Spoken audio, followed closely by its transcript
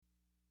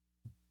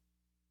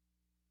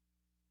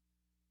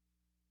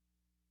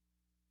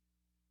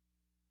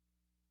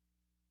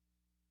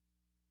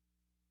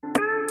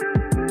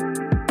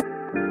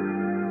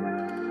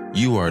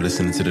You are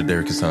listening to the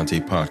Derek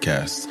Asante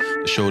podcast,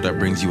 the show that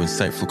brings you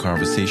insightful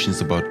conversations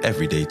about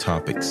everyday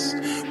topics.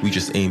 We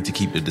just aim to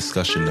keep the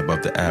discussion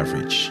above the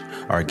average.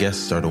 Our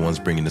guests are the ones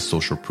bringing the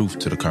social proof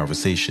to the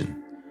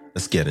conversation.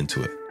 Let's get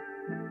into it.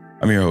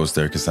 I'm your host,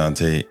 Derek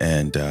Asante,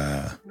 and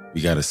we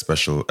got a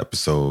special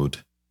episode.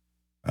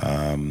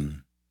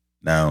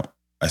 Now,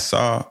 I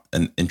saw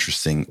an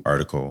interesting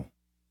article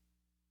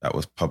that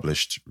was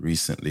published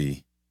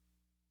recently,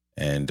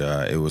 and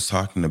it was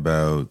talking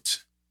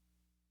about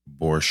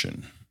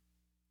abortion.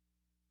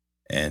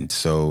 And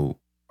so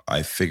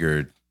I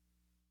figured,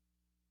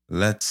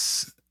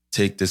 let's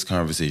take this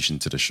conversation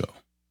to the show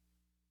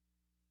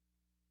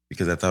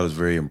because I thought it was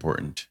very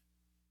important.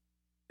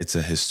 It's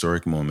a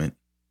historic moment.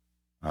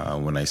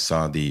 When I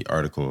saw the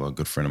article, a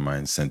good friend of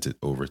mine sent it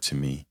over to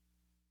me,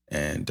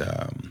 and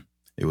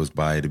it was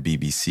by the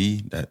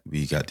BBC that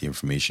we got the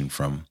information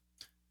from.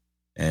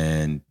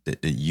 And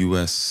the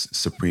U.S.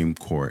 Supreme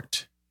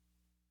Court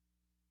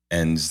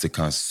ends the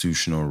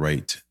constitutional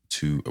right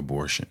to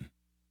abortion.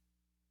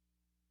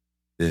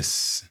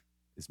 This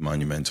is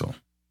monumental.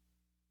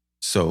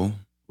 So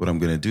what I'm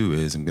going to do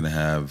is I'm going to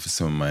have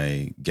some of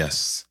my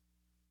guests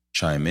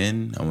chime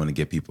in. I want to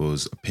get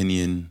people's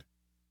opinion.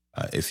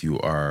 If you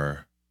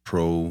are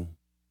pro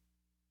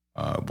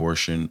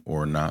abortion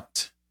or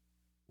not,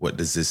 what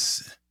does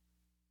this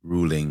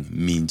ruling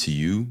mean to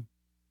you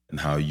and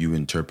how you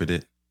interpret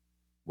it?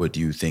 What do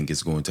you think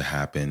is going to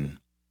happen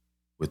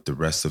with the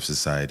rest of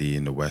society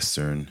in the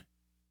Western?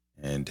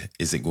 And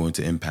is it going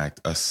to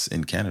impact us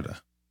in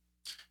Canada?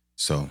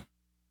 So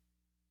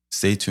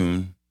stay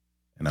tuned,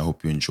 and I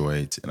hope you enjoy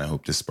it. And I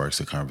hope this sparks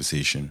a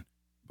conversation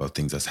about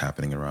things that's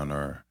happening around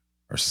our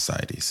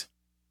societies.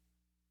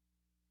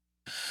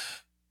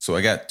 So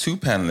I got two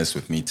panelists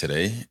with me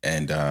today,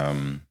 and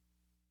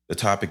the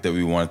topic that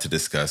we wanted to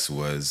discuss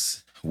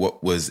was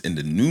what was in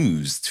the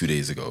news 2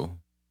 days ago.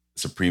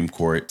 The Supreme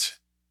Court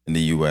in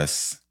the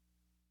U.S.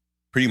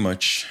 pretty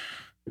much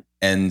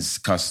ends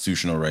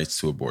constitutional rights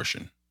to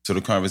abortion. So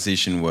the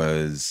conversation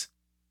was,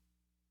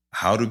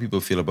 how do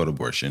people feel about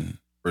abortion,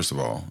 first of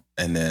all?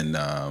 And then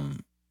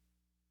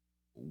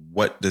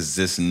what does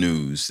this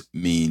news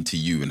mean to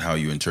you and how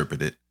you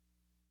interpret it?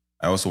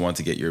 I also want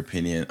to get your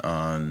opinion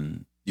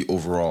on the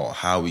overall,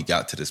 how we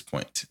got to this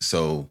point.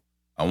 So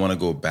I want to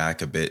go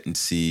back a bit and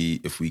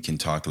see if we can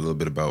talk a little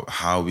bit about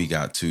how we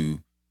got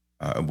to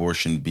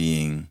abortion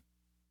being,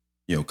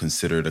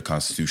 considered a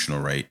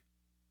constitutional right.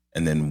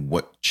 And then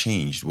what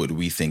changed? What do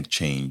we think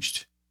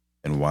changed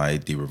and why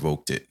they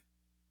revoked it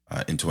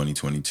in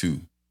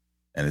 2022?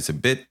 And it's a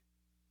bit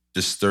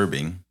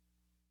disturbing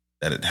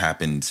that it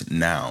happened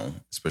now,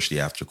 especially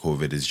after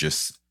COVID is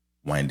just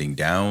winding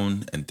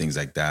down and things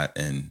like that.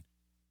 And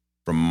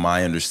from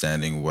my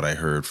understanding, what I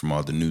heard from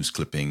all the news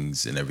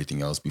clippings and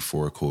everything else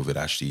before COVID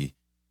actually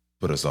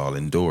put us all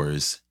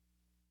indoors,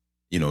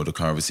 the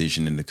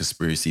conversation and the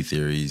conspiracy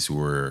theories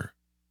were,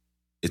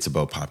 it's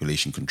about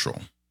population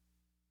control.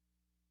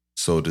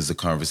 So does the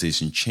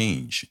conversation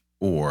change,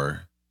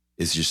 or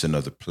is it just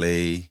another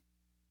play?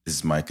 This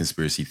is my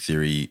conspiracy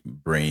theory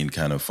brain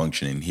kind of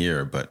functioning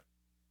here, but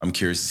I'm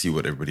curious to see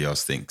what everybody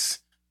else thinks.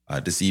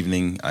 This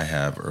evening, I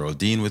have Earl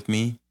Dean with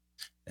me,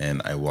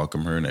 and I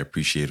welcome her and I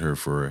appreciate her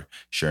for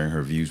sharing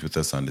her views with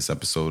us on this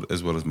episode,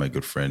 as well as my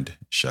good friend,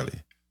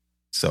 Shelly.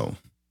 So,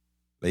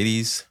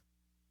 ladies,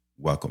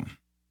 welcome.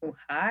 Oh,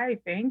 hi,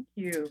 thank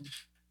you.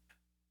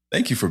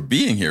 Thank you for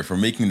being here, for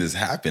making this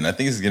happen. I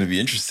think this is going to be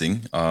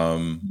interesting.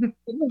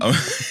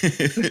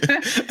 It's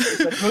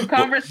a good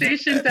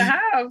conversation to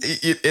have.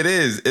 It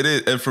is.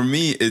 And for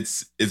me,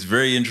 it's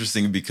very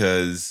interesting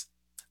because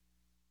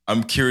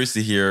I'm curious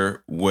to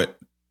hear what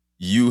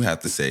you have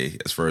to say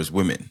as far as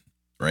women,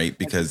 right?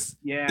 Because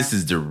this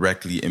is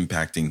directly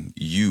impacting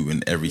you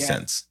in every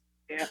sense.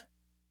 Yeah.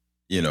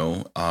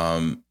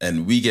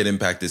 And we get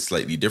impacted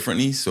slightly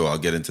differently. So I'll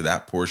get into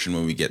that portion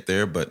when we get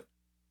there. But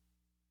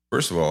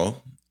first of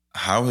all,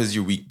 how has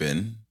your week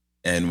been?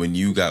 And when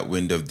you got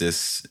wind of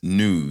this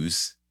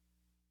news,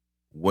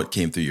 what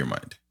came through your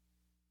mind?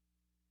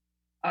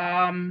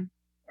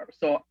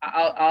 So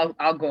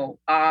I'll go.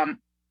 I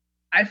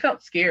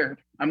felt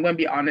scared. I'm going to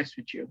be honest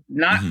with you,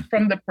 not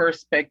from the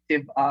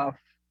perspective of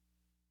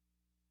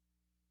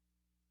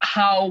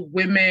how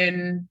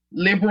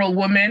liberal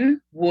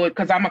women would,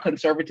 because I'm a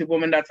conservative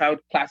woman. That's how I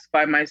would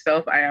classify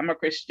myself. I am a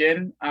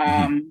Christian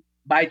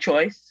by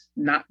choice,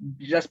 not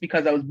just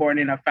because I was born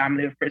in a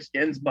family of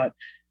Christians, but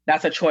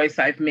that's a choice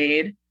I've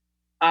made.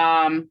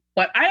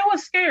 But I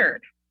was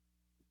scared.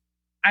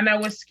 And I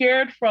was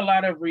scared for a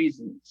lot of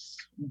reasons.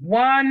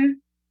 One,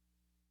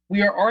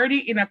 we are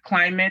already in a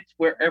climate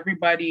where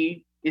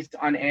everybody is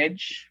on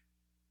edge.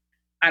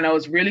 And I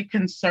was really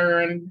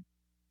concerned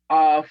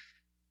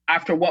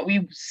after what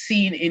we've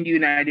seen in the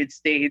United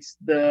States,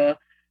 I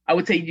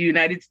would say the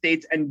United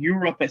States and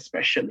Europe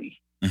especially,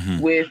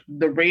 with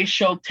the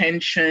racial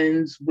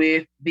tensions,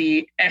 with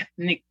the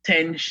ethnic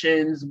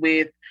tensions,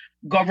 with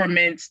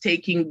governments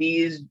taking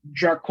these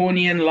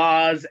draconian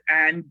laws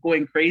and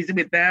going crazy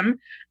with them,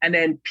 and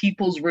then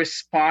people's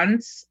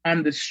response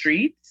on the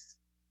streets.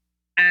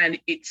 and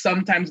it's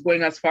sometimes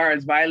going as far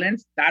as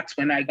violence, that's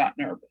when I got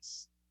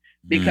nervous.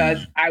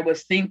 Because I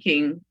was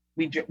thinking,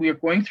 we are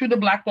going through the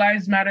Black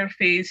Lives Matter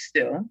phase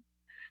still.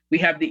 We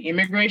have the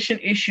immigration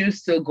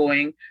issues still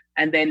going.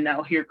 And then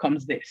now here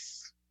comes this.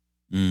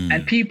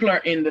 And people are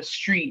in the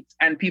streets,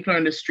 and people are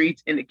in the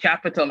streets in the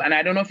Capitol. And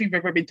I don't know if you've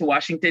ever been to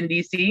Washington,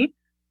 D.C.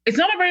 It's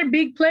not a very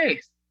big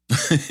place.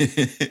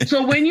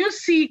 So when you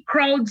see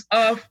crowds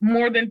of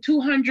more than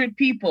 200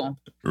 people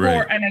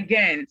for and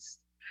against,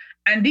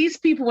 and these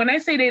people, when I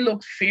say they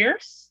look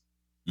fierce,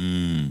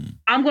 I'm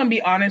going to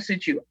be honest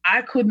with you.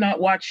 I could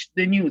not watch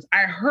the news.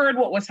 I heard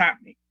what was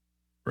happening.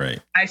 Right.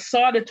 I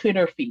saw the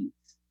Twitter feeds,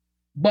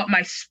 but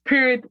my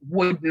spirit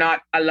would not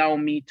allow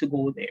me to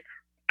go there.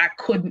 I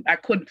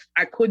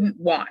couldn't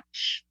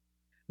watch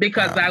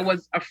because I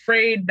was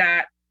afraid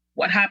that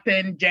what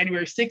happened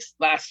January 6th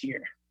last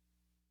year,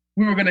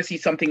 we were going to see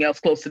something else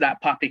close to that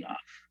popping off.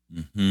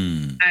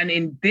 And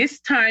in this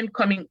time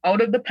coming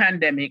out of the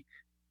pandemic,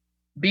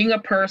 being a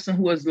person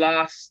who has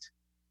lost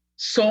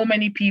so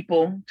many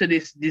people to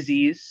this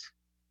disease,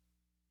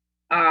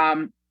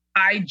 I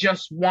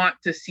just want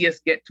to see us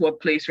get to a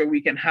place where we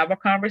can have a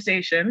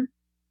conversation,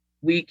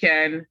 we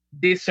can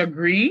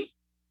disagree,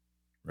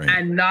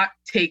 and not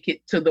take it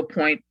to the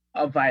point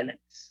of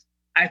violence.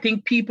 I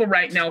think people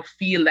right now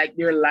feel like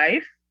their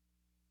life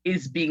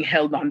is being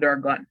held under a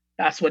gun.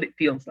 That's what it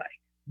feels like.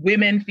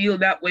 Women feel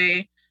that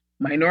way.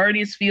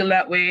 Minorities feel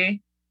that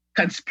way.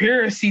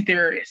 Conspiracy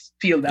theorists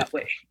feel that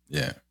way.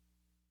 Yeah.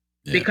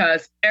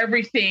 Because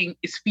everything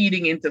is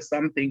feeding into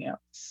something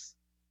else.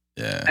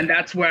 Yeah. And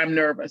that's where I'm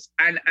nervous.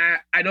 And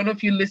I don't know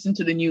if you listened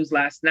to the news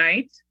last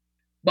night,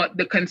 but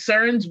the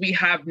concerns we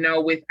have now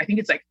with, I think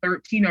it's like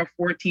 13 or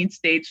 14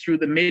 states through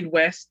the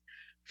Midwest.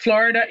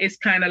 Florida is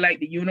kind of like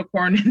the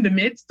unicorn in the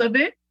midst of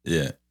it.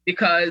 Yeah.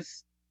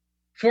 Because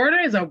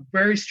Florida is a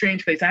very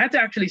strange place. I had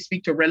to actually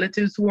speak to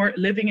relatives who are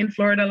living in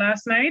Florida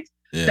last night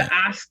to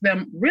ask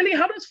them, really,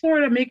 how does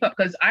Florida make up?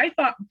 Because I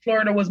thought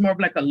Florida was more of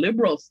like a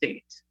liberal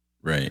state.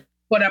 Right.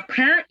 But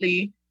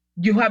apparently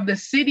you have the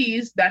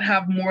cities that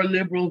have more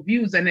liberal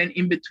views. And then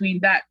in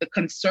between that, the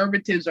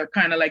conservatives are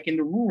kind of like in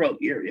the rural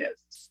areas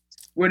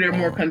where they're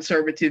more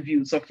conservative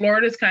views. So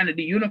Florida is kind of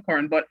the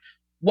unicorn. But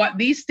what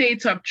these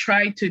states have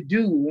tried to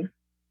do,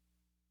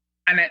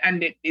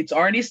 and it's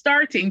already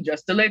starting,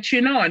 just to let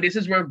you know, and this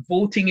is where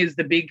voting is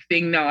the big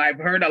thing now. I've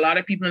heard a lot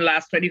of people in the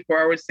last 24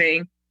 hours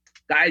saying,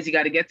 guys, you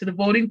got to get to the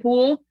voting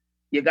pool.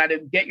 You got to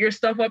get your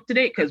stuff up to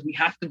date because we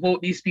have to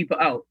vote these people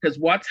out. Because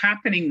what's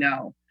happening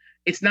now,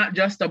 it's not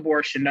just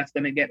abortion that's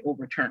going to get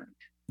overturned.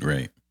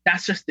 Right.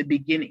 That's just the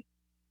beginning.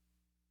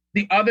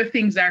 The other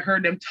things I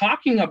heard them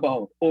talking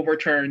about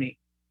overturning,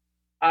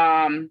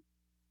 biracial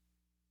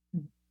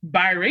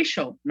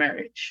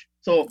marriage.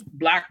 So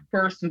Black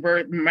person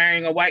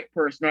marrying a white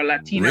person, or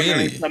Latina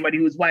marrying somebody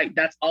who's white,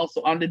 that's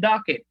also on the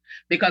docket.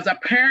 Because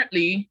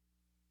apparently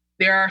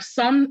there are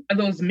some of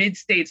those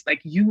mid-states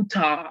like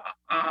Utah,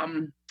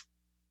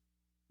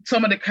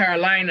 some of the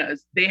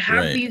Carolinas, they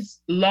have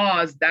these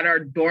laws that are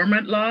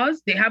dormant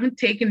laws. They haven't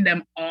taken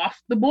them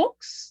off the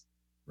books.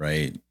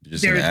 Right.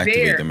 Just they're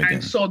there, them again.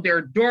 and so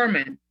they're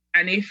dormant.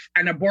 And if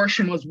an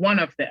abortion was one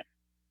of them.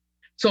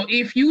 So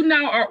if you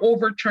now are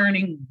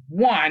overturning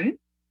one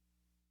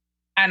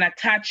and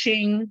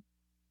attaching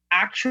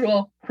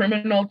actual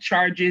criminal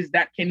charges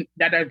that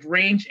have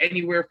ranged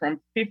anywhere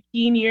from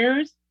 15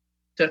 years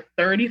to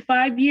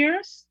 35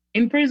 years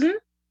in prison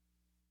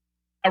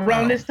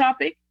around this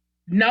topic,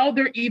 now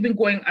they're even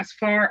going as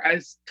far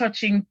as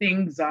touching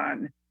things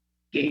on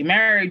gay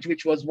marriage,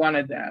 which was one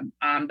of them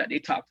that they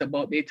talked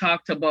about. They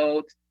talked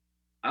about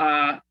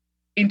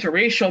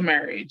interracial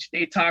marriage.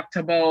 They talked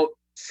about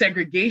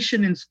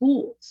segregation in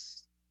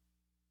schools.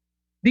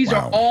 These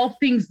are all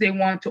things they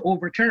want to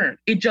overturn.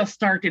 It just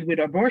started with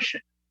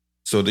abortion.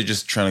 So they're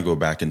just trying to go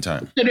back in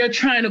time. So they're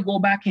trying to go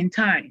back in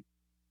time.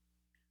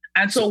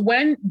 And so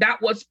when that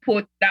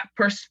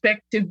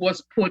perspective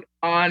was put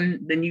on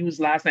the news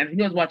last night, I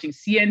think I was watching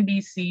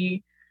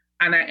CNBC,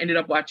 and I ended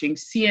up watching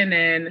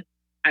CNN,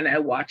 and I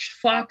watched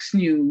Fox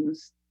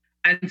News.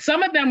 And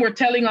some of them were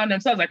telling on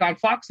themselves, like on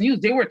Fox News,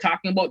 they were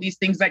talking about these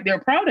things like they're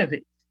proud of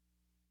it.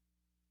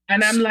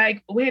 And I'm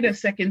like, wait a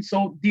second.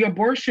 So the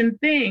abortion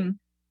thing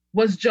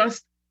was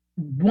just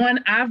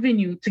one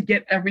avenue to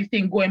get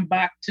everything going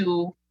back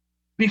to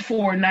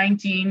before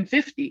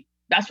 1950.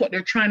 That's what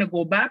they're trying to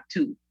go back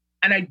to.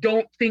 And I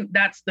don't think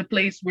that's the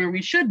place where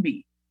we should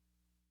be.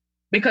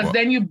 Because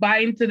then you buy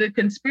into the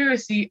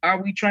conspiracy.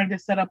 Are we trying to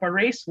set up a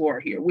race war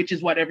here? Which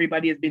is what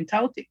everybody has been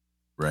touting.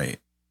 Right.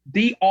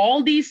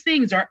 All these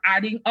things are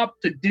adding up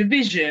to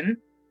division,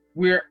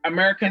 where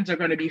Americans are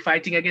going to be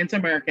fighting against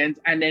Americans.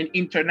 And then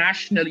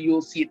internationally,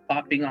 you'll see it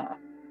popping off.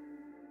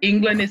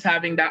 England is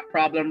having that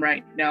problem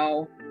right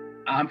now.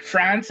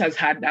 France has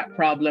had that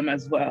problem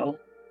as well.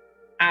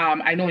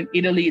 I know in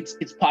Italy,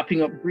 it's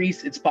popping up.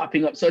 Greece, it's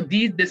popping up. So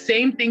the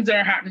same things that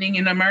are happening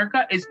in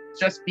America is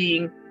just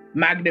being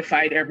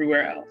magnified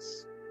everywhere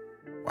else.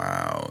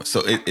 Wow.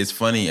 So it's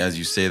funny as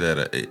you say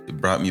that. It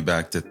brought me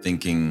back to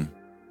thinking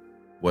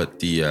what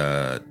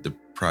the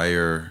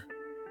prior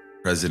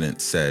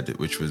president said,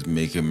 which was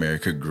 "Make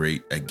America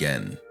Great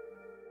Again."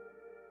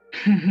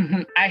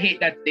 I hate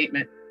that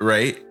statement.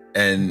 Right?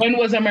 And when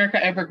was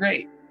America ever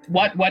great?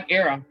 What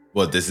era?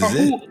 Well, this is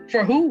it.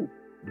 For who?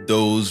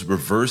 Those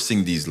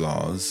reversing these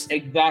laws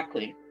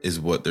exactly is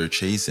what they're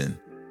chasing.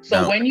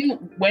 So now,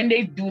 when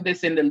they do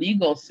this in the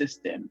legal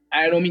system,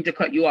 I don't mean to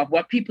cut you off.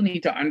 What people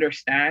need to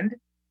understand,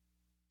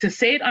 to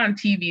say it on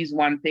TV is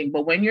one thing,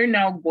 but when you're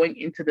now going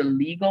into the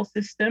legal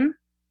system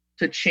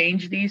to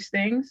change these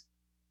things,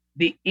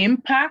 the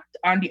impact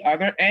on the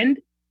other end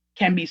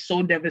can be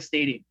so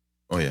devastating.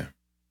 Oh, yeah.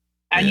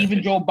 And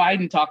even Joe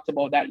Biden talked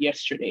about that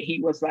yesterday.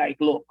 He was like,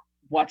 look,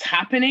 what's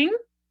happening,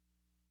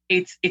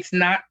 it's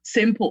not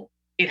simple.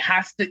 It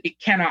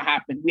cannot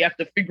happen. We have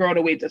to figure out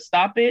a way to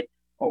stop it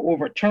or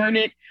overturn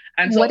it.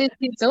 And so, what is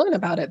he doing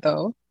about it,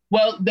 though?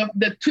 Well,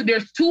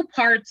 there's two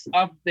parts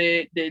of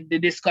the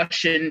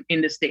discussion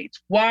in the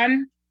States.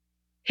 One,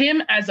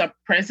 him as a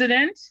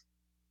president,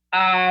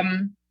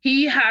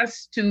 he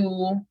has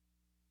to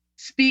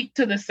speak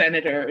to the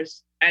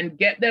senators and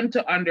get them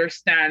to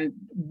understand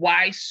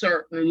why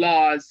certain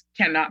laws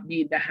cannot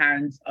be in the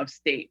hands of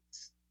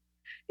states.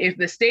 If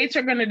the states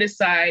are going to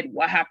decide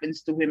what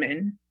happens to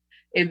women,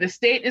 if the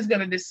state is going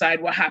to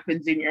decide what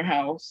happens in your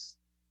house,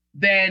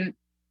 then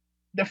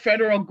the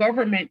federal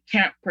government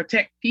can't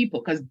protect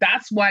people, because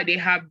that's why they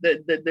have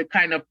the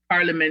kind of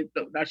parliament,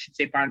 I should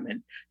say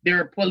parliament,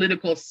 their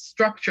political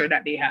structure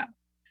that they have,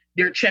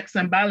 their checks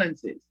and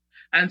balances.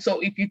 And so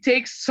if you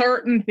take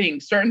certain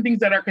things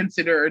that are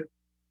considered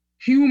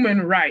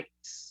human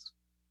rights,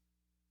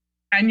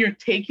 and you're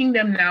taking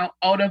them now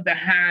out of the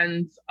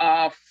hands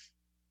of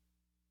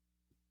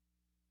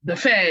the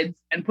feds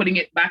and putting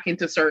it back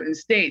into certain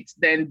states,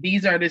 then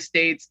these are the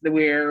states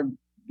where,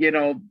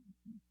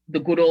 the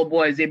good old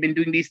boys, they've been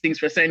doing these things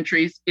for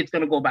centuries. It's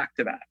going to go back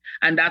to that.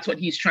 And that's what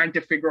he's trying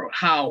to figure out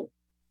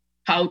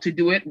how to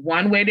do it.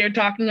 One way they're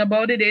talking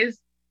about it is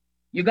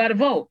you got to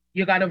vote.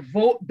 You got to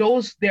vote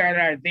those that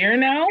are there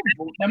now,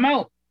 vote them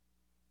out.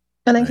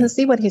 And I can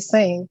see what he's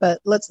saying,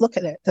 but let's look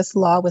at it. This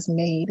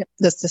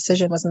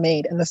decision was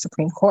made in the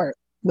Supreme Court,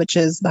 which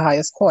is the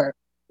highest court.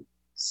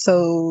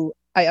 So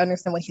I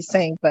understand what he's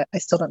saying, but I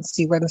still don't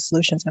see where the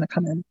solution is going to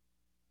come in.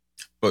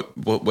 But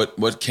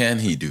what can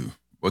he do?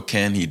 What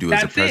can he do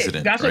as a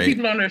president? That's what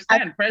people don't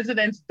understand.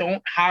 Presidents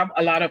don't have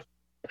a lot of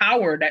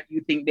power that you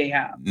think they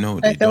have.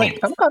 No, they don't. Like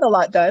Trump got a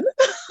lot done,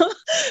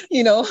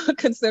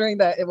 considering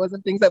that it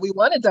wasn't things that we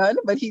wanted done,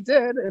 but he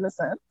did in a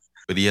sense.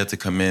 But he had to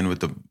come in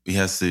he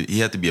had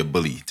to be a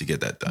bully to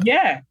get that done.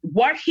 Yeah.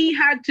 What he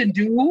had to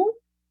do,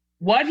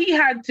 let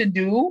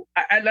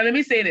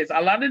me say this,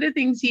 a lot of the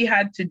things he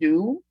had to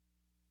do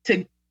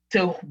to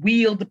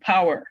wield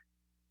power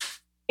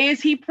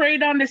is he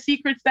preyed on the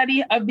secrets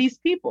of these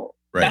people.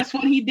 Right. That's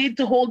what he did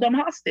to hold them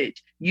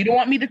hostage. You don't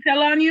want me to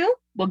tell on you?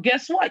 Well,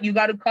 guess what? You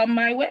got to come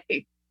my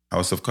way.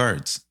 House of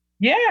Cards.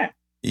 Yeah.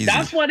 Easy.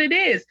 That's what it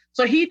is.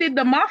 So he did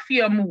the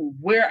mafia move,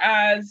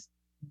 whereas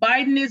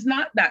Biden is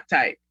not that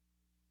type.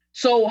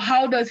 So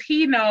how does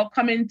he now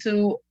come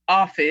into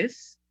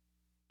office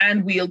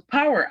and wield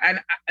power? And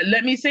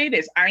let me say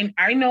this.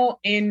 I know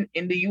in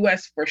the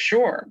US for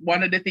sure,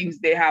 one of the things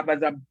they have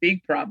as a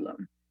big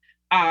problem,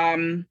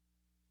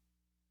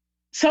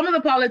 some of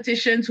the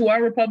politicians who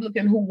are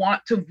Republican who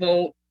want to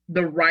vote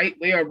the right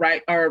way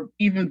or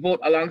even vote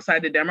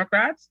alongside the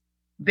Democrats,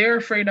 they're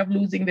afraid of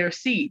losing their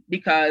seat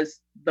because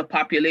the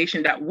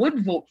population that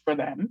would vote for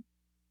them,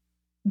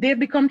 they've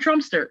become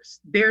Trumpsters.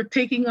 They're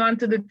taking on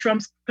to the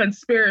Trump's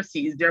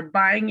conspiracies. They're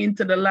buying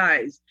into the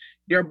lies.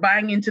 They're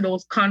buying into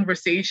those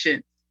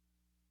conversations.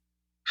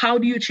 How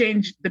do you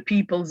change the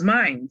people's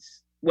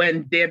minds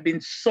when they've been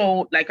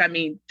so,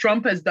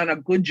 Trump has done a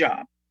good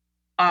job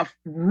of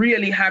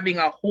really having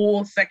a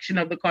whole section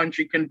of the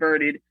country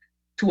converted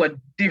to a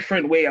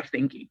different way of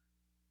thinking,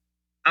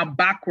 a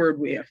backward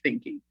way of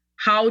thinking.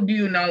 How do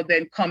you now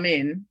then come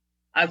in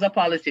as a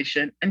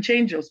politician and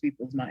change those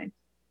people's minds?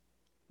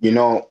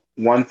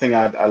 One thing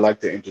I'd like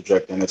to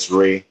interject, and it's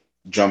Ray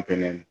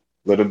jumping in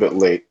a little bit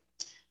late,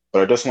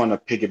 but I just want to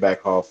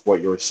piggyback off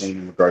what you were saying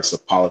in regards to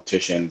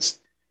politicians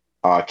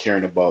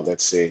caring about,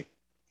 let's say,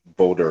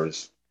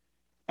 voters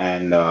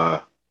and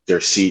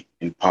their seat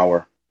in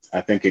power. I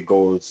think it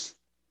goes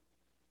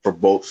for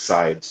both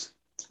sides,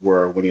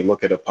 where when you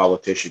look at a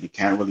politician, you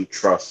can't really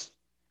trust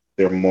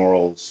their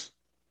morals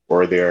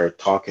or their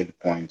talking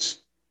points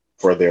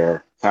for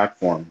their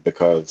platform,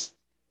 because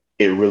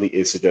it really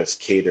is to just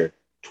cater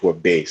to a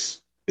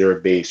base. They're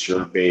a base,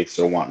 you're a base,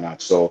 or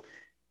whatnot. So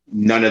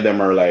none of them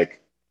are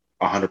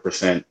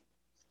 100%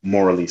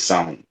 morally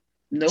sound.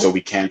 Nope. So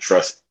we can't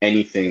trust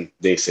anything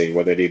they say,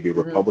 whether they be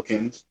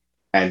Republicans,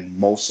 and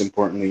most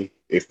importantly,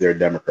 if they're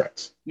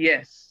Democrats.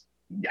 Yes.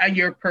 And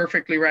you're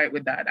perfectly right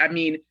with that. I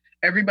mean,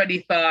 everybody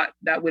thought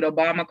that with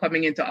Obama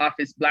coming into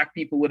office, Black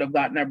people would have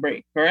gotten a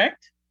break,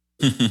 correct?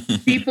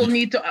 People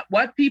need to,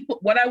 what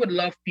I would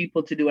love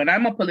people to do, and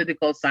I'm a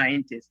political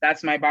scientist,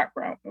 that's my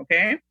background,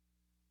 okay?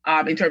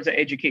 In terms of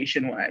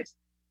education wise,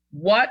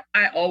 What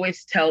I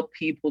always tell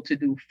people to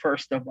do,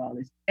 first of all,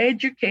 is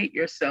educate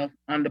yourself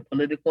on the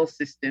political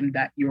system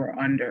that you're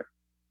under.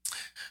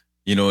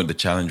 You know what the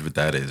challenge with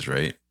that is,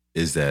 right?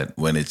 Is that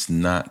when it's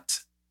not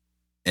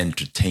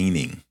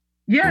entertaining.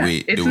 Yeah,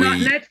 it's not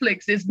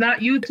Netflix, it's not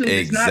YouTube,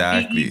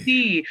 exactly, it's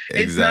not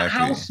BET, it's not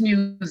house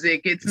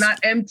music, it's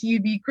not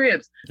MTV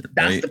Cribs.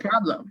 That's right? The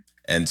problem.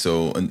 And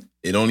so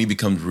it only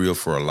becomes real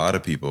for a lot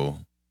of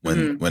people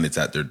when it's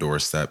at their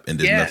doorstep and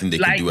there's nothing they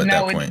can do at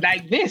that point.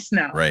 Like this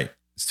now. Right.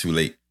 It's too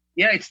late.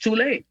 Yeah, it's too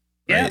late.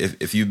 Yeah. Right?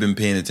 If you've been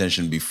paying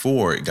attention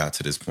before it got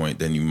to this point,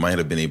 then you might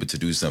have been able to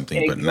do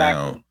something. Exactly. But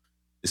now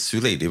it's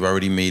too late. They've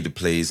already made the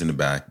plays in the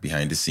back,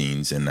 behind the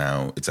scenes, and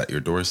now it's at your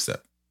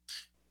doorstep.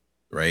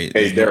 Right?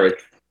 Hey,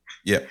 Derek.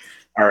 Yeah.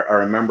 I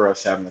remember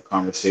us having a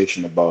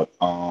conversation about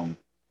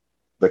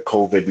the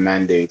COVID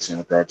mandates in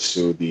regards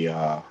to the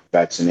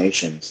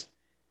vaccinations.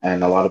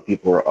 And a lot of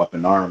people were up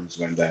in arms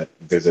when that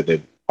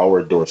visited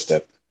our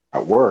doorstep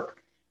at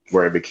work,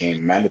 where it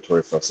became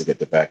mandatory for us to get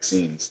the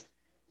vaccines.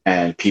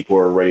 And people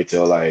were ready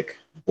to like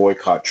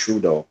boycott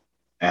Trudeau.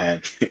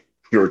 And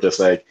we were just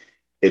like,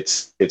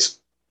 it's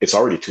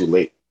already too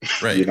late.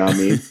 Right. You know what I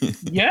mean?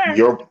 Yeah.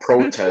 Your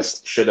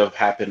protest should have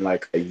happened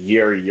like a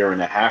year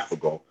and a half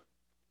ago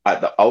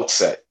at the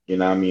outset. You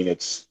know what I mean?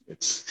 It's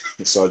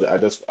so I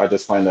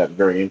just find that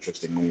very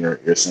interesting when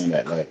you're saying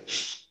that, like,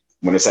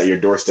 when it's at your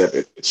doorstep,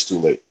 it's too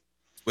late.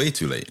 Way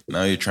too late.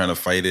 Now you're trying to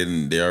fight it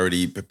and they're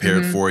already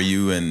prepared for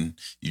you, and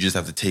you just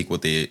have to take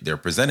what they're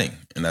presenting.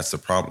 And that's the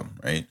problem,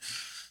 right?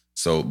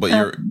 So, but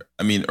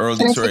Earl,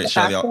 sorry,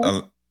 Shelly,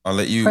 I'll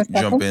let you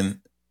jump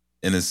in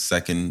a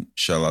second.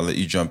 Shell, I'll let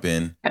you jump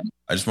in. Okay.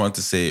 I just want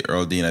to say,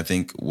 Earl Dean, I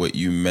think what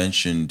you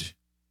mentioned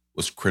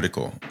was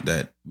critical,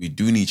 that we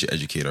do need to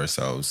educate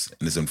ourselves.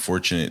 And it's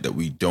unfortunate that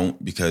we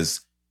don't,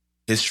 because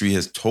history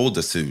has told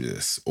us to do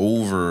this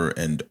over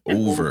and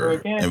over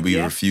again, and we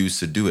refuse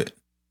to do it.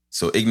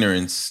 So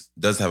ignorance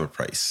does have a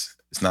price.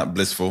 It's not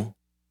blissful,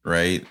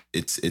 right?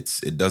 It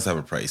does have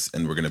a price,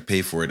 and we're going to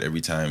pay for it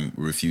every time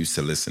we refuse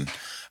to listen.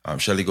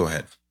 Shelly, go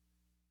ahead.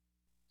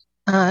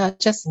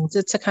 Just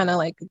to kind of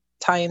like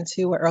tie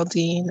into what Earl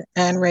Dean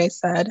and Ray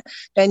said,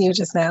 and you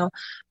just now,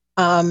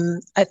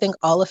 I think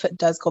all of it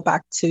does go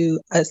back to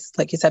us,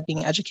 like you said,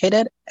 being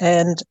educated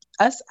and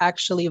us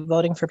actually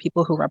voting for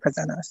people who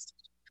represent us.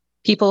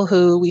 People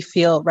who we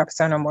feel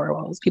represent our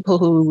morals, people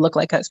who look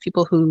like us,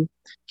 people who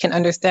can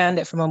understand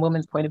it from a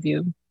woman's point of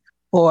view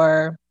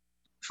or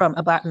from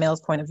a Black male's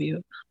point of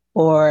view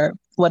or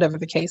whatever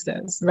the case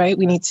is, right?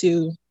 We need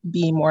to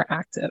be more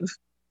active.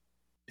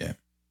 Yeah.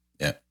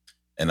 Yeah.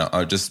 And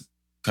I'll just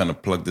kind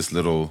of plug this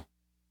little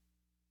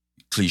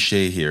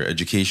cliche here.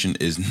 Education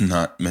is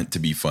not meant to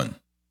be fun.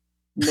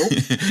 Nope.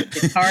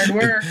 It's hard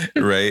work.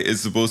 Right?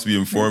 It's supposed to be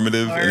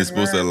informative and it's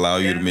supposed to allow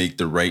you to make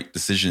the right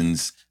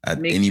decisions at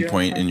any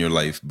point in your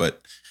life.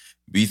 But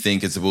we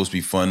think it's supposed to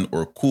be fun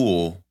or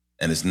cool,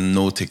 and it's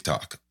no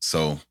TikTok.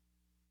 So,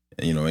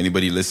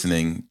 anybody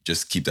listening,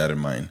 just keep that in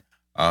mind.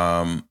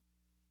 Now,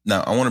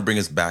 I want to bring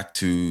us back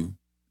to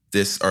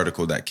this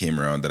article that came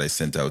around that I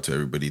sent out to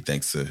everybody.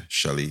 Thanks to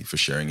Shelly for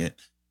sharing it.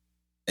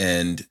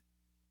 And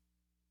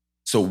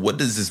so what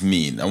does this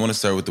mean? I want to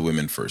start with the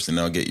women first, and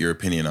I'll get your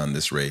opinion on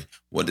this, Ray.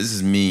 What does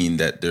this mean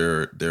that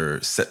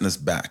they're setting us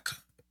back,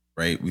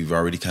 right? We've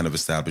already kind of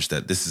established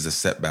that this is a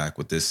setback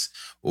with this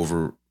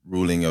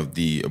overruling of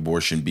the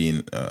abortion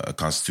being a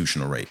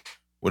constitutional right.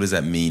 What does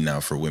that mean now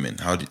for women?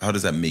 How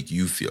does that make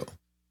you feel?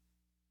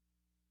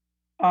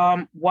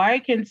 Why I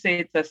can say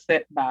it's a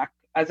setback,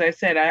 as I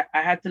said,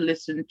 I had to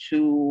listen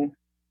to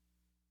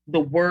the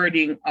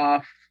wording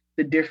of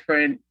the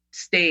different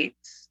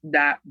states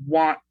that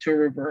want to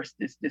reverse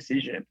this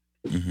decision.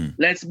 Mm-hmm.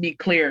 Let's be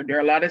clear. There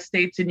are a lot of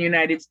states in the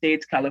United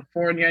States,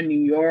 California, New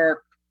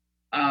York.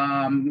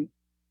 I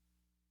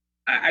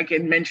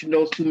can mention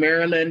those two,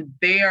 Maryland.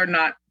 They are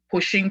not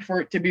pushing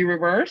for it to be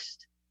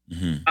reversed.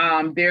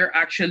 Mm-hmm. They're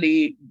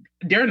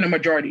in the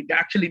majority.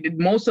 Actually,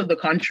 most of the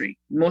country,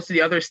 most of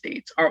the other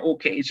states are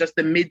okay. It's just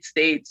the mid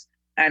states.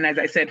 And as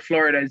I said,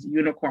 Florida is a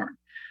unicorn.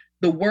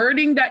 The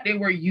wording that they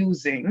were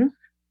using,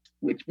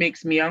 which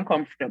makes me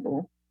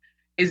uncomfortable,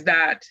 is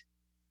that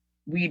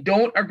we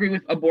don't agree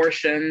with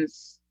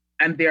abortions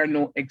and there are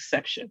no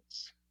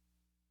exceptions.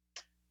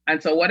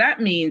 And so what that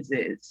means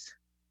is,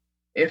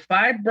 if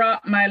I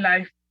brought my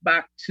life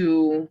back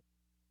to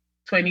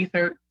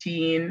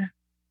 2013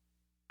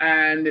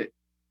 and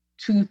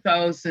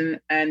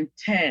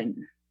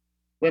 2010,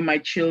 when my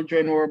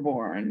children were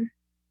born,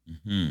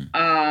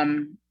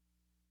 mm-hmm.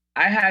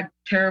 I had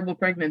terrible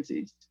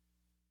pregnancies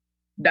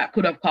that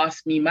could have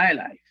cost me my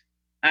life.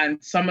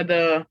 And some of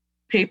the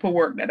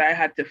paperwork that I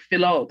had to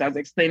fill out, I was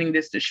explaining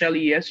this to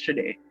Shelly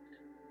yesterday,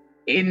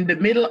 in the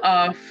middle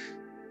of,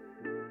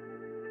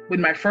 with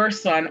my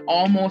first son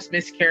almost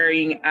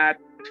miscarrying at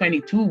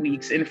 22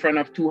 weeks in front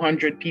of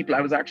 200 people.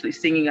 I was actually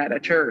singing at a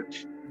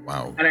church.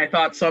 Wow. And I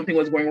thought something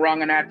was going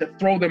wrong, and I had to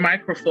throw the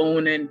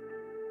microphone, and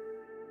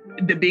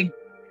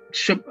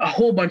a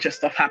whole bunch of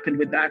stuff happened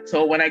with that.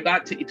 So when I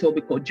got to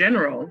Etobicoke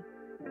General,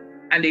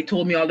 And they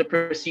told me all the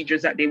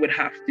procedures that they would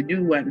have to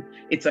do. And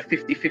it's a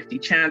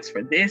 50-50 chance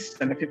for this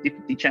and a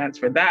 50-50 chance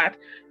for that.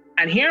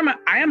 And here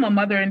I am a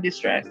mother in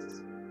distress,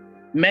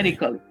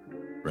 medically,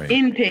 right.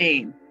 in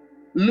pain,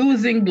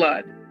 losing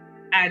blood.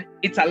 And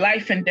it's a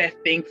life and death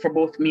thing for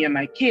both me and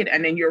my kid.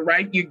 And then you're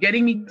right, you're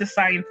getting me to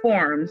sign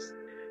forms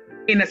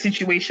in a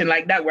situation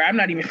like that where I'm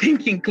not even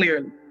thinking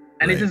clearly.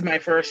 And right. This is my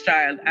first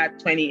child at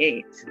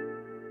 28.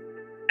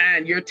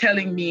 And you're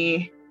telling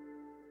me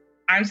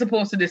I'm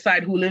supposed to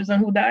decide who lives and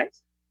who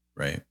dies?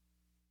 Right.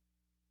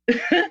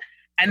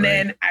 And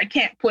then I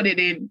can't put it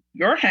in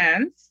your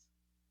hands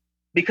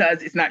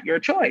because it's not your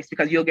choice,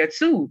 because you'll get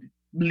sued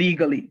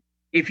legally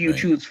if you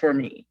choose for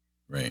me.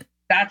 Right.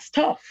 That's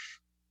tough.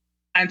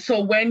 And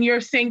so when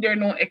you're saying there are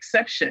no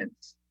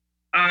exceptions,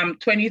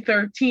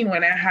 2013,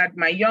 when I had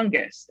my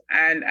youngest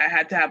and I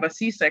had to have a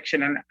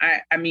C-section, and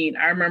I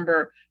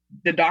remember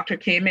the doctor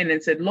came in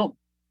and said, look,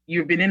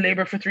 you've been in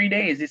labor for 3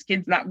 days. This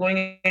kid's not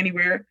going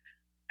anywhere.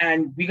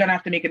 And we're going to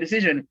have to make a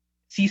decision.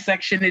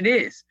 C-section it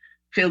is.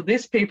 Fill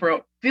this paper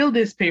out, fill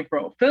this paper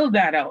out, fill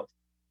that out.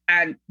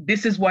 And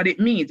this is what it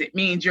means. It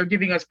means you're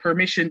giving us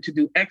permission to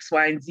do X,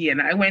 Y, and Z.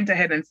 And I went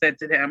ahead and said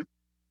to them,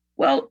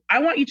 well, I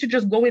want you to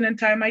just go in and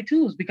tie my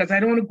tubes because I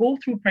don't want to go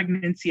through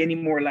pregnancy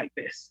anymore like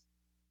this.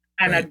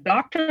 And a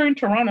doctor in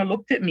Toronto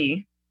looked at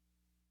me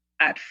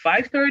at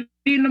 5:30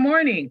 in the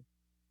morning,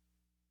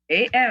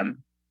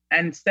 a.m.,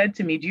 and said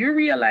to me, do you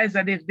realize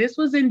that if this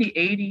was in the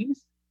 80s,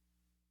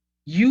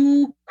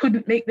 you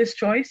couldn't make this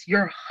choice?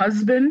 Your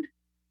husband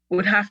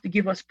would have to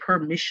give us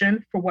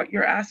permission for what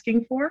you're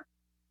asking for?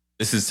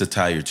 This is to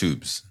tie your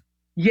tubes?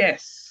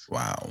 Yes.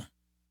 Wow.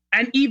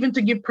 And even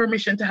to give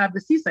permission to have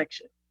the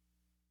C-section.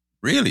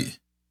 Really?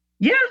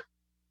 Yeah.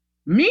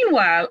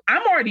 Meanwhile,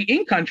 I'm already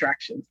in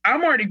contractions.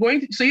 I'm already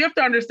going to, so you have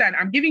to understand,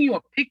 I'm giving you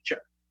a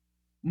picture.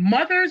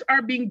 Mothers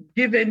are being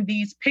given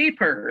these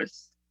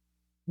papers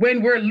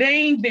when we're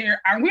laying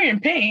there and we're in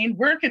pain,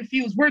 we're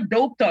confused, we're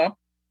doped up,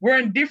 we're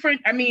in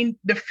different,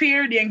 the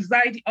fear, the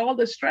anxiety, all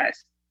the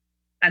stress.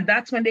 And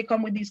that's when they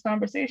come with these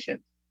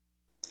conversations.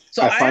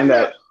 So I find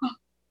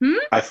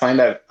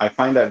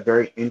that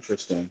very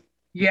interesting.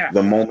 Yeah.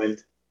 The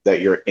moment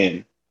that you're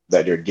in,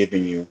 that they're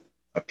giving you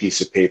a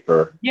piece of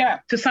paper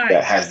to sign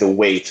that has the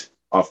weight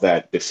of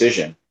that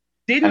decision.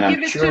 Didn't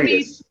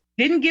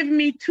give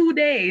me 2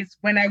 days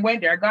when I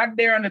went there. I got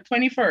there on the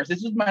 21st.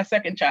 This was my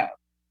second child.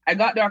 I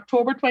got there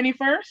October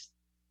 21st,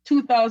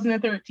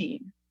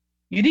 2013.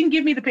 You didn't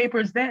give me the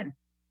papers then.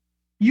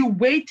 You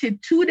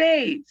waited 2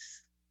 days.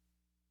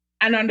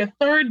 And on the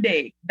third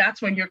day,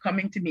 that's when you're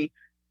coming to me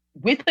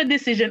with the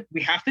decision,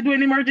 we have to do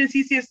an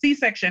emergency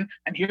C-section,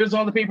 and here's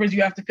all the papers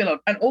you have to fill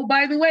out. And oh,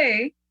 by the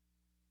way,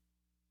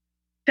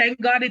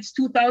 thank God it's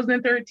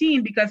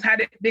 2013, because had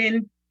it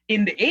been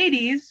in the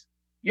 80s,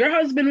 your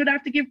husband would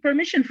have to give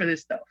permission for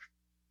this stuff.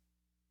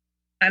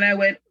 And I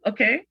went,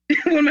 okay,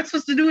 what am I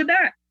supposed to do with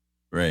that?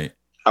 Right.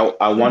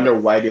 I wonder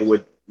why they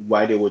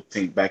would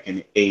think back in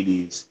the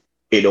 80s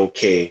it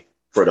okay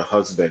for the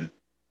husband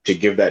to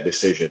give that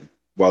decision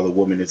while the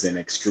woman is in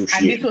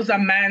excruciating. And this was a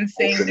man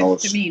saying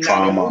this to me,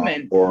 not a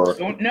woman. Or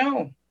don't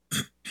know.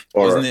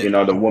 Or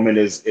the woman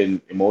is in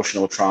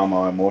emotional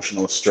trauma,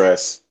 emotional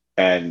stress,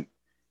 and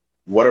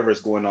whatever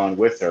is going on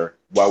with her.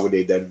 Why would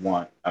they then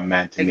want a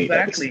man to make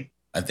that decision?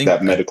 I think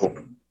that medical.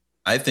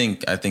 I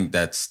think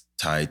that's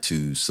tied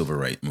to civil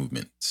rights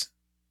movements,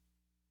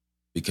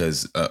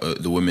 because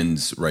the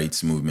women's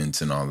rights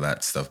movements and all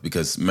that stuff.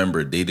 Because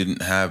remember, they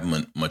didn't have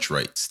much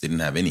rights. They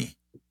didn't have any.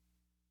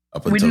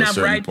 We didn't have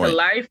right to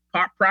life,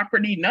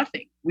 property,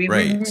 nothing. We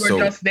were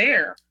just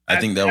there. I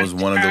think that was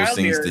one of those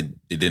things that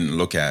they didn't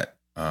look at.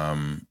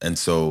 And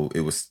so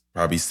it was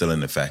probably still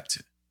in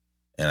effect.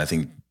 And I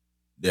think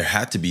there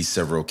had to be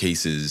several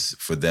cases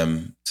for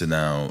them to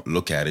now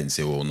look at it and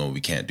say, well, no, we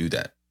can't do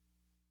that.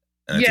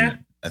 And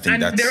I think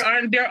that's...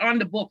 They're on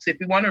the books. If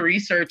you want to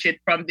research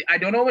it I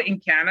don't know in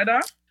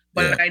Canada,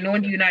 but I know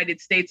in the United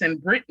States and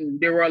Britain,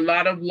 there were a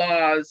lot of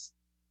laws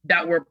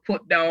that were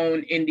put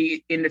down in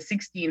the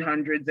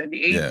 1600s and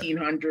the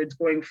 1800s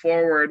going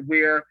forward,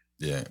 where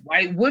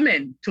white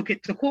women took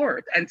it to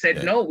court and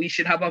said, no, we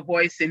should have a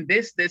voice in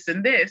this, this,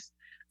 and this.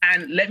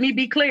 And let me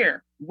be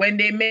clear, when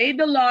they made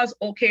the laws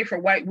okay for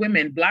white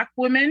women, Black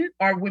women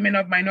or women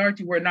of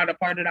minority were not a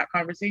part of that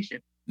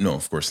conversation. No,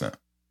 of course not.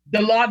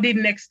 The law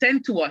didn't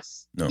extend to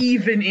us,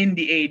 even in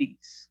the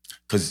 80s.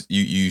 Because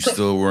you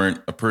still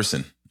weren't a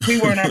person. We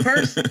weren't a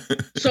person.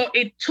 So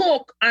it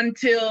took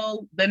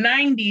until the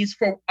 90s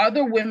for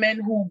other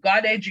women who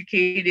got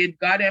educated,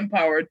 got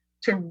empowered,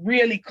 to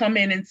really come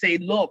in and say,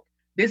 look,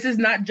 this is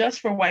not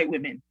just for white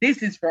women.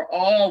 This is for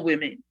all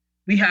women.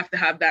 We have to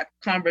have that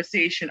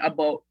conversation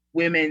about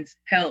women's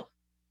health,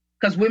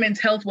 because women's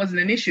health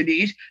wasn't an issue.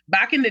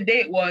 Back in the day,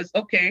 it was,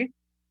 okay,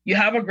 you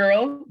have a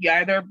girl, you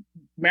either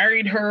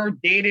married her,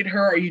 dated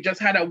her, or you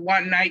just had a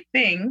one-night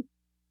thing.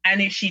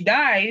 And if she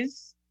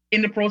dies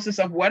in the process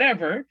of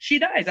whatever, she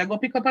dies. I go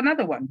pick up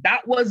another one.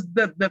 That was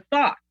the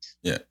thought.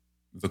 Yeah,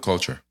 the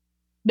culture.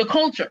 The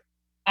culture.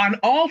 On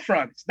all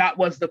fronts, that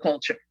was the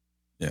culture.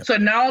 Yeah. So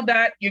now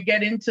that you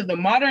get into the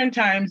modern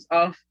times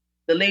of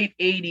the late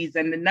 80s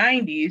and the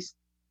 90s,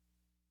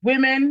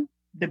 women,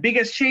 the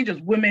biggest changes,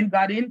 women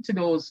got into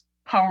those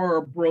power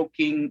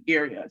broking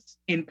areas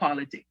in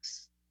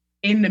politics,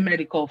 in the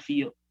medical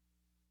field.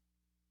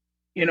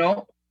 You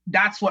know,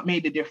 that's what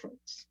made the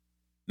difference.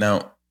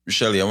 Now,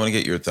 Shelly, I want to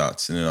get your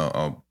thoughts, and then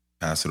I'll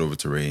pass it over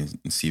to Ray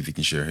and see if he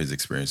can share his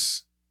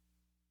experience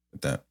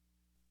with that.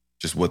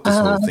 Just what this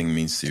whole thing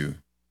means to you,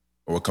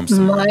 or what comes to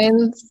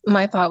mind.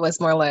 My thought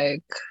was more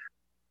like,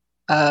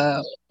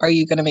 are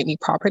you going to make me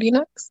property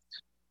next?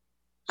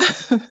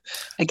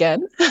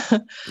 Again?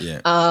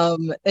 Yeah.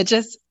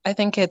 I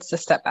think it's a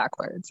step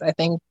backwards. I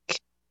think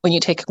when you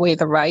take away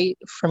the right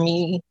for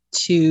me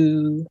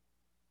to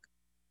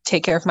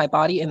take care of my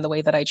body in the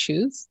way that I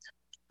choose,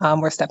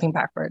 we're stepping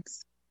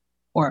backwards.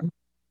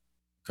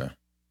 Okay.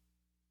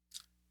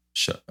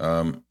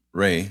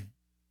 Ray,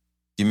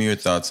 give me your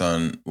thoughts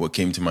on what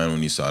came to mind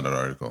when you saw that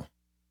article.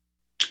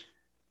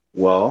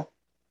 Well,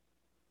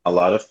 a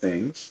lot of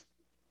things.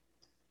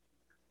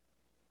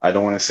 I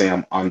don't want to say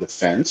I'm on the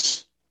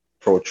fence,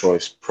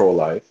 pro-choice,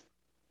 pro-life,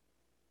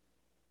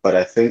 but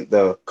I think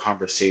the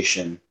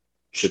conversation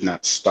should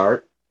not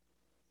start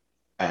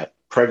at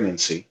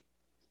pregnancy.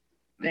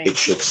 It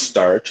should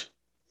start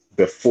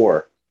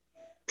before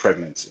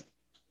pregnancy.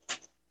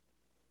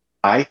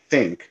 I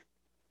think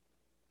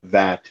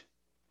that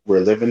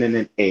we're living in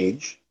an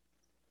age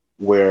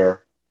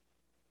where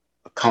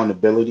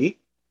accountability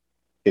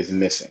is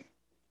missing.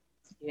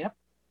 Yep.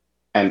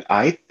 And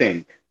I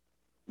think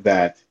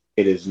that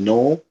it is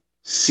no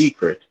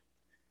secret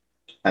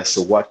as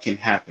to what can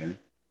happen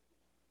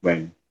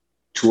when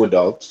two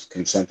adults,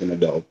 consenting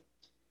adults,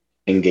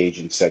 engage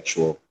in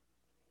sexual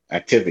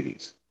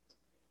activities.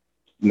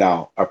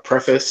 Now, a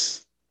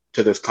preface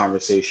to this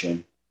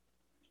conversation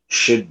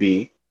should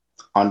be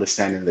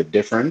understanding the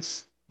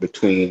difference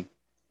between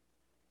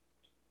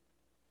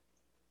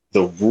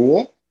the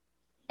rule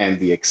and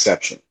the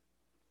exception.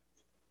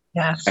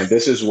 Yes. And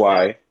this is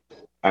why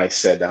I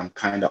said I'm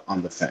kind of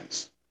on the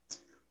fence.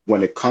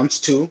 When it comes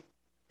to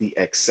the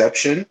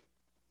exception,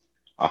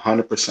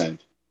 100%,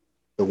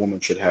 the woman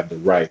should have the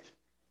right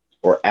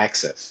or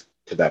access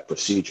to that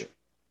procedure,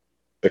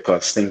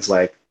 because things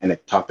like an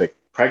ectopic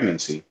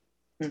pregnancy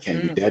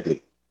can be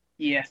deadly.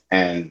 Yes.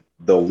 And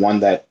the one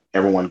that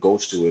everyone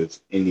goes to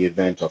is in the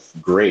event of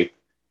grape,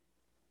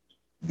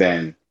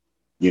 then,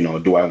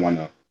 do I want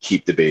to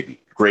keep the baby?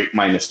 Grape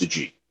minus the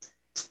G.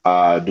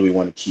 Do we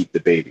want to keep the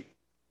baby?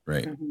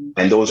 Right.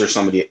 And those are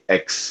some of the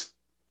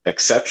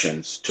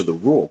exceptions to the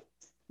rule.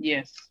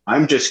 Yes.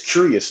 I'm just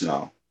curious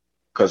now,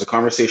 because the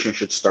conversation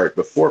should start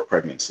before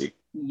pregnancy.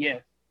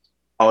 Yes.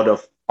 Out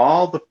of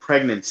all the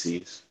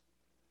pregnancies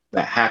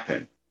that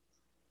happen,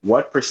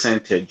 what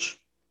percentage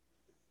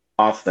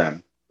of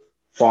them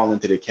fall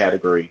into the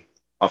category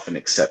of an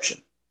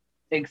exception?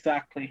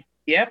 Exactly.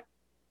 Yep.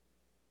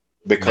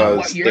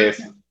 Because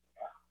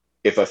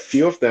if a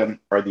few of them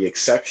are the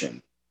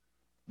exception,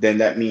 then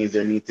that means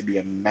there needs to be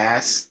a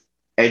mass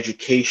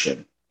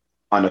education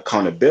on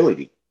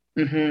accountability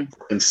for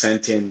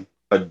consenting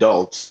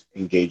adults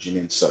engaging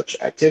in such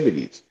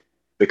activities.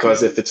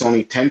 Because if it's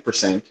only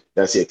 10%,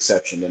 that's the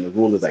exception, then the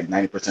rule is like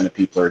 90% of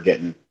people are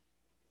getting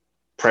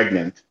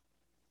pregnant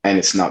and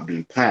it's not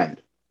being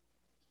planned.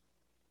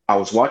 I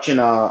was watching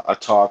a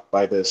talk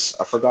by this,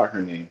 I forgot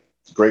her name,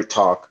 great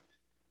talk,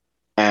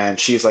 and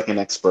she's like an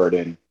expert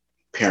in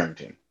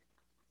parenting.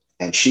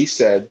 And she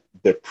said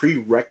the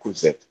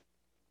prerequisite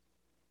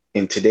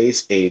in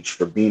today's age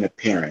for being a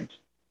parent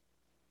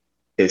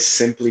is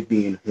simply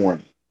being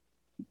horny.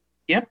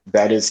 Yep.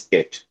 That is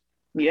it.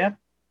 Yep.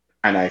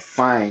 And I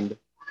find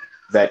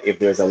that if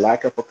there's a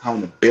lack of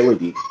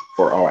accountability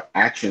for our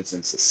actions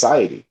in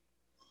society,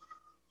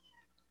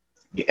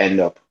 you end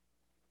up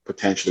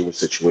potentially with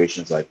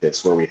situations like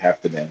this where we have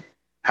to then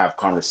have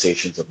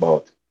conversations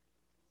about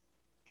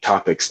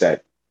topics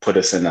that put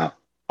us in a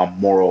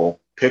moral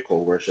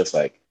pickle where it's just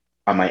like,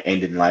 am I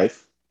ending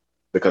life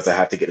because I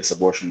have to get this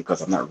abortion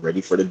because I'm not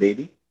ready for the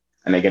baby?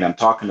 And again, I'm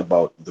talking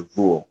about the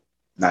rule,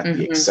 not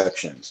the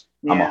exceptions.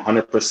 Yeah. I'm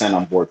 100%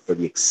 on board for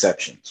the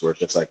exceptions where it's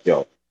just like,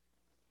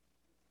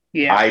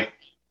 I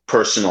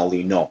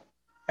personally know.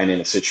 And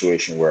in a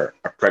situation where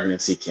a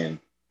pregnancy can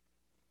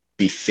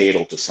be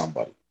fatal to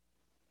somebody.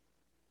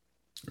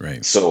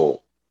 Right.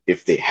 So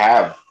if they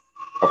have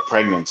a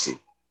pregnancy,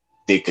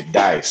 they could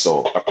die.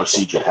 So a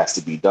procedure has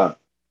to be done.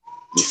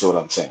 You see what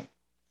I'm saying?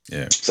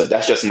 Yeah. So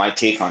that's just my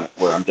take on it,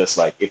 where I'm just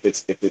like, if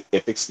it's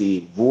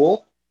the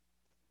rule,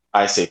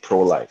 I say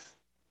pro-life.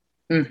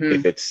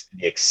 If it's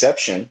the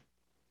exception,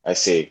 I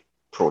say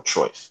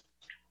pro-choice.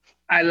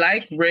 I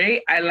like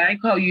Ray. I like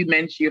how you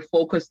mentioned you're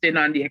focused in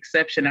on the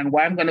exception, and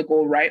why I'm going to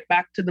go right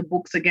back to the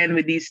books again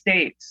with these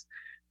states.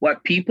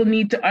 What people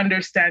need to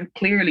understand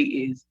clearly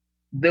is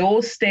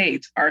those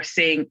states are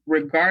saying,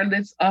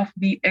 regardless of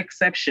the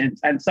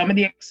exceptions, and some of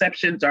the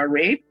exceptions are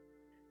rape,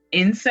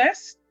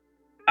 incest,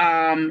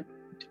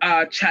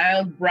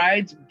 child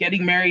brides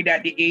getting married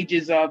at the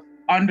ages of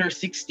under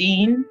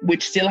 16,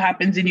 which still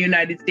happens in the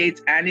United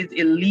States and is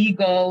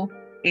illegal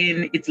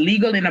it's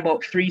legal in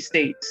about 3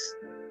 states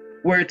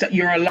where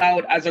you're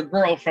allowed as a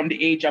girl from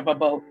the age of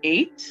about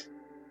 8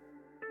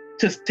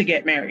 to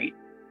get married.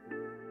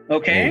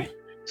 Okay? Oh.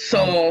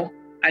 So,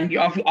 and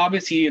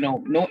obviously, no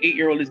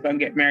 8-year-old is going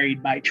to get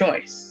married by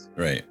choice.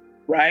 Right.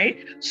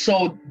 Right?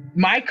 So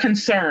my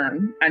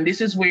concern, and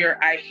this is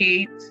where I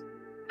hate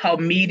how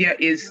media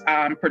is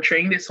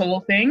portraying this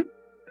whole thing,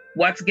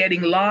 what's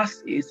getting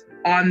lost is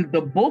on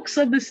the books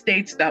of the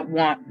states that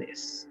want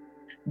this,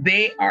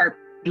 they are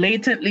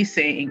blatantly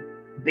saying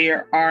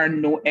there are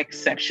no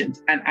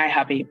exceptions. And I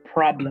have a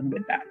problem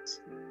with that.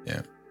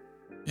 Yeah.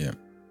 Yeah.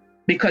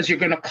 Because you're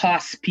going to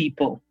cost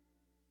people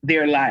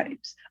their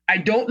lives. I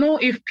don't know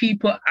if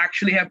people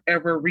actually have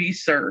ever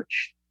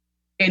researched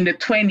in the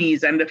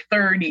 20s and the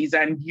 30s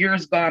and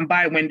years gone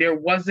by when there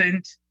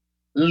wasn't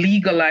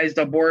legalized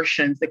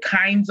abortions, the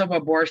kinds of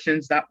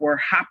abortions that were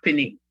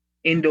happening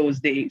in those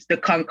days, the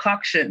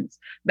concoctions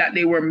that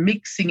they were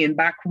mixing in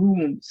back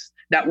rooms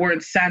that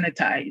weren't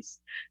sanitized,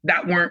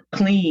 that weren't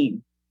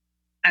clean.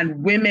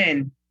 And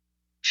women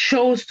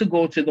chose to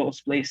go to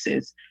those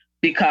places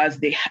because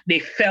they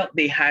felt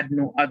they had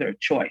no other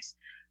choice.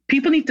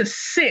 People need to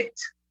sit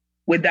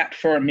with that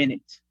for a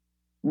minute.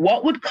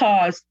 What would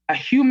cause a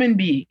human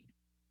being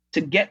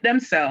to get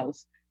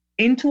themselves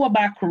into a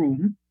back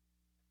room?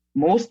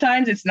 Most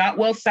times it's not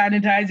well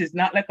sanitized. It's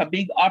not like a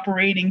big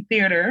operating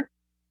theater.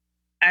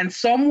 And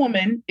some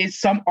woman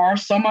some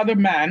other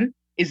man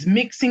is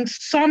mixing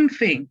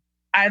something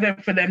either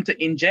for them to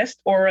ingest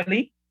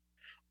orally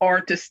or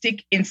to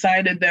stick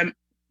inside of them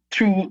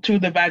through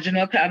the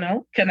vaginal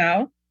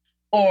canal,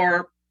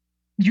 or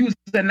use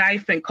the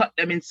knife and cut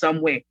them in some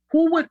way.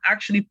 Who would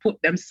actually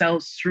put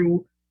themselves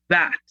through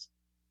that?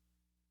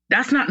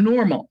 That's not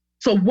normal.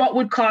 So what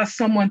would cause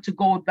someone to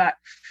go that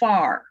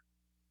far?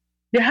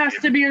 There has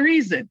to be a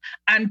reason.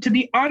 And to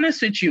be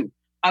honest with you,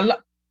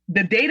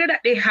 the data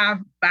that they have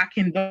back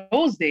in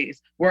those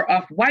days were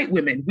of white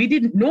women. We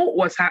didn't know what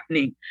was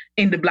happening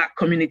in the Black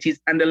communities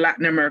and the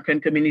Latin American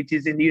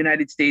communities in the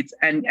United States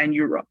and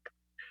Europe.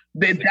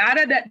 The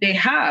data that they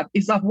have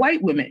is of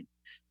white women.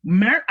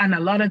 And a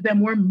lot of them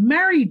were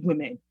married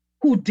women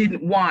who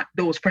didn't want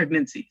those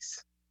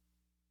pregnancies.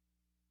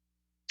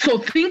 So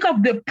think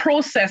of the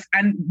process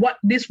and what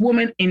this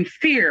woman in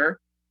fear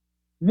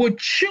would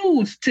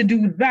choose to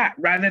do that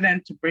rather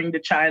than to bring the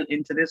child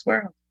into this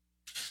world.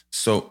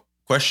 So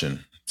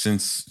question,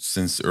 since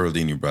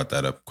Earldine you brought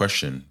that up,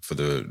 question for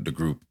the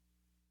group.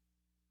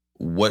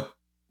 What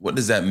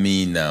does that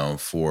mean now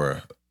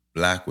for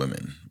Black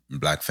women,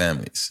 Black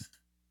families?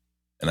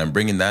 And I'm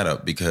bringing that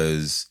up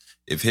because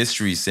if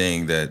history is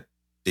saying that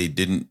they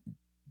didn't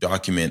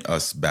document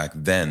us back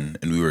then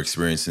and we were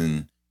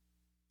experiencing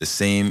the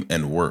same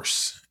and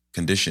worse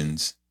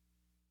conditions,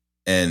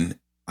 and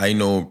I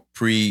know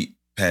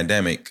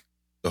pre-pandemic,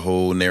 the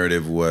whole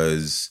narrative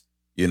was,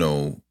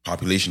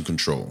 population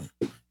control.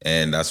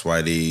 And that's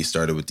why they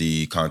started with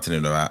the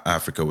continent of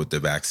Africa with the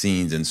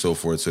vaccines and so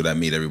forth. So that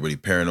made everybody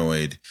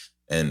paranoid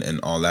and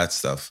all that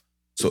stuff.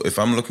 So if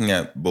I'm looking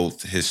at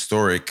both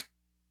historic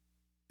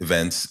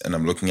events and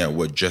I'm looking at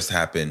what just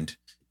happened,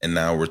 and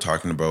now we're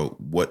talking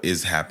about what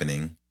is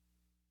happening,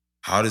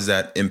 how does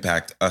that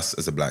impact us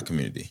as a Black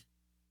community?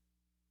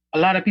 A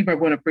lot of people are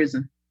going to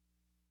prison.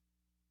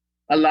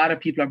 A lot of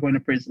people are going to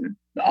prison.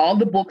 All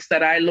the books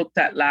that I looked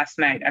at last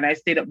night, and I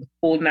stayed up the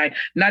whole night,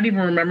 not even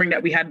remembering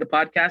that we had the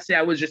podcast here,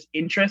 I was just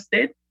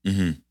interested.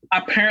 Mm-hmm.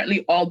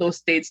 Apparently, all those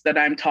states that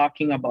I'm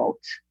talking about,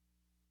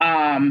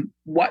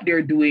 what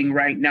they're doing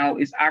right now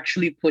is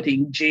actually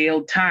putting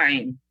jail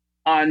time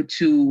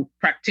onto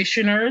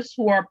practitioners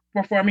who are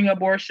performing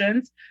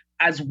abortions,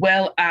 as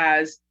well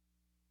as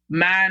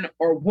man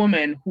or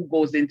woman who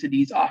goes into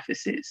these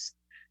offices.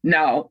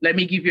 Now, let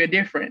me give you a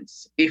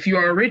difference. If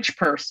you're a rich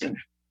person,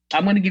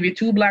 I'm going to give you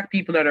 2 Black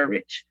people that are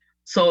rich.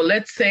 So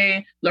let's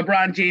say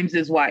LeBron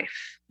James's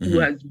wife, mm-hmm.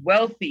 who is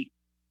wealthy,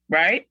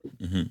 right?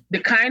 Mm-hmm. The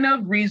kind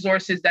of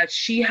resources that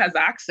she has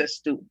access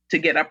to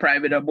get a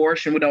private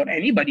abortion without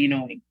anybody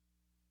knowing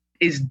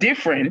is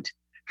different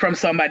from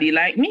somebody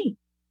like me.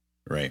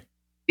 Right.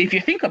 If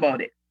you think about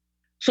it.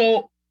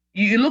 So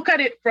you look at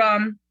it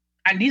from,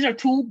 and these are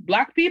 2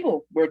 Black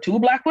people, we're 2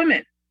 Black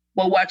women.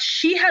 But what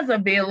she has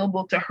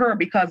available to her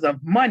because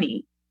of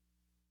money,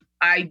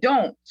 I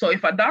don't. So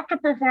if a doctor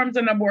performs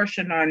an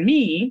abortion on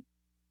me,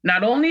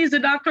 not only is the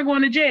doctor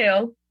going to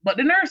jail, but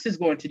the nurse is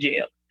going to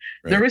jail.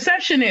 Right. The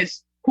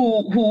receptionist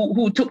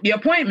who took the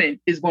appointment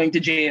is going to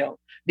jail.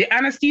 The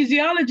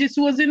anesthesiologist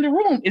who was in the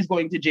room is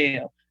going to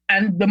jail.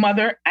 And the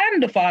mother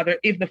and the father,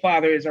 if the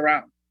father is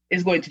around,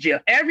 is going to jail.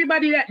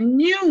 Everybody that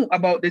knew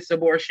about this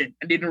abortion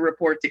and didn't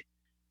report it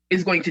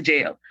is going to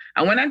jail.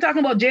 And when I'm talking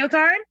about jail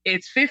time,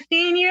 it's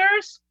 15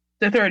 years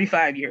to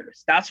 35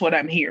 years. That's what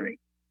I'm hearing.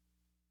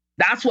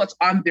 That's what's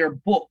on their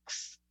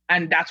books.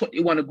 And that's what they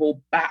want to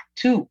go back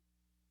to.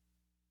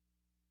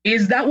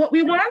 Is that what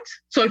we want?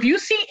 So if you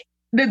see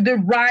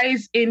the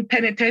rise in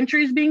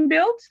penitentiaries being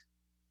built,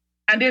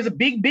 and there's a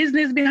big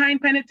business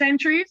behind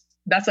penitentiaries,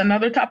 that's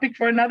another topic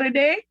for another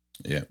day.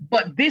 Yeah.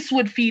 But this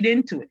would feed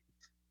into it.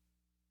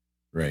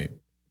 Right.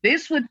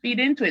 This would feed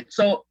into it.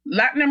 So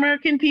Latin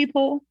American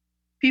people,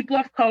 people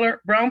of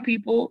color, brown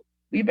people,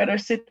 we better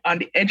sit on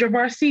the edge of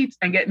our seats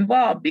and get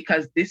involved,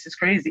 because this is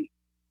crazy.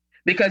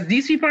 Because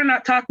these people are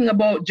not talking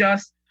about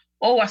just,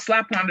 a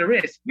slap on the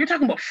wrist. You're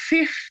talking about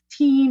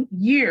 15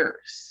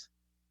 years.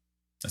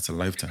 That's a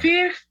lifetime.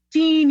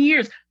 15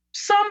 years.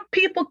 Some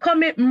people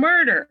commit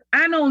murder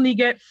and only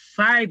get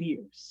 5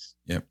 years.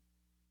 Yep.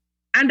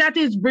 And that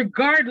is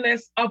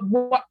regardless of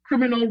what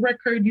criminal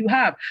record you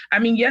have. I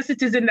mean, yes,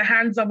 it is in the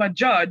hands of a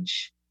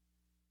judge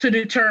to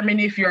determine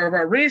if you're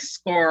a risk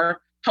or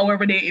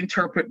however they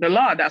interpret the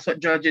law. That's what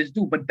judges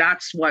do. But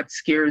that's what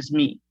scares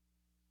me.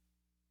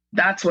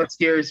 That's what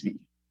scares me.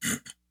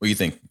 What do you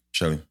think,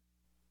 Shelley?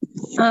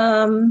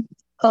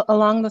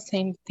 Along the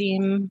same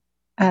theme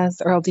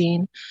as Earl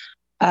Dean,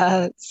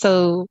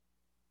 so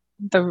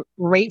the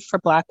rate for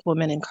Black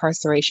women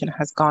incarceration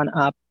has gone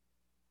up.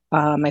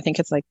 I think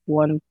it's like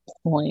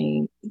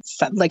 1.7,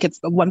 like it's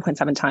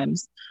 1.7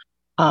 times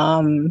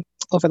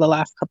over the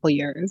last couple of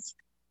years.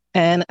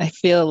 And I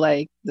feel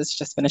like this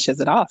just finishes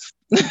it off.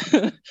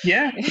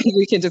 Yeah.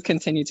 We can just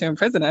continue to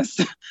imprison us.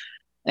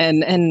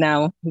 And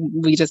now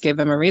we just gave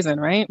them a reason,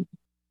 right?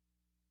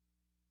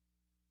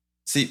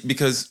 See,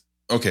 because,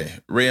 okay,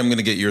 Ray, I'm going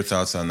to get your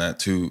thoughts on that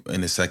too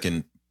in a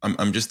second.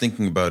 I'm just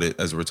thinking about it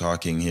as we're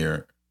talking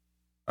here.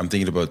 I'm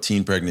thinking about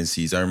teen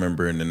pregnancies. I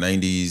remember in the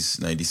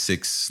 90s,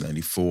 96,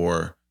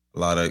 94, a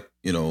lot of,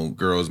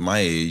 girls my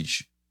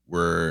age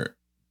were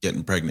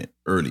getting pregnant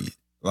early,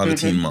 a lot of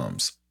teen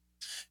moms.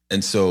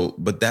 And so,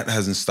 but that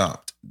hasn't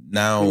stopped.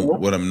 Now,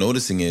 what I'm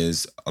noticing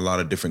is a lot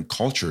of different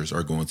cultures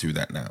are going through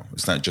that now.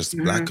 It's not just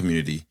the Black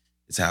community.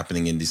 It's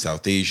happening in the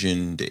South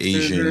Asian, the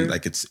Asian,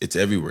 like it's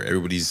everywhere.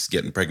 Everybody's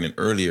getting pregnant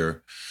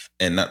earlier,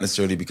 and not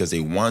necessarily because they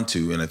want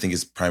to. And I think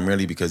it's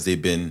primarily because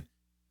they've been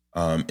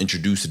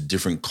introduced to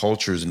different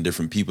cultures and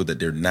different people that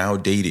they're now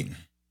dating.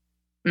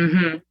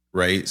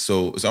 Right.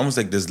 So it's almost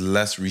like there's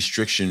less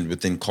restriction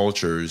within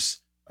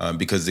cultures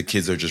because the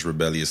kids are just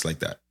rebellious like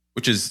that,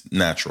 which is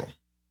natural.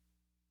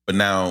 But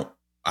now,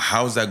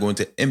 how is that going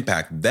to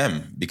impact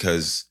them?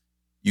 Because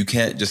you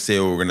can't just say,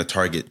 we're going to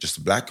target just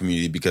the Black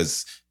community,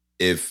 because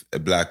if a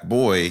Black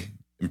boy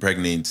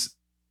impregnates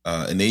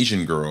an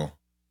Asian girl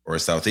or a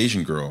South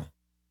Asian girl,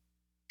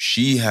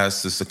 she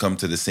has to succumb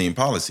to the same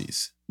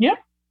policies. Yep.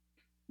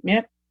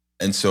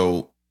 And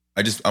so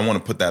I want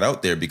to put that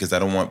out there, because I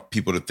don't want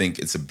people to think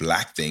it's a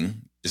Black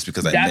thing just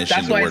because I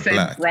mentioned the word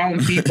Black. Brown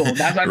people.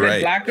 That's why I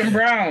said Black and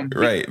brown.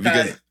 Right.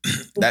 Because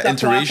that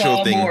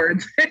interracial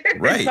thing.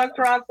 Right. It's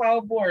across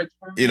all boards.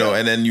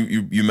 And then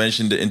you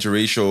mentioned the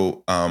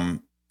interracial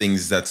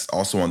things that's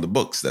also on the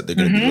books that they're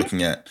going to be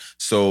looking at.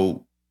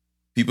 So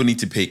people need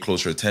to pay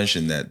closer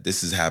attention that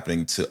this is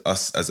happening to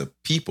us as a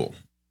people,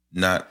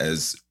 not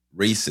as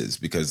races,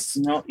 because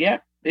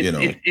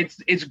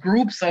it's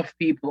groups of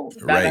people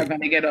that are going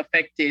to get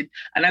affected.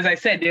 And as I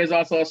said, there's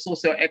also a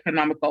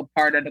socioeconomical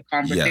part of the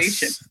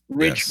conversation.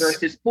 Rich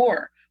versus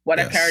poor. What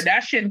a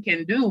Kardashian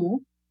can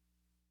do,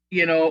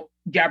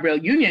 Gabrielle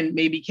Union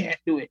maybe can't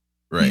do it.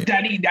 Right.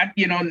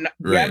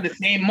 We have the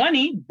same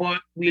money, but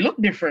we look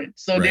different.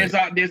 So there's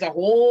a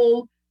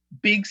whole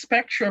big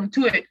spectrum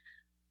to it.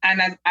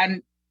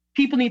 And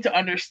people need to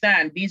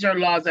understand these are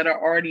laws that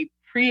are already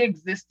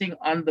pre-existing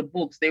on the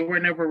books. They were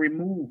never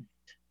removed.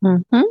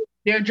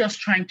 They're just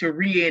trying to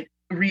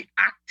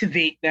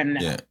reactivate them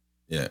now.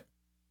 Yeah.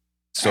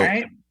 So,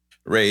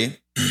 Ray,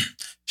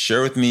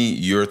 share with me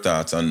your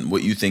thoughts on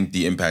what you think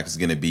the impact is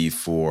going to be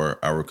for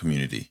our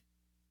community.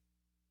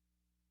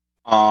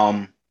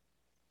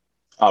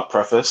 I'll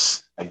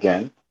preface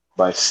again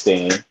by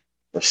stating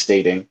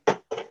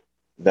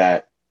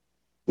that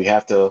we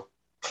have to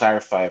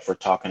clarify if we're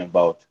talking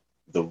about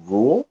the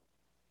rule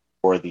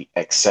or the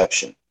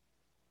exception.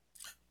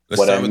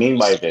 What I mean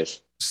by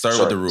this. Start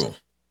with the rule.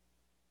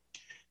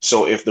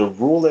 So if the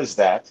rule is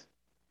that,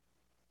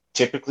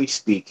 typically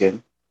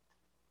speaking,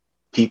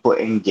 people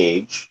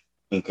engage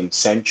in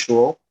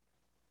consensual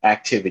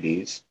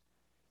activities,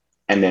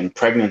 and then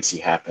pregnancy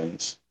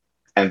happens,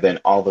 and then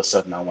all of a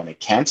sudden I want to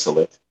cancel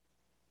it.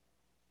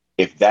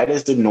 If that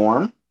is the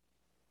norm,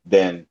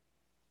 then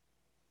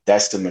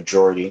that's the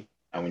majority,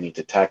 and we need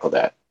to tackle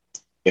that.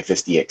 If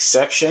it's the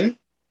exception,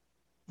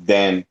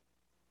 then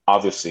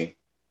obviously,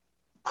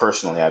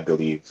 personally, I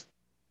believe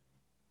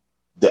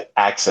the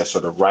access or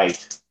the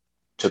right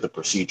to the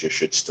procedure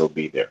should still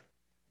be there.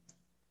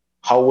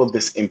 How will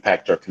this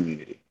impact our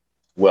community?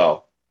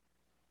 Well,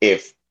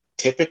 if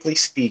typically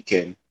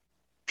speaking,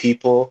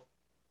 people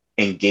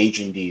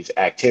engage in these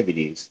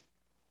activities,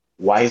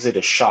 why is it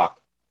a shock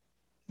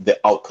the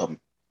outcome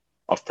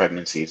of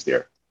pregnancy is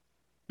there?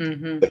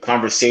 The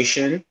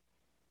conversation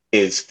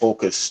is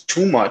focused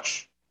too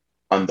much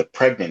on the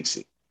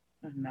pregnancy.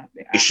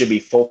 It should be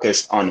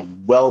focused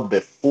on well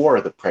before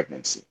the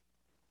pregnancy.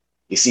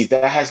 You see,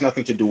 that has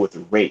nothing to do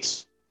with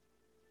race.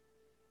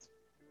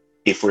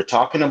 If we're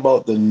talking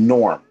about the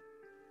norm,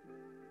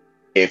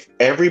 if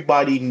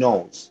everybody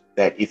knows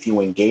that if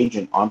you engage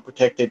in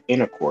unprotected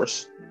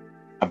intercourse,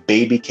 a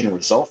baby can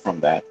result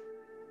from that,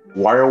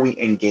 Why are we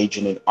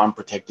engaging in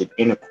unprotected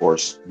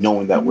intercourse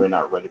knowing that we're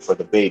not ready for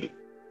the baby?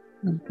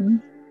 Mm-hmm.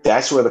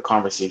 That's where the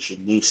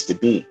conversation needs to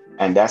be.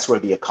 And that's where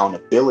the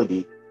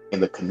accountability in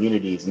the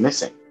community is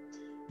missing.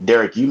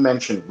 Derek, you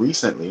mentioned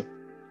recently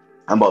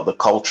about the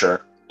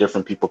culture,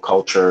 different people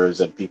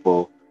cultures and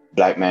people,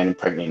 Black man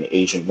impregnating an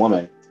Asian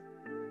woman.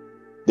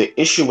 The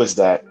issue is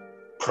that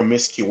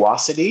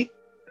promiscuity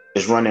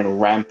is running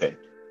rampant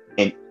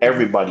in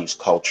everybody's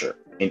culture,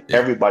 in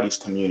everybody's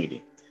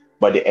community.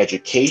 But the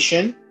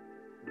education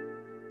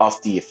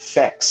of the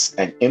effects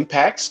and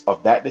impacts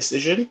of that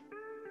decision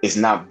is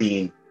not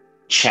being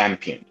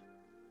championed.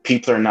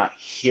 People are not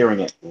hearing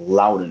it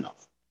loud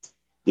enough.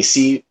 You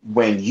see,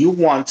 when you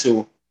want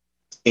to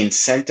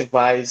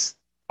incentivize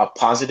a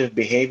positive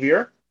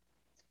behavior,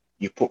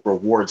 you put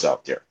rewards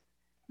out there.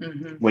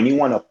 Mm-hmm. When you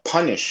want to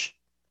punish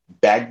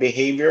bad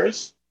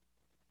behaviors,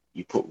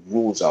 you put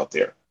rules out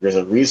there. There's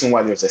a reason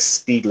why there's a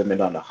speed limit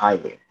on the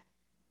highway.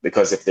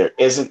 Because if there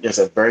isn't, there's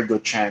a very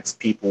good chance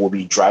people will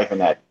be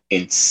driving at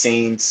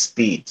insane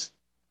speeds.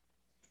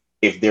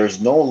 If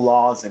there's no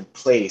laws in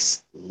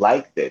place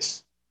like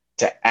this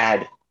to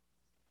add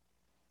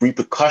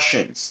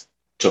repercussions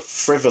to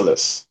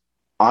frivolous,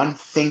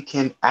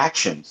 unthinking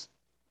actions,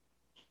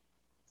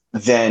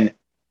 then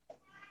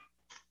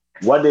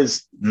what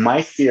is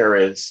my fear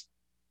is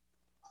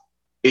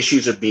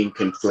issues are being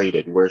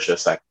conflated where it's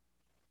just like,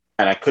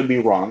 and I could be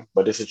wrong,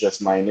 but this is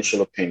just my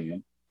initial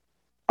opinion.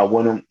 A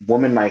woman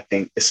might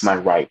think it's my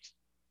right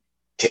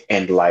to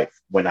end life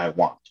when I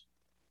want.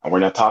 And we're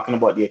not talking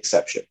about the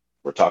exception.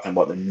 We're talking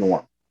about the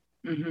norm.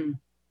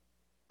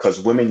 Because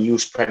women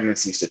use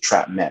pregnancies to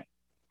trap men.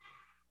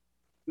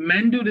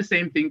 Men do the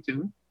same thing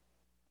too.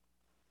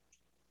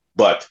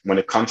 But when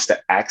it comes to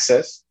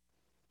access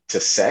to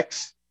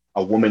sex,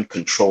 a woman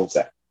controls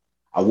that.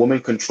 A woman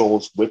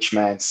controls which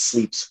man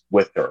sleeps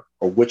with her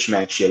or which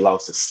man she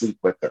allows to sleep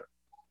with her.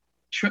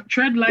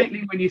 Tread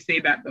lightly when you say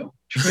that, though.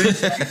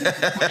 Tread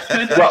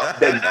lightly. Well,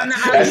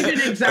 I'll give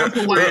you an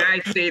example why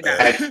I say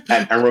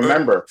that. And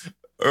remember,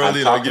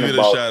 early, I'll give it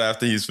a shot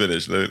after he's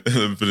finished. Let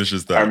him finish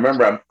his thought. I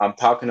remember, I'm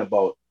talking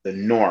about the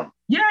norm,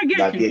 yeah, I get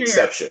not the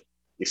exception.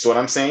 You see what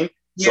I'm saying?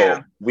 Yeah.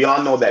 So we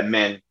all know that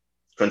men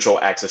control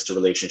access to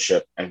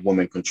relationship and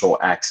women control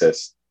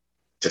access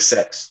to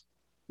sex.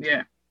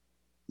 Yeah.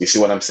 You see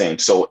what I'm saying?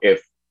 So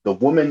if the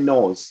woman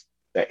knows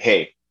that,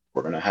 hey,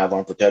 we're going to have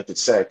unprotected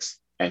sex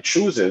and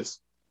chooses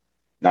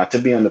not to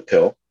be on the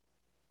pill,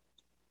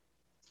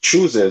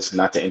 chooses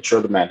not to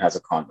ensure the man has a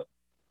condom,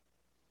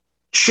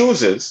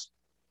 chooses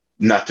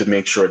not to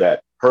make sure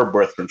that her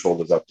birth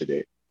control is up to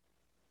date,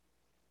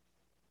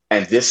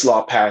 and this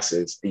law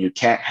passes and you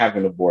can't have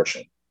an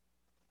abortion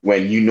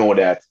when you know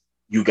that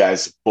you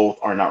guys both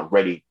are not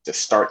ready to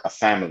start a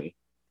family,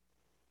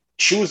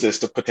 chooses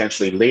to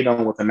potentially lay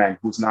down with a man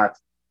who's not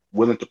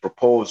willing to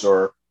propose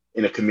or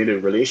in a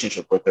committed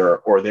relationship with her,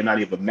 or they're not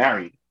even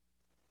married,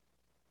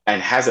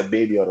 and has a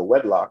baby out of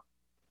wedlock,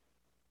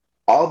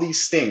 all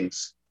these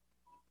things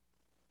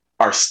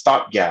are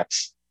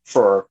stopgaps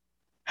for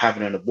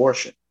having an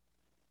abortion.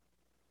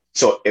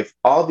 So if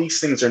all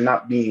these things are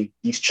not being,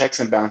 these checks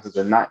and balances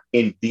are not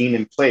being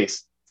in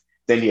place,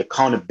 then the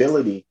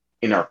accountability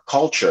in our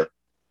culture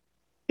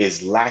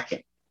is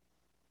lacking,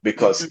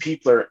 because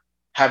people are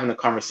having a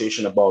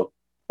conversation about,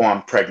 oh,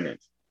 I'm pregnant.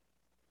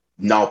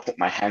 Now I'll put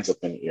my hands up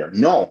in the air.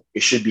 No,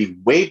 it should be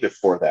way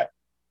before that.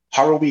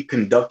 How are we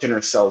conducting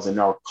ourselves in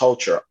our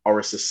culture,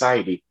 our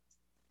society,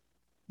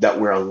 that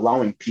we're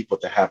allowing people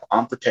to have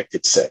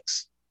unprotected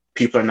sex?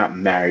 People are not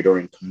married or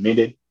in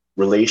committed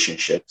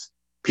relationships.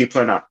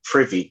 People are not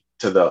privy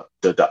to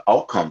the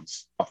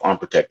outcomes of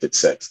unprotected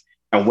sex.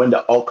 And when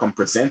the outcome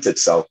presents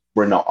itself,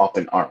 we're now up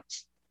in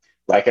arms.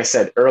 Like I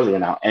said earlier,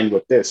 and I'll end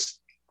with this.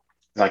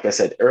 Like I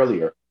said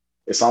earlier,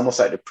 it's almost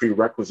like the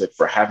prerequisite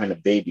for having a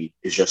baby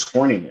is just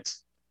horniness.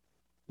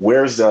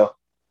 Where's the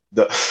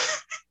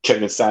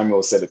Kevin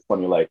Samuel said it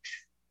funny, like,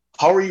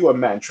 how are you a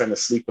man trying to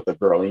sleep with a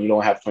girl and you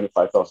don't have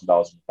 $25,000 in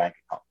your bank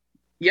account?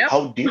 Yeah.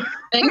 How do you?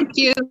 Thank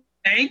you.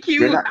 Thank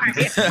you. I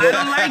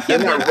don't like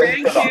it, but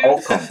thank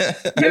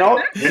you. You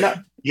know,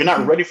 you're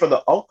not ready for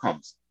the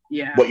outcomes.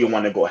 Yeah. But you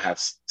want to go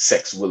have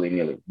sex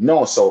willy-nilly.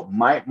 No. So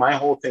my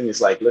whole thing is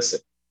like, listen,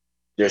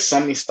 there's so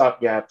many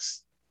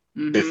stopgaps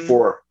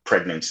before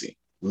pregnancy.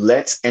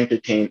 Let's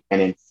entertain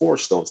and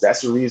enforce those.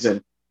 That's the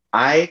reason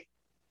I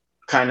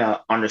kind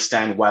of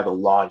understand why the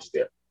law is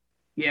there.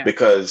 Yeah.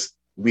 Because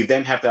we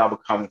then have to have a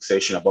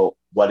conversation about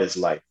what is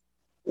life.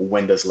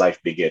 When does life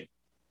begin?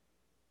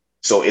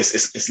 So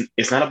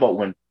it's not about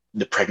when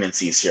the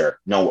pregnancy is here.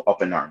 No,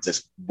 up in arms.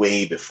 It's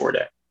way before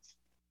that.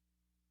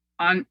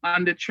 On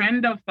the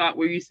trend of thought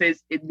where you say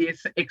it's the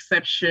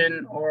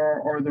exception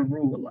or the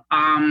rule,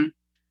 I'm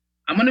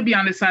going to be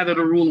on the side of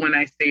the rule when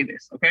I say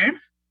this, okay?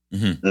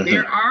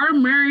 There are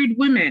married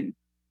women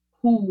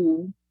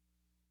who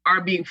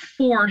are being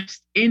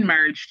forced in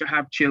marriage to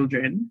have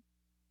children.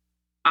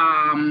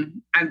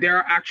 And there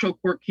are actual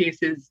court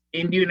cases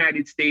in the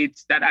United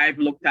States that I've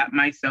looked at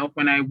myself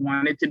when I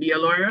wanted to be a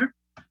lawyer.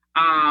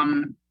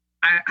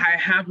 I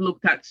have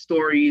looked at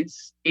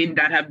stories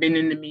that have been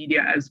in the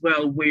media as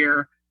well,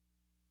 where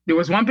there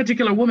was one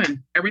particular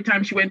woman, every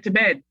time she went to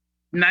bed,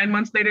 9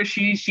 months later,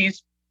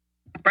 she's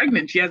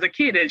pregnant. She has a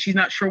kid and she's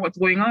not sure what's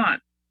going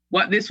on.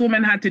 What this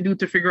woman had to do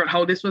to figure out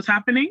how this was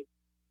happening,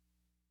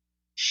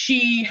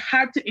 she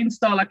had to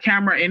install a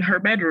camera in her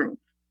bedroom.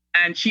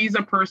 And she's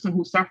a person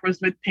who suffers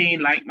with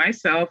pain like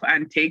myself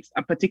and takes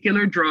a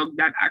particular drug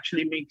that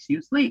actually makes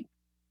you sleep.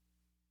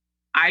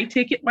 I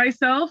take it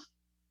myself.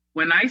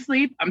 When I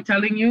sleep, I'm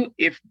telling you,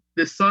 if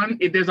there's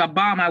a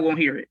bomb, I won't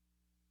hear it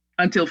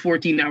until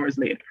 14 hours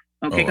later.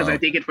 Okay, because I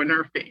take it for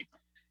nerve pain.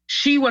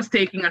 She was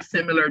taking a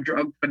similar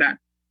drug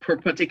for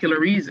particular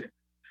reason.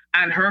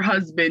 And her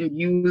husband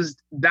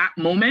used that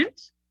moment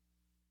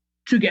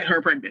to get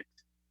her pregnant.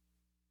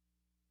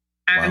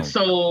 And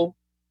so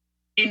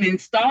in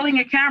installing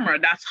a camera,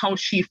 that's how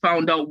she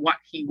found out what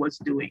he was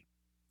doing.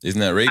 Isn't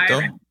that rape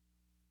though?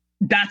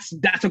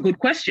 That's a good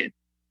question.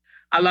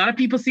 A lot of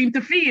people seem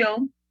to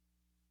feel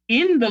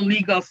in the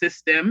legal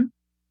system,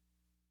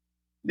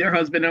 they're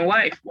husband and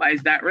wife. Why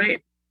is that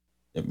rape?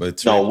 Yeah,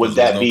 but no, would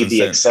that be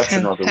the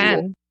exception or the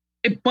rule?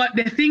 But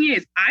the thing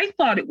is, I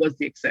thought it was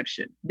the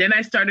exception. Then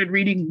I started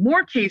reading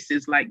more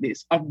cases like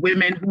this of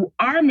women who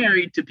are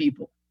married to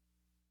people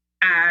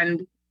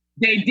and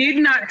they did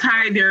not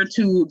tie their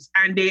tubes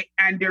and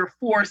they're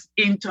forced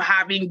into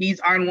having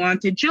these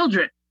unwanted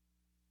children.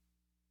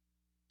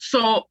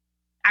 So,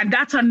 and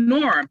that's a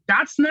norm.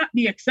 That's not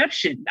the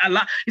exception.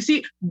 You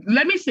see,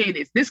 let me say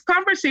this. This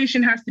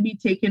conversation has to be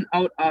taken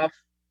out of,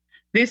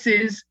 this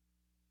is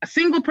a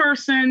single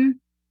person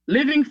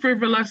living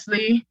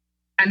frivolously,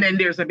 and then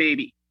there's a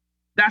baby.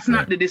 That's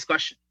not the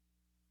discussion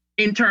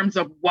in terms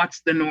of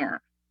what's the norm.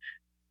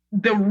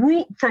 The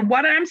rule, for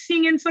what I'm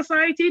seeing in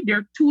society, there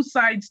are two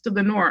sides to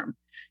the norm.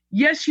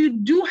 Yes, you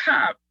do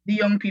have the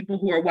young people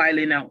who are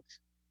wilding out,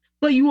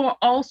 but you are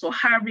also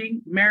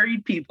having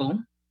married people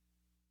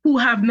who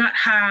have not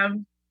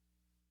had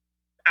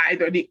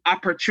either the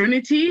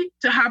opportunity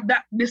to have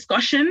that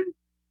discussion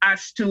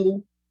as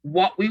to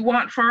what we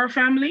want for our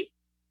family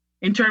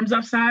in terms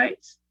of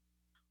size,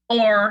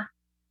 or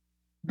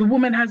the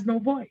woman has no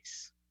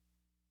voice.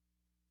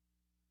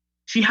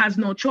 She has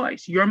no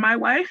choice. You're my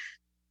wife.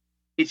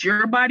 It's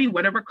your body,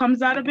 whatever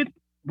comes out of it,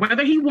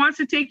 whether he wants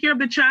to take care of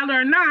the child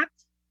or not,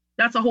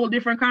 that's a whole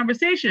different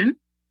conversation.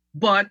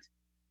 But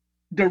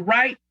the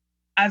right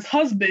as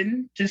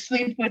husband to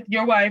sleep with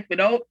your wife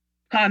without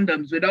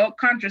condoms, without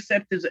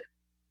contraceptives,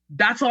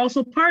 that's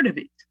also part of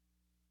it.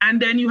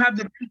 And then you have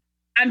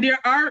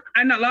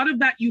and a lot of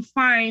that you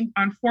find,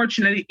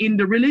 unfortunately, in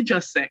the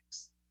religious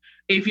sects.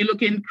 If you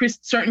look in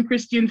certain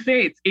Christian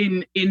faiths,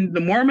 in the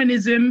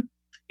Mormonism,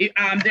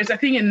 there's a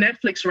thing in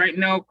Netflix right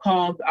now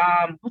called,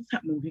 what's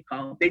that movie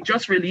called? They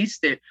just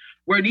released it,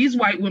 where these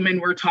white women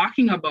were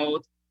talking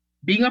about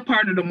being a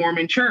part of the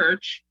Mormon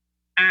church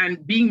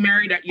and being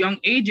married at young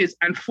ages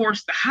and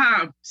forced to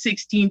have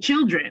 16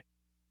 children.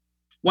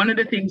 One of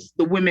the things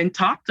the women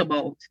talked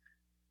about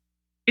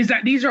is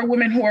that these are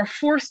women who are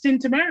forced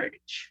into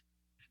marriage,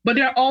 but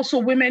there are also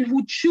women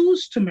who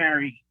choose to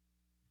marry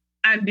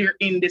and they're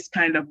in this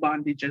kind of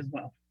bondage as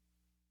well.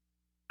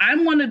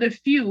 I'm one of the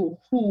few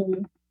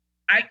who,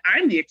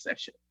 I'm the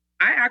exception.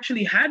 I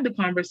actually had the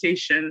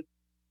conversation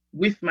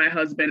with my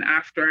husband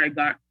after I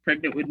got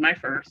pregnant with my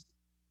first.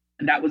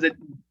 And that was a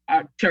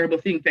terrible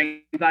thing.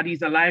 Thank God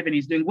he's alive and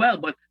he's doing well,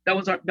 but that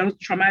was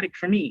traumatic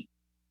for me.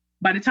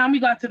 By the time we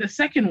got to the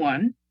second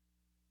one,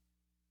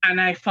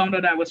 and I found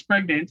out I was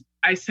pregnant,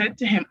 I said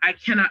to him, I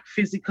cannot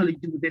physically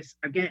do this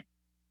again.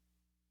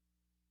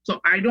 So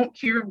I don't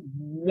care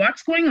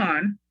what's going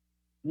on.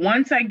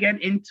 Once I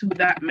get into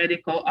that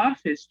medical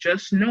office,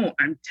 just know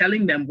I'm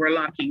telling them we're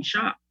locking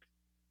shop.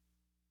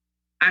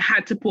 I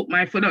had to put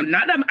my foot on.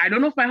 I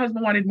don't know if my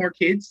husband wanted more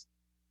kids.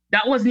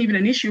 That wasn't even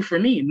an issue for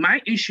me.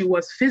 My issue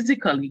was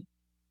physically,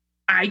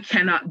 I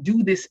cannot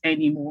do this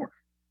anymore.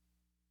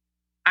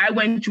 I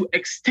went to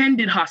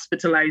extended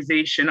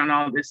hospitalization and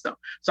all this stuff.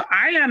 So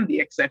I am the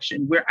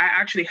exception where I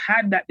actually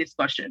had that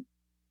discussion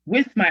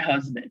with my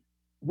husband,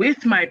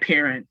 with my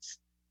parents,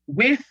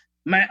 with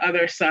my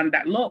other son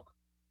that, look,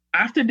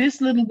 after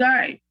this little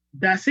guy,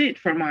 that's it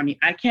for mommy.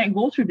 I can't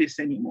go through this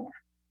anymore.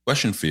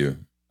 Question for you.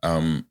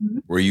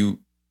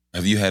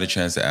 Have you had a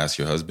chance to ask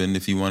your husband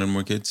if he wanted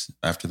more kids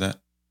after that?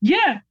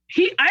 Yeah,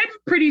 I'm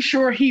pretty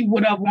sure he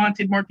would have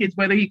wanted more kids,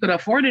 whether he could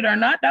afford it or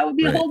not. That would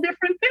be a whole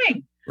different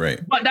thing. Right.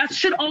 But that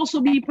should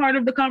also be part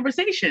of the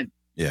conversation.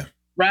 Yeah.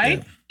 Right?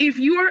 Yeah. If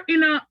you are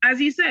in as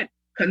he said,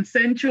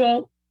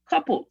 consensual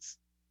couples,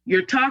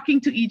 you're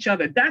talking to each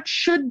other, that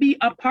should be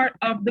a part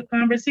of the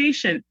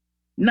conversation.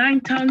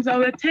 9 times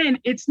out of 10,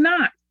 it's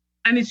not.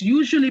 And it's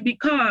usually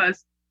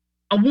because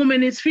a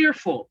woman is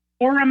fearful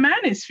or a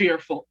man is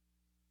fearful.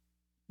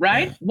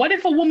 Right? Yeah. What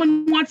if a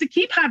woman wants to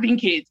keep having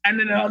kids and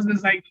then the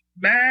husband's like,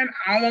 man,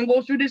 I don't want to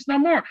go through this no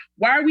more.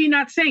 Why are we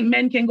not saying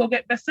men can go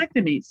get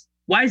vasectomies?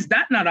 Why is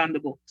that not on the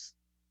books?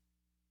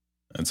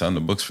 It's on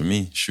the books for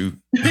me. Shoot.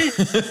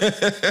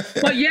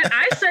 But yet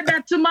I said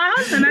that to my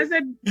husband. I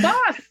said,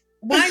 boss,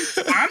 Why?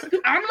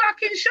 I'm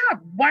locking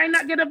shop. Why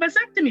not get a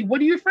vasectomy?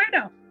 What are you afraid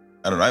of?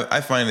 I don't know. I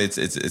find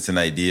it's an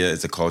idea.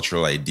 It's a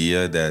cultural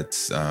idea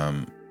that's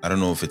I don't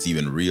know if it's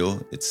even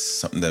real. It's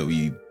something that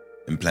we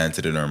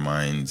implanted in our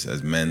minds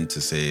as men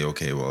to say,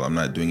 okay, well, I'm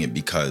not doing it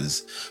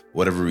because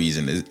whatever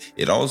reason.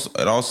 It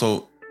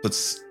also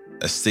puts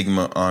a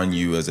stigma on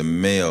you as a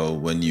male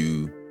when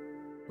you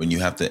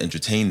have to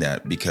entertain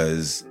that,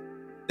 because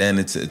then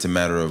it's a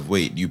matter of,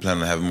 wait, do you plan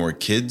on having more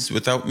kids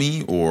without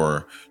me,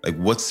 or like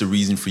what's the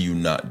reason for you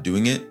not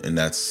doing it? And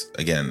that's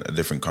again a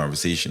different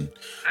conversation.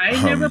 I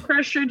never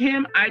pressured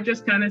him. I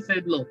just kind of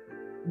said, look,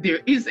 there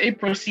is a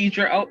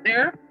procedure out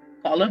there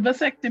called a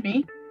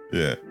vasectomy.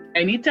 Yeah.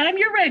 Anytime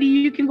you're ready,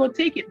 you can go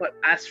take it. But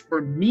as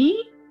for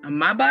me and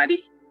my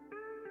body,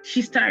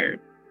 she's tired.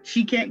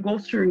 She can't go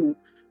through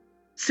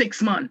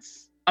 6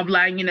 months of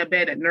lying in a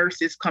bed and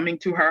nurses coming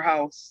to her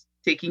house,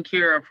 taking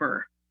care of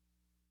her.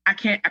 I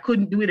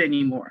couldn't do it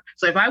anymore.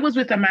 So if I was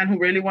with a man who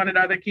really wanted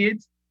other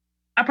kids,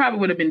 I probably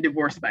would have been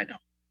divorced by now.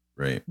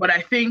 Right. But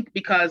I think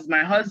because my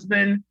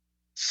husband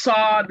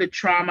saw the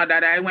trauma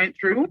that I went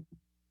through,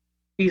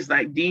 he's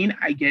like, Dean,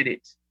 I get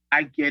it.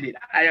 I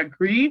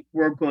agree.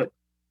 We're good.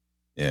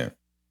 Yeah.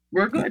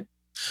 We're good.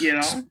 You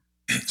know?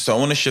 So I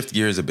want to shift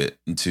gears a bit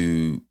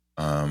into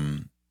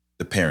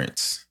the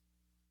parents,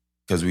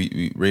 because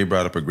Ray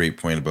brought up a great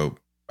point about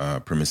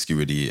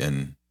promiscuity,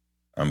 and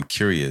I'm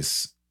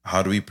curious,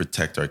 how do we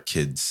protect our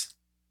kids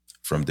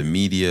from the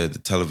media, the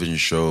television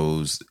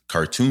shows,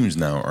 cartoons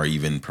now are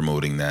even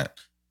promoting that.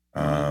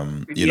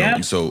 You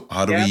know, so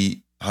how do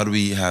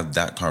we have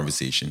that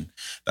conversation?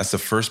 That's the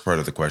first part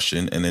of the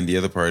question. And then the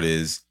other part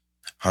is,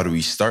 how do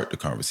we start the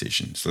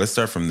conversation? So let's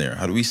start from there.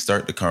 How do we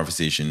start the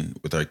conversation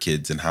with our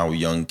kids, and how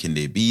young can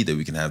they be that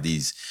we can have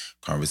these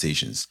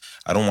conversations?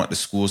 I don't want the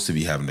schools to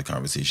be having the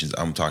conversations.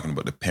 I'm talking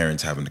about the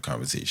parents having the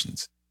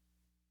conversations.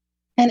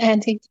 And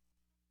Auntie.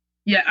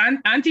 Yeah,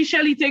 Auntie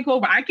Shelly, take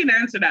over. I can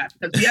answer that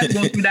because we had to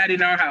go through that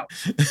in our house.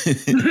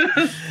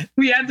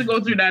 We had to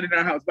go through that in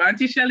our house. But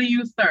Auntie Shelly,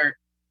 you start.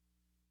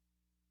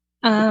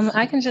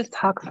 I can just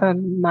talk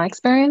from my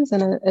experience,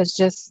 and it's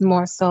just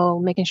more so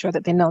making sure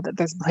that they know that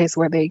there's a place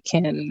where they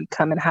can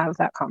come and have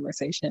that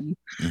conversation.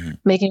 Mm-hmm.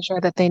 Making sure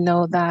that they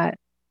know that,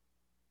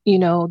 you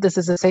know, this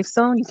is a safe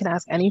zone. You can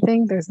ask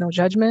anything. There's no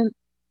judgment.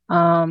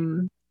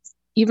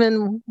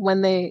 Even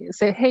when they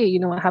say, hey, you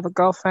know, I have a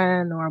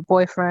girlfriend or a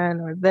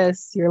boyfriend or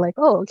this, you're like,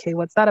 oh, okay,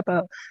 what's that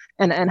about?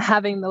 And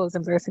having those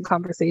embarrassing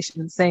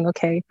conversations, saying,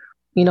 okay,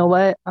 you know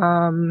what?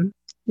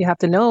 You have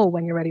to know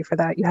when you're ready for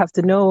that. You have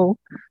to know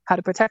how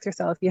to protect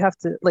yourself. You have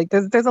to, like,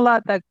 there's a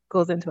lot that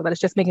goes into it, but it's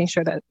just making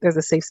sure that there's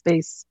a safe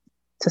space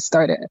to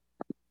start it.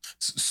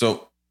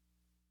 So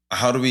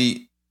how do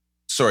we,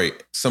 sorry,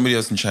 somebody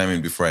else can chime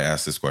in before I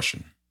ask this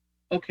question.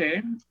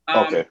 Okay.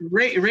 Okay.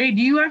 Ray,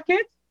 do you have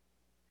kids?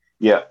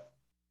 Yeah.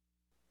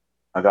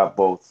 I got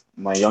both.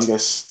 My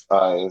youngest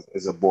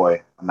is a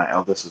boy, and my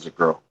eldest is a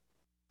girl.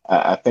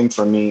 I think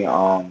for me,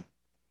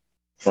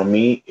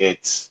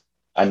 it's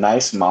a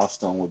nice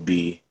milestone would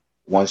be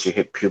once you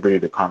hit puberty,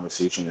 the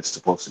conversation is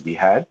supposed to be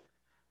had.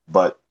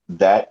 But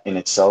that in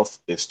itself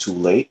is too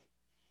late,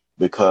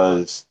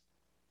 because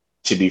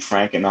to be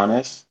frank and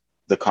honest,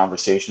 the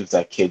conversations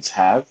that kids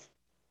have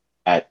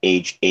at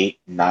age 8,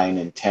 9,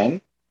 and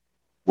 10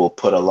 will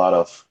put a lot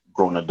of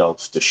grown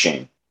adults to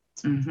shame.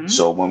 Mm-hmm.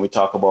 So when we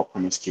talk about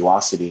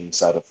promiscuity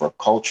inside of our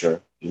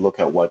culture, you look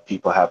at what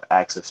people have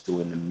access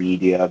to in the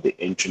media, the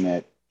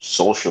internet,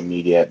 social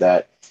media,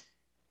 that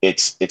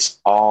it's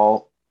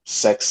all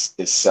sex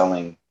is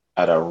selling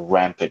at a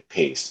rampant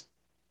pace,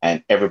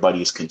 and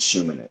everybody's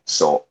consuming it.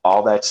 So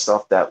all that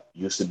stuff that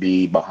used to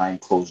be behind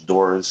closed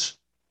doors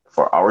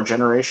for our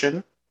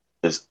generation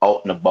is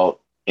out and about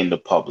in the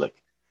public.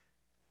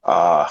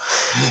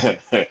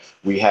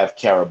 We have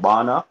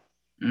Caravana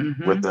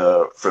with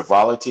the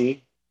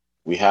frivolity.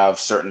 We have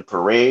certain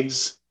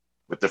parades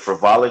with the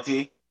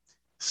frivolity.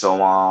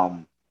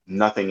 So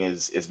nothing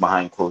is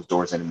behind closed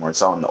doors anymore.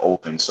 It's out in the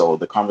open. So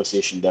the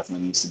conversation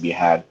definitely needs to be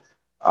had.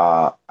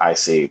 I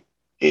say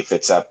if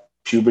it's at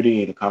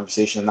puberty and the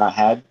conversation is not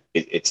had,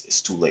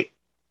 it's too late.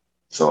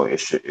 So it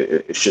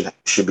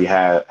should be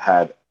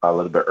had a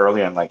little bit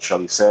earlier. And like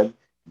Shelly said,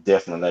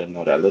 definitely let them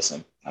know that,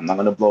 listen, I'm not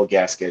going to blow a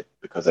gasket,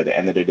 because at the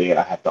end of the day,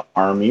 I have to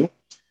arm you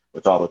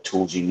with all the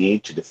tools you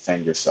need to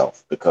defend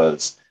yourself,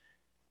 because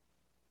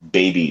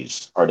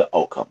babies are the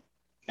outcome.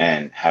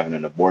 And having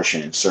an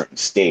abortion in certain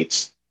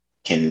states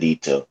can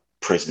lead to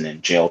prison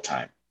and jail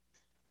time.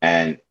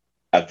 And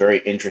a very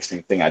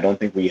interesting thing, I don't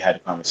think we had a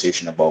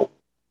conversation about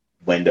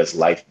when does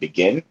life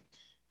begin,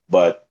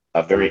 but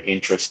a very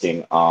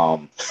interesting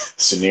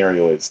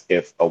scenario is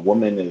if a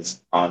woman is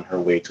on her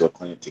way to a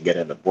clinic to get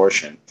an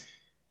abortion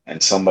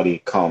and somebody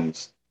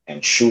comes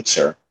and shoots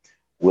her,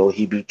 will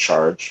he be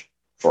charged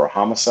for a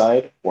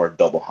homicide or a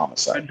double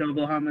homicide? A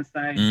double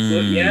homicide.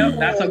 Good. Yeah,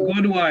 that's a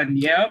good one.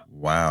 Yep.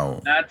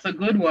 Wow. That's a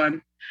good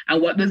one.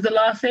 And what does the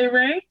law say,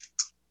 Ray?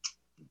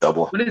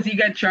 Double. What does he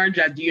get charged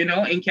at? Do you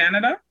know, in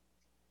Canada?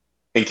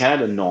 In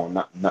Canada, no,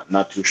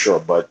 not too sure,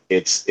 but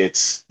it's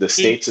the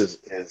states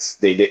is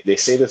they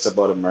say this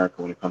about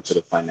America when it comes to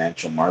the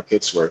financial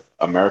markets, where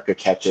America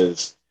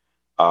catches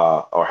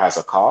or has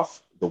a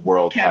cough, the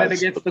world Canada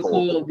has gets the the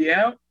cold. cold,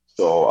 yeah.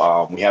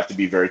 So we have to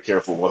be very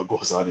careful what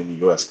goes on in the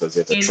U.S. because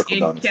it's a trickle In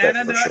down effect for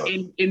Canada, sure.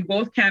 in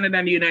both Canada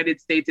and the United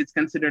States, it's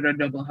considered a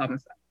double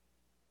homicide.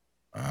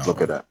 Wow.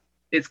 Look at that.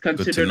 It's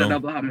considered a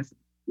double homicide.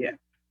 Yeah.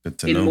 Good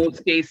to in know.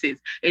 most cases.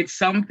 It's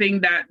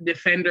something that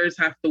defenders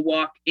have to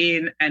walk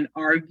in and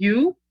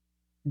argue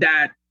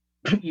that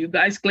you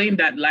guys claim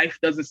that life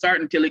doesn't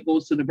start until it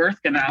goes to the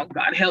birth canal.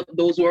 God help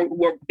those who are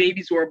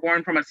babies who are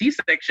born from a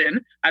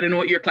C-section. I don't know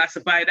what you're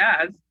classified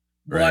as,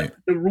 but Right.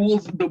 the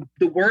rules,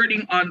 the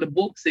wording on the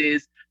books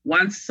is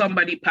once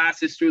somebody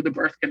passes through the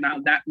birth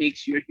canal, that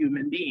makes you a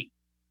human being.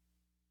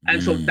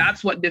 And so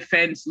that's what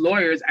defense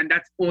lawyers, and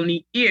that's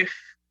only if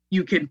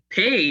you can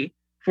pay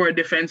for a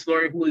defense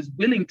lawyer who is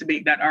willing to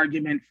make that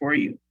argument for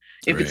you.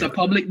 If it's a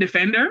public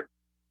defender,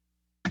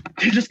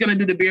 you're just going to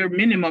do the bare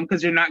minimum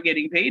because you're not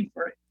getting paid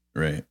for it.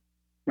 Right.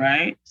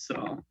 Right.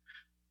 So,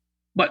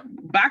 but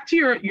back to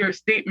your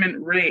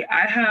statement, Ray,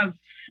 I have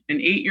an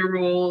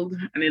 8-year-old,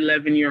 an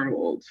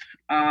 11-year-old.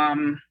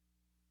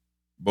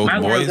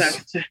 Both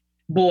boys?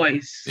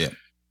 Boys. Yeah.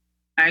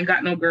 I ain't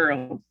got no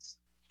girls.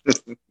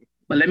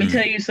 But let me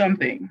tell you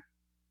something.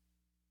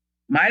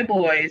 My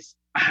boys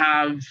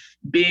have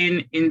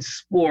been in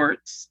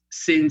sports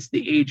since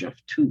the age of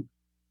 2.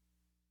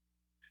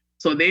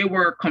 So they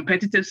were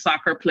competitive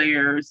soccer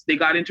players. They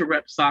got into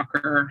rep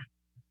soccer.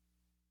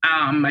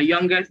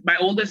 My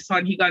oldest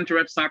son, he got into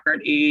rep soccer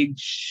at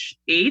age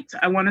 8,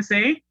 I want to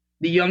say.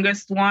 The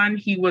youngest one,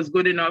 he was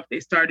good enough.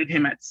 They started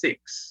him at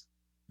 6.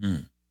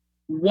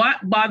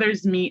 What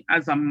bothers me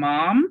as a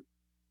mom,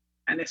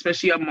 and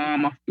especially a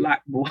mom of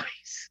Black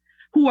boys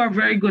who are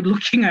very good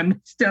looking, I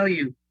must tell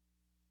you,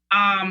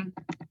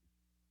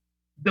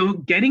 the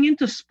getting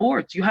into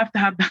sports, you have to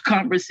have that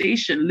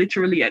conversation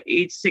literally at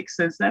age 6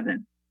 and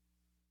 7.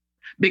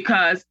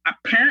 Because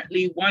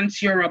apparently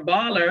once you're a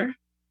baller,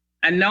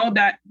 and now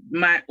that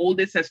my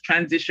oldest has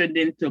transitioned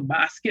into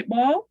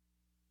basketball,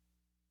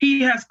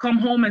 he has come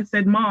home and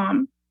said,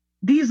 Mom,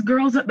 these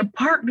girls at the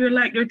park,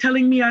 they're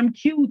telling me I'm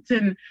cute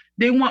and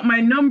they want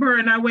my number.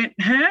 And I went,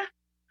 huh?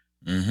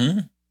 Mm-hmm.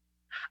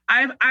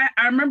 I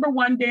remember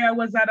one day I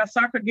was at a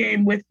soccer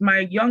game with my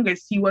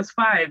youngest. He was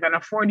 5, and a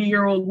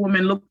 40-year-old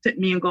woman looked at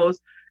me and goes,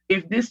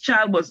 if this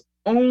child was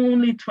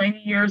only 20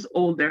 years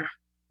older.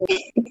 Wow.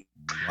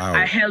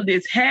 I held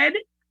his head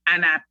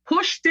and I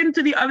pushed him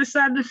to the other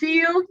side of the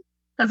field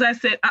because I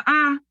said,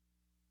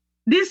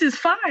 this is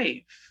 5.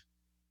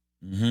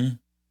 Mm-hmm.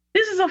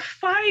 This is a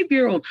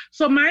 5-year-old.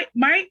 So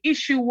my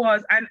issue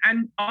was,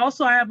 and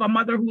also I have a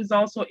mother who's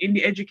also in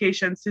the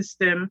education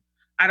system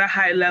at a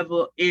high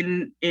level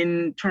in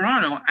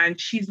Toronto. And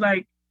she's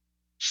like,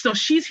 so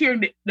she's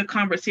hearing the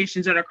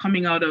conversations that are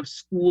coming out of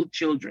school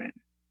children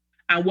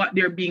and what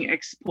they're being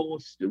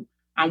exposed to.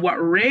 And what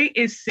Ray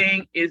is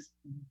saying is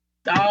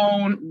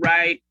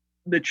downright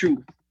the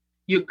truth.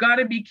 You got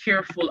to be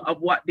careful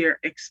of what they're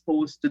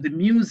exposed to, the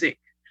music.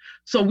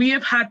 So we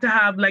have had to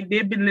have, like,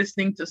 they've been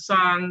listening to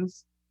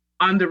songs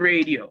on the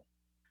radio.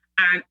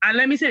 And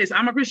let me say this,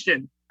 I'm a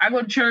Christian. I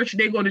go to church,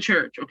 they go to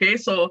church, okay?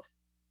 So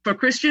for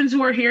Christians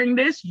who are hearing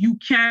this, you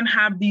can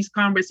have these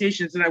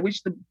conversations. And I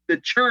wish the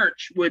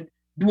church would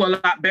do a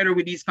lot better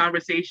with these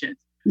conversations.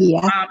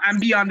 Yeah. And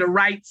be on the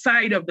right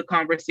side of the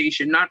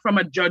conversation, not from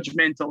a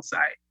judgmental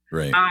side.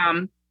 Right.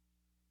 I'm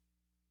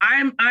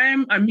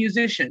a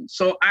musician.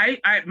 So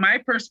my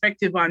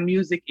perspective on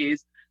music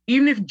is,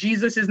 even if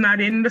Jesus is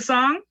not in the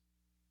song,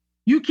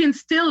 you can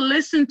still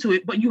listen to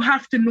it, but you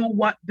have to know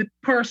what the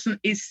person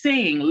is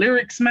saying.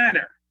 Lyrics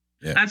matter.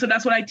 Yeah. And so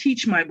that's what I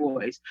teach my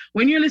boys.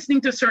 When you're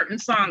listening to certain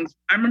songs,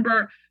 I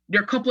remember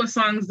there are a couple of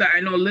songs that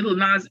I know Lil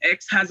Nas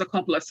X has a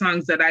couple of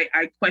songs that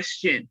I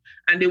question,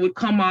 and they would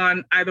come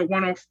on either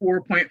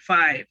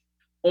 104.5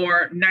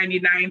 or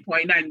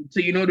 99.9.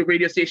 So you know the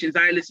radio stations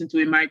I listen to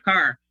in my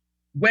car.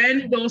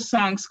 When those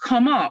songs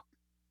come up,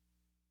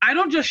 I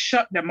don't just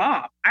shut them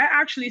off. I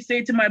actually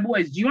say to my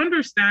boys, do you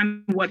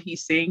understand what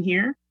he's saying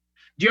here?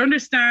 Do you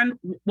understand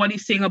what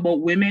he's saying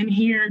about women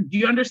here? Do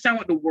you understand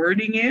what the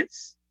wording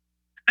is?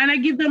 And I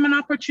give them an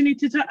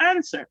opportunity to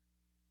answer.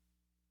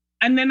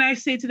 And then I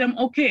say to them,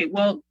 okay,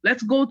 well,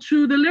 let's go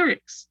through the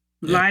lyrics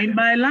line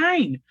by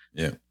line.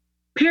 Yeah.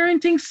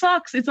 Parenting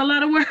sucks. It's a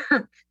lot of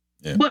work.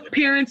 Yeah. But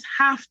parents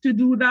have to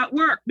do that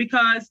work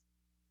because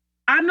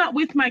I'm not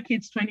with my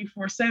kids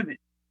 24/7.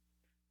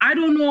 I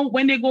don't know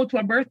when they go to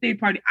a birthday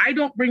party. I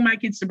don't bring my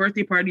kids to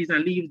birthday parties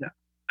and leave them.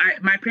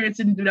 My parents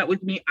didn't do that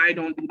with me. I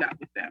don't do that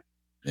with them.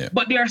 Yeah.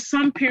 But there are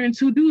some parents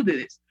who do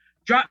this.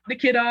 Drop the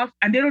kid off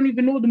and they don't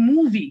even know the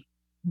movie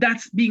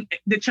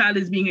the child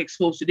is being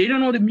exposed to. They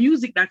don't know the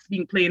music that's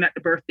being played at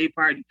the birthday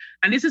party.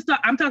 And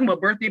I'm talking about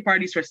birthday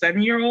parties for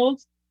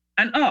 7-year-olds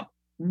and up.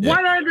 Yeah.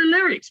 What are the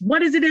lyrics?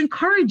 What is it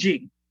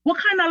encouraging? What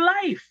kind of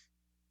life?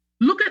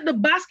 Look at the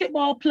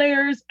basketball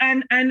players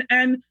and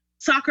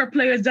soccer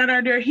players that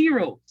are their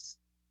heroes.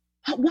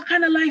 What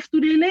kind of life do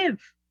they live?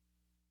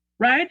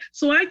 right?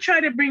 So I try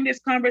to bring this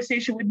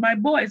conversation with my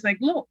boys. Like,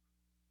 look,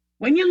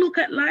 when you look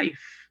at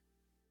life,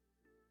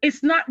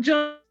 it's not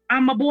just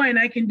I'm a boy and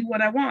I can do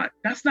what I want.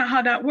 That's not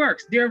how that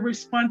works. There are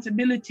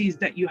responsibilities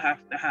that you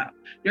have to have.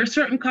 There are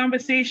certain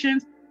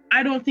conversations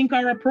I don't think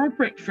are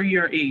appropriate for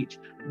your age.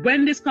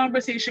 When this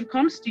conversation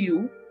comes to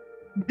you,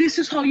 this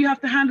is how you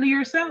have to handle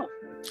yourself.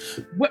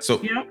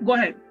 So, go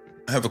ahead.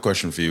 I have a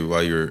question for you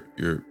while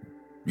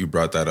you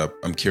brought that up.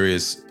 I'm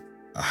curious,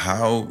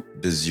 how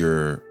does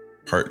your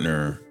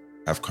partner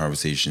have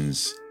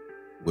conversations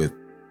with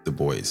the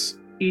boys?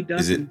 He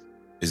doesn't.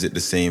 Is it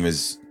the same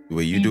as the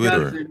way you do it?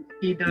 Or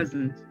he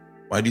doesn't.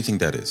 Why do you think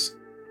that is?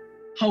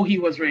 How he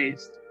was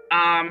raised.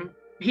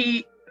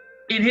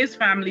 In his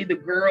family, the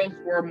girls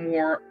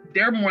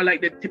they're more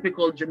like the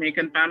typical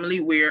Jamaican family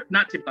where,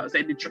 not typical,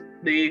 say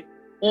the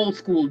old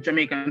school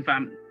Jamaican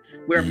family,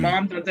 where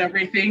mom does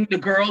everything, the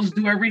girls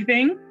do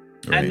everything,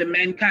 and the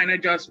men kind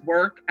of just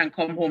work and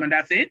come home and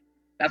that's it.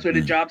 That's where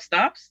the job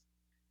stops.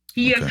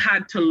 He has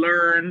had to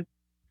learn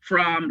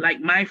from, like,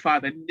 my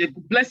father. The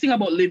blessing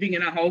about living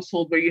in a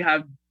household where you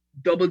have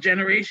double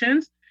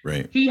generations,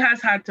 he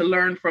has had to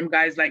learn from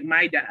guys like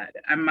my dad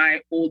and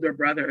my older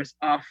brothers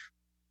of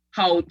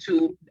how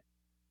to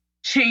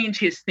change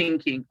his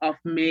thinking of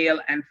male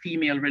and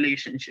female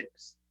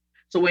relationships.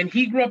 So when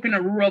he grew up in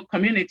a rural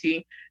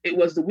community, it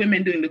was the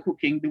women doing the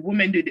cooking, the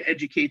women doing the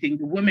educating,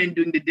 the women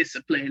doing the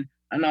discipline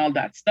and all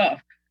that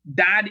stuff.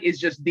 Dad is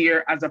just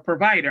there as a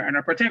provider and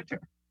a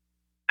protector.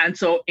 And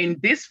so in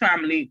this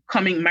family,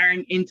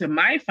 marrying into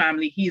my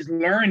family, he's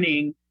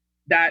learning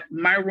that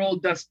my role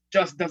just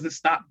doesn't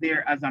stop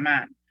there as a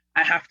man.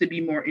 I have to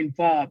be more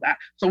involved.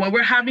 So when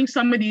we're having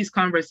some of these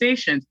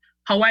conversations,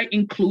 how I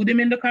include him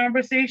in the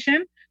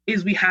conversation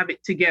is we have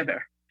it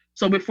together.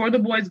 So before the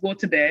boys go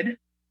to bed,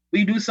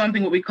 we do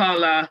something what we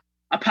call a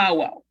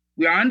powwow.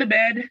 We are on the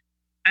bed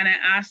and I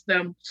ask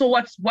them, so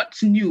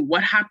what's new?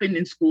 What happened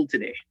in school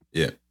today?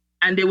 Yeah.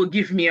 And they will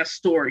give me a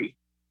story.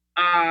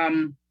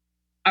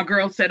 A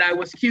girl said I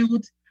was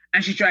cute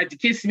and she tried to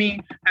kiss me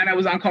and I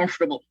was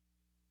uncomfortable.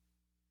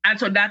 And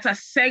so that's a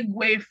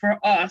segue for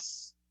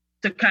us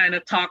to kind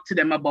of talk to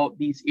them about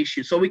these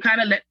issues. So we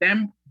kind of let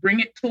them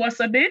bring it to us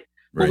a bit,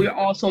 but we're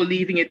also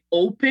leaving it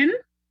open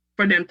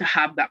for them to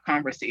have that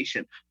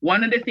conversation.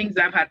 One of the things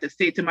I've had to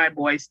say to my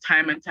boys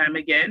time and time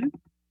again,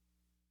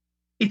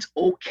 it's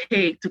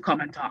okay to come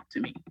and talk to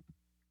me.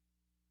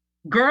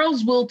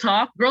 Girls will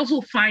talk, girls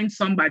will find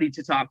somebody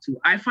to talk to.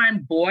 I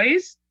find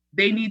boys,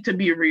 they need to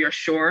be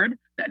reassured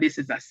that this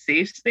is a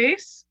safe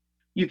space.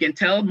 You can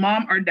tell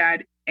mom or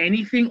dad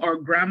anything, or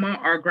grandma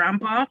or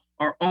grandpa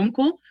or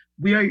uncle.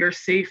 We are your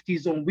safety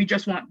zone. We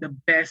just want the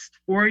best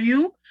for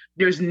you.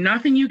 There's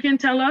nothing you can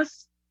tell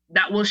us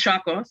that will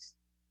shock us.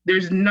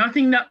 There's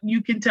nothing that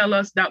you can tell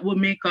us that will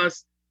make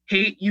us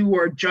hate you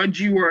or judge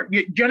you.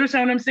 Do you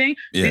understand what I'm saying?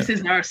 Yeah. This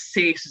is our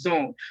safe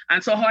zone.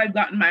 And so how I've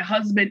gotten my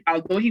husband,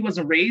 although he was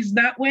raised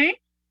that way,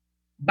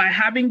 by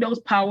having those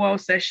powwow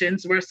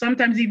sessions where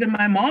sometimes even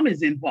my mom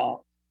is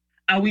involved.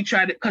 And we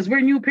try to, because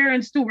we're new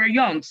parents too, we're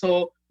young,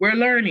 so we're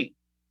learning.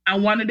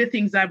 And one of the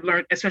things I've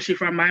learned, especially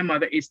from my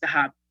mother, is to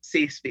have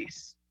safe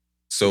space.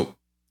 So,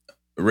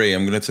 Ray,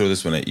 I'm going to throw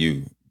this one at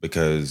you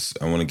because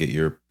I want to get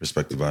your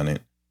perspective on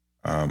it.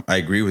 I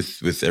agree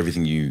with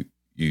everything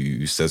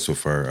you said so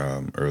far,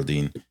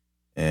 Earldine.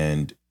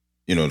 And,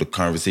 the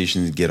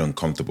conversations get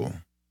uncomfortable.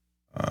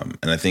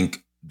 And I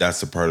think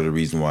that's a part of the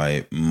reason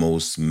why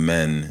most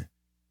men,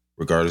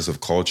 regardless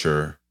of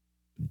culture,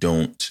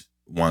 don't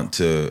want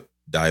to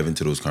dive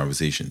into those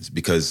conversations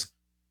because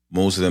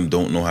most of them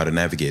don't know how to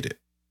navigate it.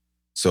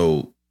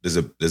 So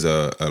there's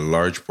a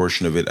large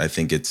portion of it, I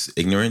think it's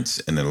ignorance,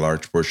 and a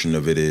large portion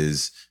of it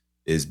is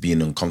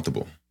being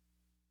uncomfortable,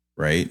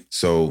 right?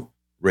 So,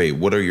 Ray,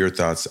 what are your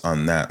thoughts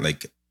on that?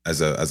 Like,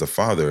 as a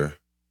father,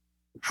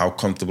 how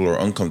comfortable or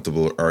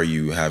uncomfortable are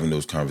you having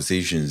those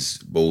conversations,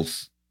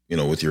 both,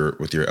 with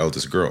your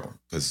eldest girl?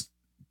 Because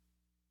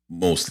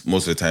most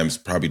of the time, it's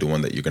probably the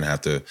one that you're going to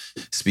have to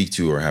speak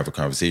to or have a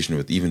conversation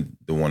with, even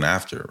the one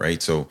after,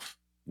 right? So,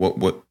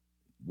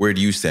 where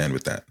do you stand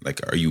with that? Like,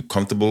 are you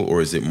comfortable,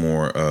 or is it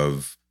more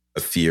of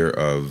a fear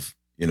of,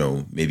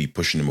 maybe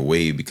pushing them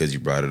away because you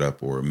brought it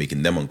up, or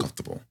making them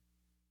uncomfortable?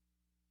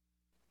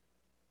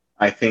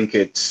 I think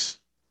it's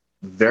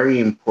very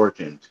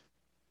important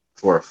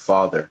for a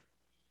father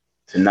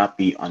to not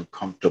be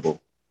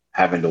uncomfortable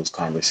having those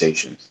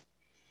conversations.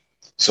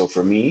 So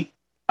for me,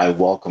 I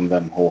welcome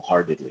them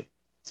wholeheartedly.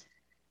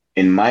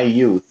 In my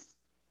youth,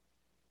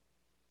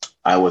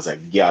 I was a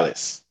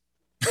gallus.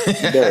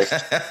 Derek,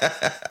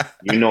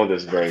 you know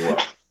this very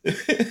well.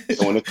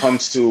 So when it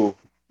comes to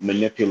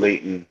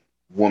manipulating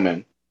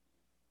women,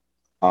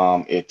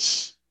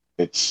 it's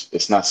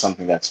not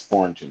something that's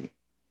foreign to me,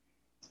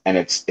 and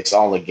it's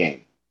all a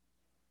game.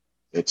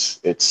 It's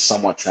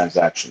somewhat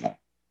transactional.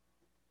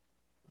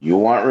 You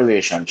want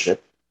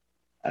relationship,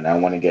 and I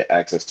want to get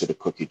access to the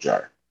cookie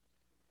jar.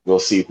 We'll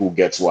see who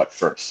gets what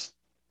first.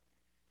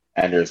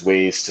 And there's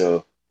ways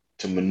to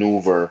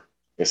maneuver.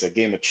 It's a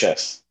game of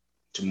chess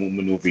to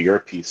maneuver your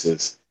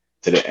pieces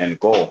to the end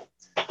goal.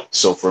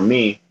 So for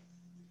me,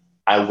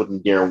 I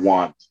wouldn't dare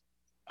want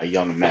a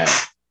young man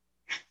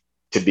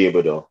to be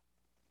able to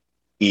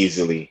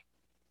easily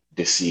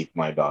deceive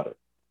my daughter.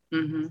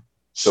 Mm-hmm.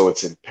 So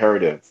it's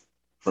imperative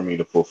for me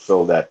to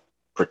fulfill that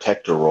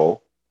protector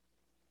role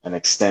and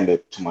extend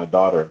it to my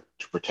daughter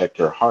to protect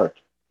her heart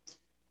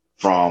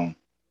from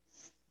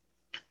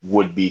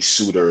would-be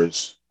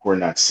suitors who are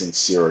not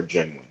sincere or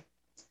genuine.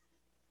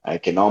 I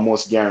can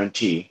almost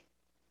guarantee,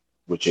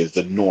 which is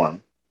the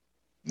norm,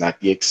 not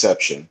the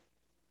exception,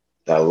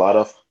 that a lot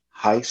of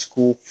high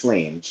school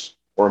flames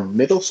or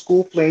middle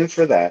school flames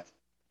for that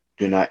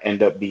do not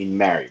end up being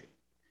married.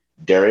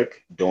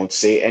 Derek, don't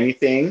say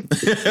anything.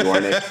 You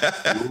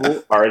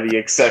are the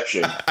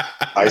exception.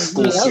 High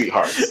school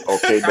sweethearts.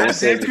 Okay, don't that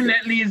say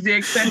definitely anything. is the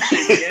exception.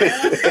 Yeah.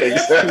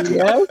 Exactly.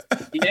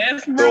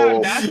 Yes, bro,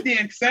 So, that's the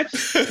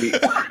exception.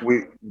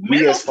 we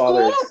Middle as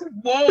fathers, school?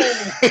 Whoa,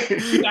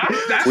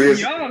 that's we as,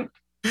 young.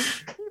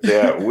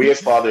 yeah, we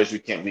as fathers, we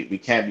can't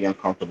be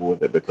uncomfortable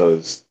with it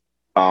because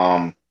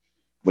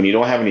when you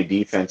don't have any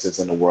defenses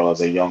in the world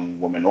as a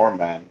young woman or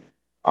man,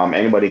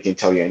 anybody can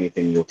tell you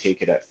anything. You'll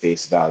take it at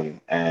face value,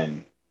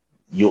 and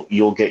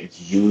you'll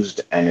get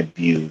used and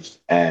abused.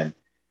 And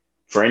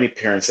for any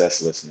parents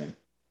that's listening,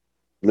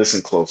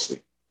 listen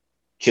closely.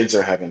 Kids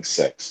are having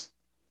sex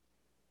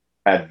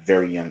at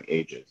very young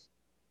ages,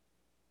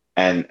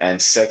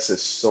 and sex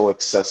is so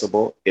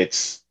accessible.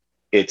 It's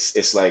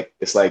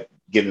like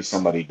giving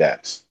somebody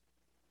daps.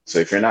 So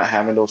if you're not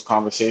having those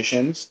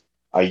conversations,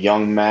 a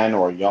young man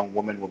or a young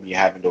woman will be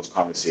having those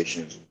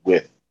conversations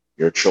with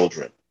your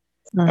children.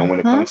 And when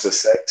it comes to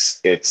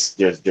sex,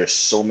 there's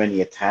so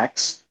many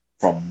attacks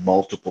from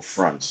multiple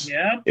fronts.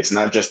 Yeah. It's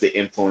not just the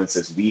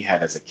influences we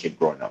had as a kid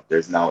growing up.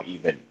 There's now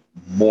even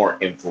more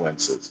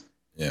influences.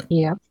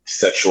 Yeah.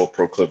 Sexual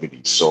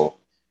proclivities. So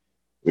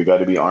we got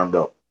to be armed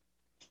up.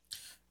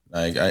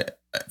 I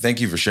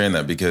thank you for sharing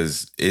that,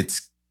 because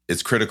it's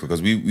critical,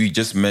 because we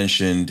just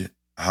mentioned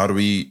how do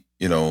we,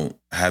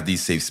 have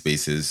these safe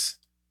spaces.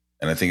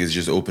 And I think it's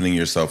just opening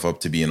yourself up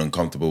to being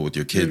uncomfortable with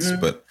your kids,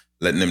 but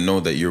letting them know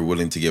that you're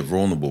willing to get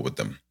vulnerable with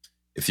them.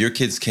 If your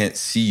kids can't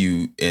see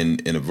you in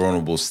a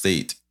vulnerable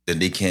state, then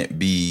they can't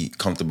be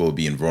comfortable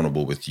being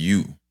vulnerable with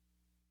you,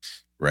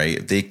 right?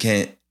 If they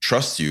can't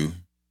trust you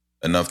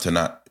enough to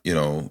not,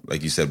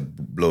 like you said,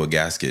 blow a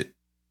gasket,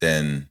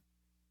 then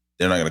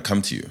they're not going to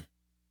come to you.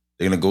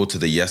 They're going to go to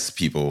the yes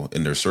people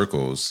in their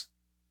circles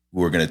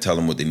who are going to tell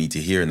them what they need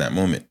to hear in that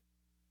moment.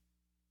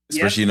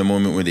 Especially in a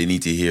moment when they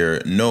need to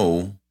hear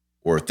no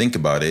or think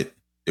about it,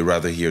 they'd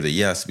rather hear the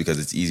yes because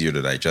it's easier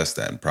to digest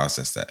that and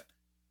process that,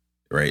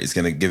 right? It's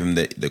going to give them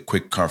the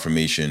quick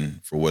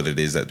confirmation for what it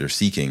is that they're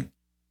seeking.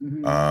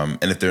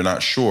 And if they're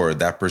not sure,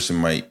 that person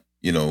might,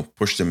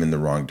 push them in the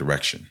wrong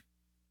direction.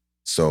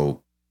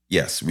 So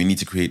yes, we need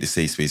to create the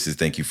safe spaces.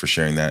 Thank you for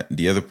sharing that.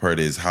 The other part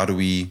is, how do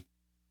we,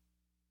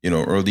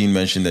 Earldine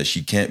mentioned that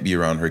she can't be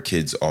around her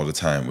kids all the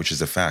time, which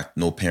is a fact.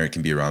 No parent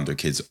can be around their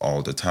kids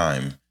all the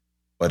time,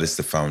 but it's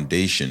the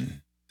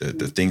foundation,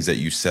 the things that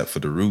you set for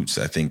the roots.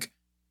 I think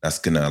that's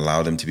going to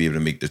allow them to be able to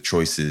make the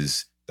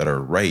choices that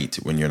are right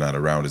when you're not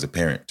around as a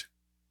parent,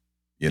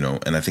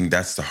 and I think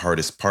that's the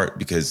hardest part,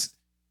 because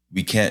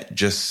we can't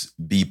just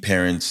be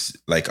parents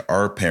like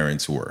our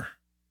parents were,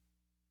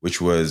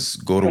 which was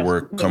go to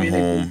work, come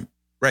home,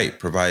 right,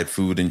 provide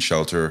food and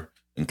shelter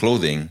and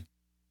clothing.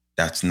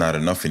 That's not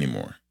enough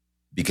anymore,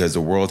 because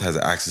the world has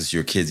access to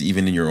your kids,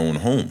 even in your own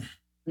home.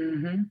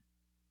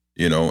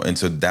 And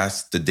so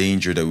that's the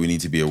danger that we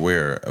need to be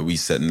aware. Are we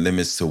setting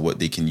limits to what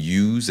they can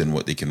use and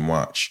what they can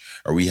watch?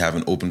 Are we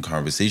having open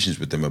conversations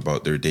with them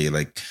about their day?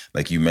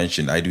 Like you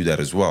mentioned, I do that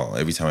as well.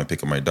 Every time I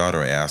pick up my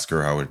daughter, I ask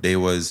her how her day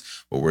was,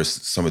 what were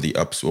some of the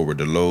ups, what were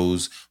the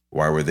lows,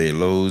 why were they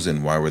lows,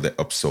 and why were the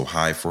ups so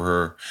high for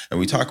her? And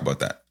we talk about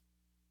that,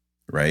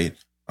 right?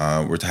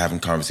 We're having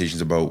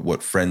conversations about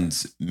what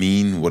friends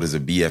mean, what is a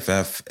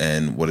BFF,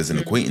 and what is an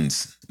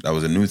acquaintance. That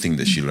was a new thing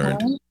that she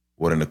learned,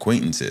 what an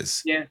acquaintance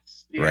is. Yes.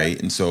 Yeah.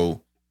 Right. And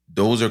so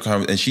those are,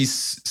 and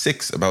she's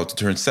 6, about to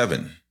turn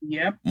 7.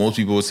 Yep. Most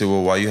people would say,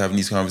 well, why are you having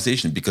these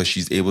conversations? Because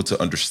she's able to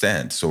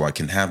understand, so I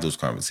can have those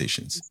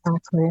conversations.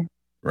 Exactly.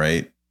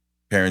 Right.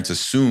 Parents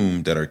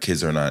assume that our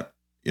kids are not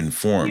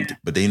informed,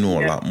 but they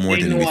know a lot more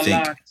than we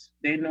think.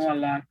 They know a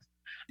lot.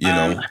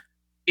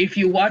 If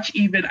you watch,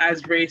 even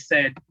as Ray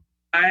said,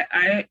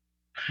 I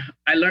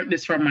learned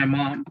this from my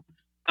mom.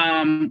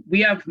 We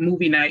have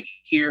movie night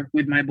here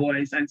with my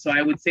boys. And so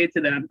I would say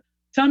to them,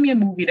 tell me a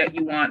movie that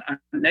you want on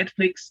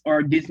Netflix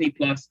or Disney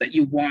Plus that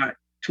you want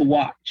to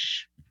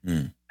watch.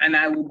 And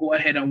I will go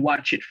ahead and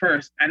watch it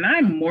first. And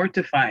I'm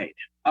mortified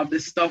of the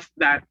stuff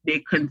that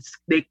they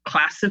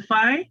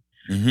classify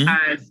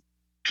as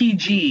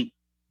PG.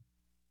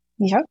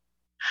 Yep.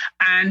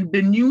 And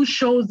the new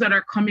shows that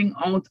are coming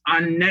out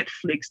on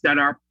Netflix that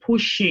are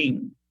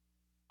pushing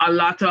a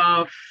lot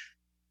of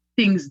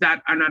things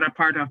that are not a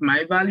part of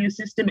my value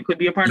system. It could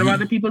be a part of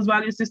other people's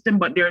value system,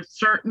 but there are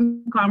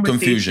certain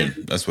conversations.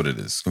 Confusion. That's what it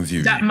is.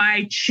 Confusion. That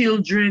my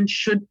children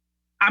should.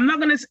 I'm not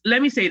going to,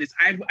 let me say this.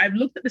 I've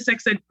looked at the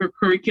sex ed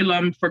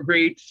curriculum for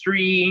grade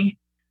 3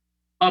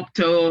 up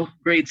to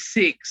grade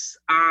 6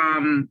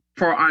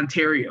 for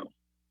Ontario.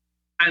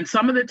 And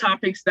some of the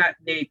topics that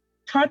they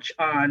touch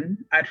on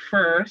at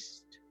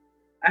first,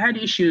 I had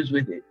issues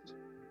with it.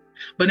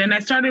 But then I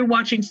started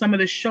watching some of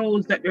the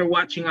shows that they're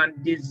watching on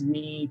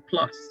Disney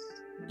Plus,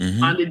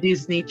 on the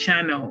Disney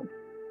Channel,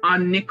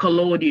 on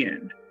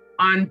Nickelodeon,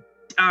 on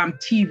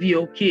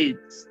TVO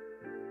Kids.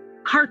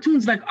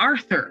 Cartoons like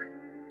Arthur.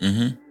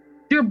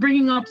 They're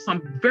bringing up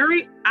some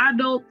very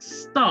adult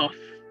stuff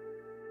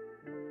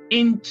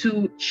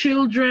into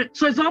children.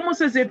 So it's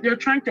almost as if they're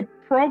trying to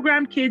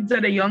program kids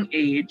at a young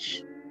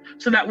age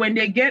so that when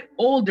they get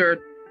older,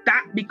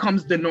 that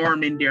becomes the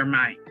norm in their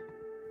mind.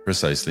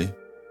 Precisely.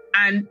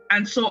 And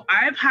so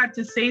I've had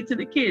to say to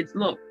the kids,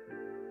 look,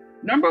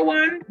 number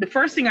one, the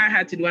first thing I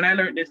had to do, and I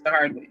learned this the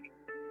hard way,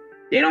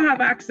 they don't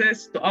have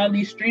access to all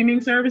these streaming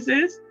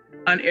services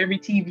on every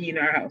TV in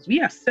our house. We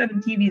have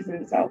 7 TVs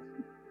in this house,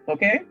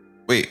 okay?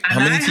 Wait, how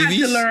many TVs? I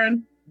had to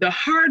learn the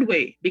hard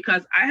way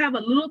because I have a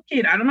little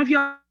kid. I don't know if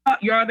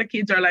your other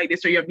kids are like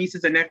this or your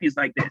nieces and nephews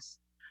like this.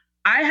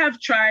 I have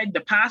tried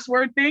the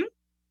password thing.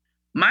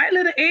 My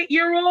little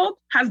 8-year-old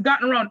has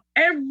gotten around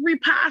every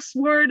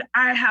password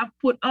I have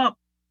put up.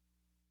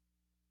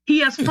 He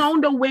has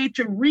found a way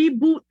to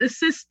reboot the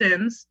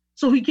systems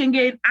so he can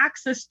gain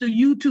access to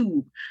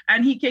YouTube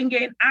and he can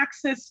gain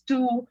access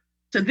to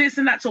this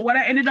and that. So what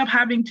I ended up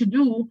having to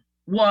do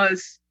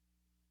was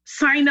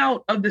sign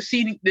out of the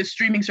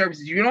streaming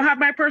services. You don't have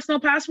my personal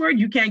password,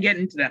 you can't get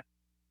into that.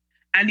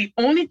 And the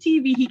only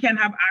TV he can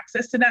have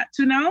access to that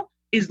to now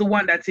is the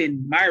one that's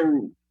in my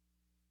room.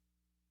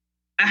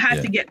 I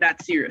had to get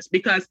that serious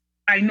because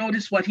I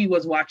noticed what he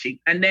was watching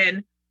and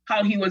then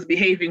how he was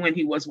behaving when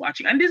he was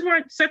watching. And these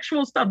weren't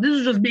sexual stuff. This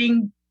was just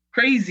being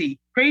crazy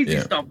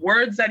stuff,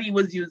 words that he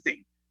was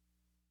using.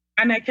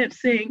 And I kept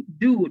saying,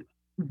 dude,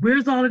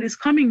 where's all of this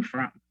coming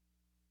from?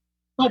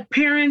 So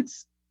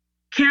parents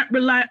can't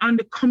rely on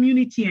the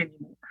community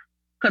anymore.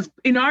 Because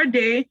in our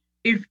day,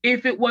 if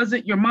it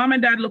wasn't your mom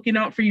and dad looking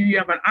out for you, you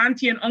have an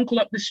auntie and uncle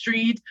up the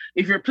street.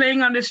 If you're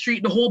playing on the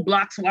street, the whole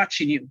block's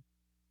watching you.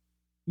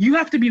 You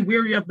have to be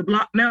wary of the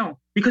block now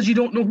because you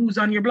don't know who's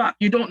on your block.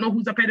 You don't know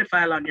who's a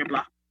pedophile on your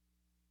block.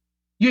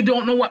 You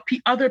don't know what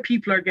other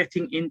people are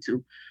getting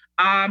into.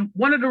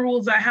 One of the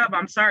rules I have,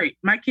 I'm sorry,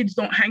 my kids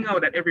don't hang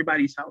out at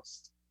everybody's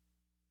house.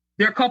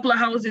 There are a couple of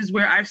houses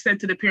where I've said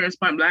to the parents,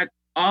 point blank,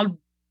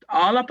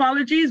 all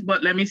apologies,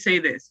 but let me say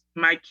this.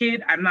 My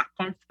kid, I'm not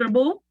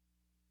comfortable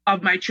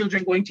of my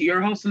children going to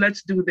your house. So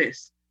let's do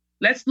this.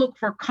 Let's look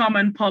for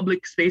common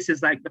public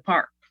spaces like the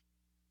park.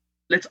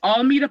 Let's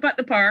all meet up at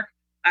the park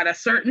at a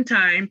certain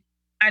time.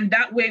 And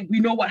that way we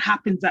know what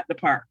happens at the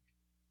park.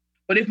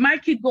 But if my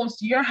kid goes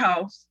to your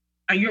house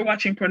and you're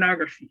watching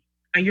pornography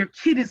and your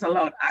kid is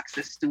allowed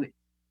access to it,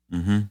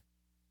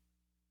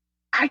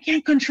 I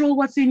can't control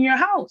what's in your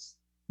house.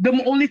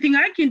 The only thing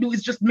I can do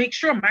is just make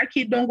sure my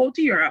kid don't go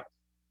to your house.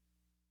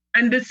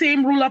 And the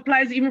same rule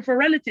applies even for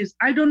relatives.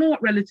 I don't know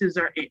what relatives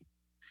are in.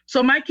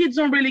 So my kids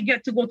don't really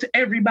get to go to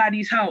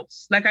everybody's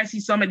house. Like I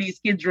see some of these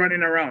kids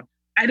running around.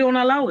 I don't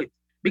allow it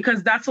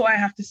because that's how I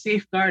have to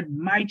safeguard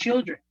my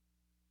children,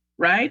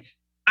 right?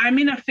 I'm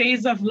in a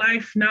phase of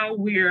life now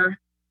where,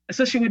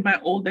 especially with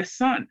my oldest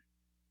son,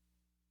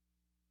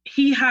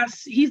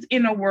 he's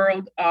in a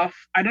world of,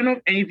 I don't know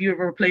if any of you have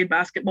ever played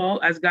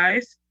basketball as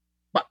guys,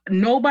 but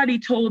nobody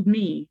told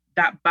me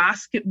that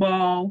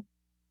basketball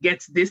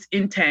gets this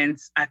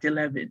intense at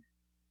 11.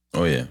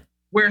 Oh, yeah.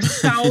 Where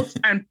scouts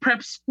and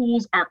prep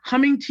schools are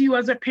coming to you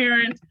as a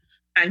parent.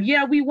 And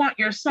yeah, we want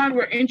your son.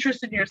 We're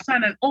interested in your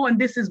son. And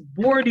this is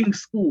boarding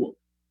school.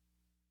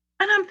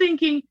 And I'm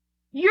thinking,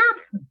 you're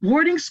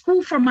boarding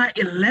school for my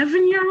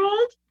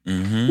 11-year-old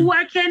who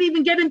I can't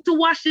even get him to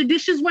wash the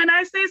dishes when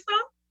I say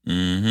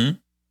so?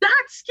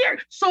 That's scary.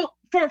 So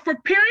for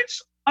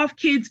parents of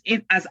kids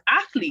as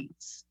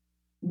athletes,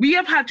 we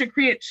have had to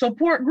create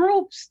support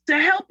groups to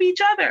help each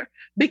other,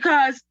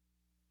 because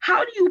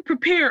how do you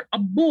prepare a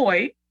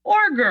boy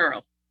or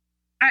girl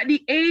at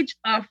the age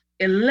of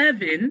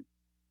 11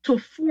 to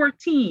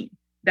 14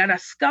 that a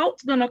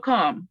scout's gonna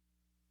come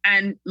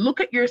and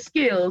look at your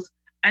skills,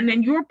 and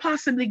then you're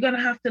possibly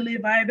gonna have to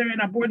live either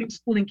in a boarding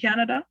school in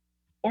Canada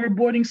or a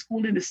boarding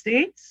school in the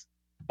States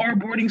or a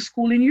boarding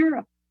school in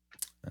Europe?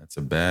 That's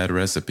a bad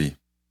recipe.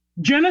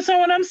 Do you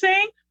understand what I'm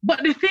saying?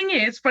 But the thing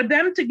is, for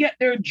them to get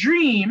their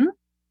dream,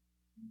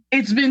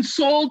 it's been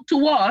sold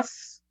to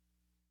us.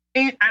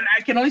 And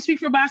I can only speak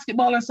for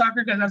basketball and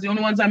soccer because that's the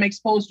only ones I'm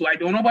exposed to. I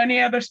don't know about any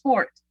other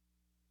sport.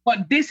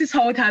 But this is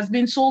how it has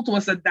been sold to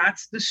us, that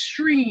that's the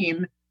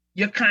stream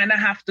you kind of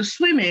have to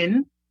swim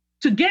in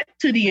to get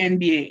to the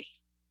NBA,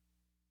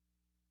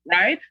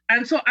 right?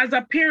 And so as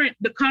a parent,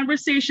 the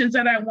conversations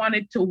that I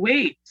wanted to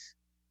wait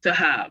to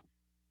have,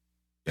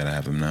 gotta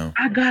have them now.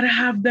 I gotta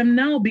have them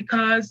now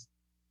because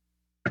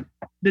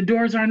the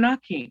doors are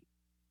knocking.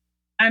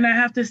 And I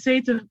have to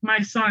say to my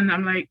son,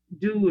 I'm like,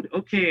 dude,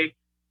 okay,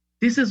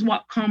 this is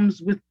what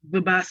comes with the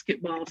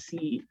basketball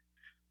scene.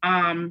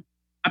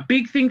 A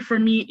big thing for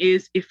me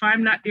is if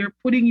I'm not there,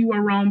 putting you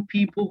around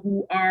people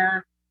who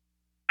are,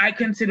 I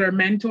consider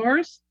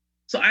mentors,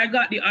 So I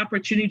got the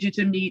opportunity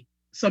to meet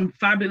some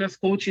fabulous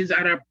coaches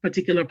at a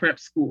particular prep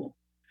school.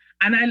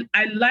 And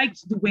I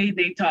liked the way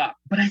they talk,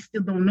 but I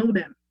still don't know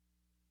them.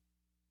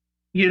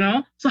 You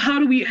know? So how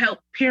do we help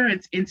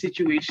parents in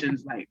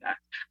situations like that?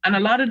 And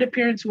a lot of the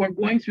parents who are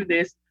going through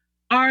this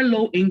are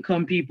low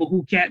income people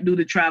who can't do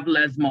the travel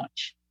as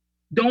much,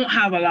 don't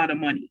have a lot of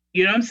money.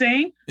 You know what I'm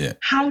saying? Yeah.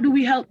 How do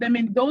we help them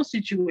in those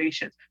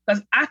situations?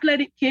 Because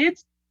athletic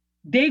kids,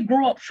 they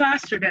grow up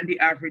faster than the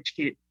average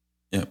kid.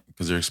 Yeah,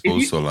 because they're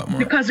exposed to a lot more.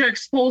 Because they're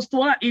exposed to a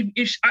lot.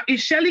 If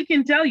Shelly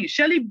can tell you,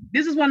 Shelly,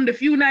 this is one of the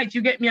few nights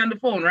you get me on the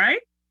phone, right?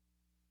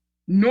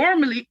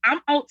 Normally, I'm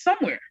out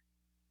somewhere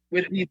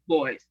with these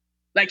boys.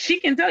 Like,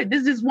 she can tell you,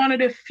 this is one of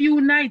the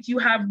few nights you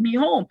have me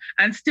home.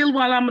 And still,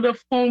 while I'm on the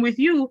phone with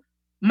you,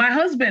 my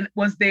husband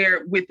was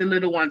there with the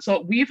little one.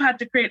 So we've had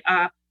to create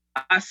a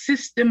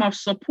system of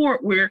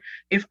support where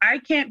if I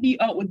can't be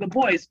out with the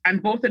boys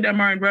and both of them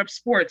are in rep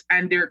sports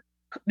and their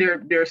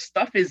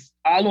stuff is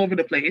all over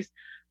the place,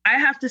 I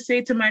have to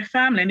say to my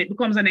family, and it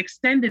becomes an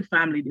extended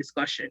family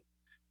discussion.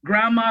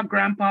 Grandma,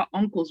 grandpa,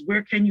 uncles,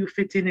 where can you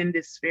fit in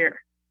this sphere?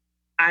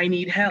 I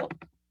need help.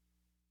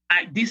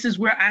 This is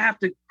where I have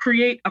to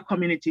create a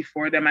community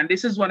for them. And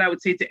this is what I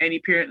would say to any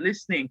parent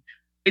listening,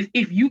 is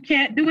if you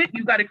can't do it,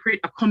 you got to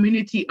create a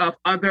community of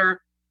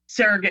other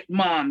surrogate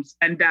moms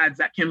and dads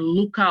that can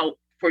look out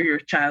for your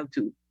child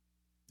too.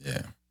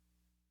 Yeah.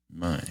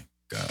 My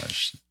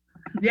gosh.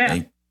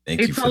 Yeah.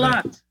 Thank you for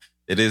that. It's a lot.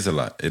 It is a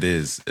lot. It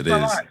is. It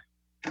is.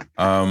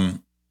 I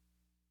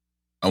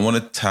want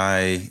to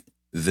tie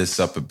this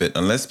up a bit,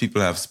 unless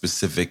people have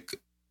specific,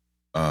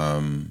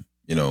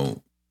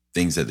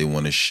 things that they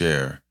want to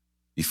share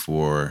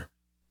before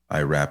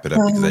I wrap it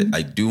up, because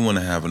I do want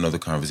to have another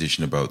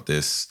conversation about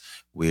this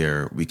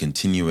where we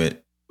continue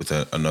it with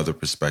another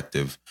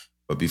perspective.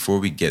 But before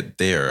we get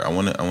there, I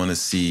want to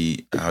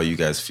see how you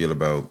guys feel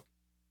about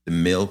the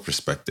male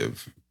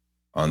perspective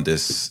on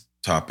this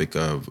topic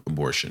of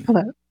abortion.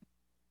 Okay.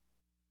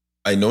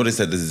 I noticed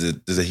that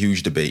there's a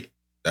huge debate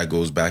that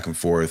goes back and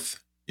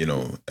forth. You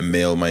know, a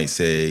male might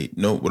say,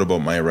 no, what about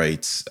my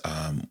rights?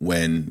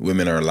 When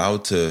women are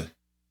allowed to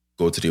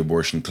go to the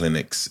abortion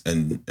clinics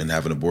and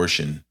have an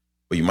abortion,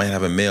 but you might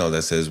have a male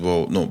that says,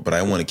 well, no, but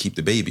I want to keep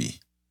the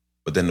baby.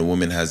 But then the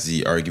woman has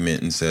the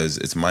argument and says,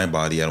 it's my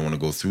body, I don't want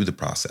to go through the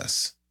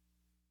process.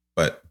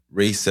 But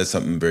Ray said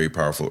something very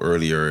powerful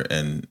earlier,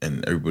 and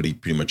everybody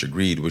pretty much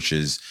agreed, which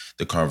is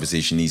the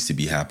conversation needs to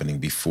be happening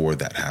before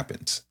that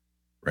happens,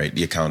 right?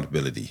 The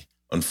accountability.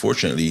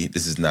 Unfortunately,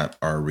 this is not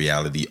our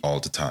reality all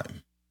the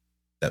time,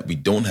 that we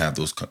don't have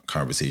those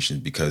conversations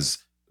because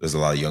there's a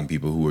lot of young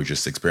people who are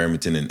just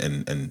experimenting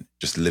and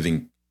just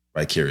living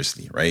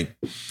vicariously, right?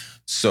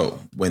 So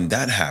when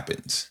that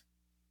happens,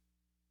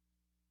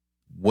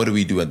 what do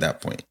we do at that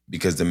point?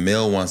 Because the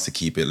male wants to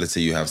keep it. Let's say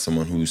you have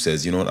someone who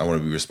says, you know what, I want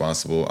to be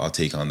responsible, I'll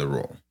take on the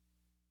role.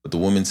 But the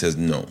woman says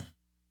no.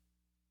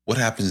 What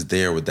happens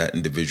there with that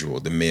individual,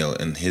 the male,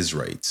 and his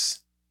rights?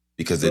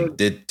 Because it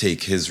did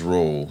take his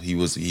role.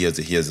 He has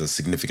a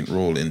significant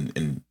role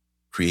in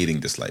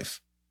creating this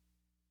life.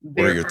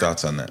 What are your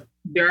thoughts on that?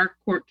 There are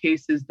court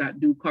cases that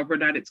do cover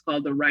that. It's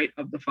called the right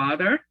of the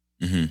father.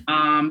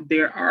 Mm-hmm.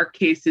 There are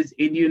cases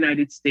in the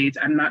United States,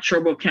 I'm not sure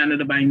about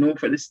Canada, but I know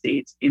for the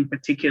States in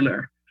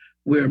particular,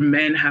 where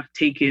men have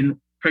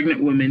taken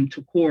pregnant women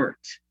to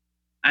court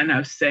and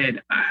have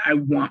said, I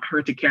want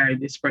her to carry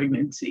this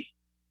pregnancy.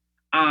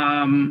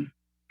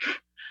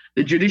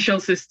 The judicial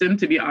system,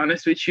 to be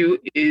honest with you,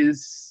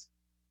 is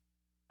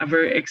a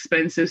very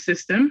expensive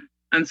system.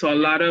 And so a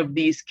lot of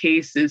these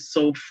cases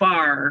so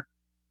far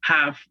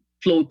have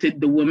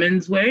floated the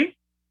women's way,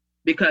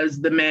 because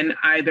the men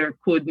either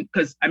could,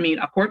 because I mean,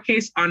 a court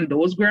case on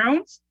those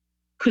grounds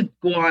could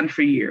go on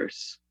for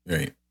years.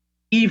 Right.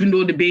 Even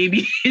though the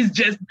baby is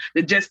just,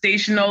 the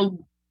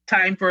gestational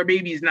time for a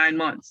baby is 9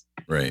 months.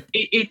 Right.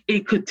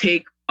 It could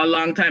take a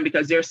long time,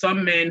 because there are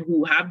some men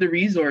who have the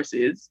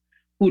resources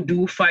who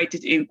do fight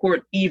it in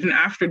court even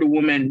after the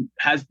woman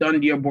has done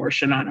the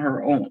abortion on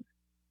her own,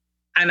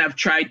 and have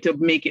tried to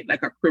make it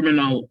like a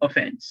criminal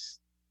offense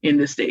in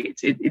the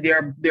States.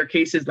 There are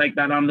cases like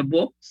that on the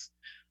books.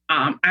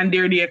 And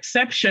they're the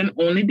exception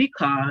only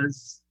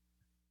because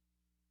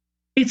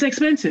it's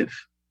expensive.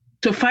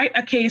 To fight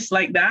a case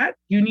like that,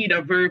 you need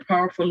a very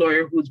powerful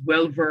lawyer who's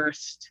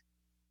well-versed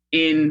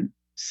in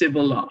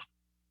civil law.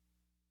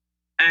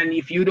 And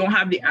if you don't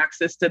have the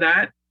access to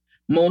that,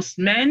 most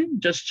men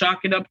just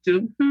chalk it up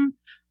to,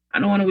 I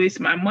don't want to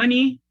waste my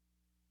money,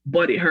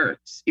 but it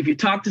hurts. If you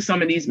talk to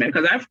some of these men,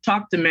 because I've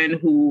talked to men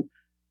who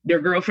their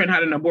girlfriend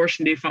had an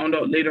abortion, they found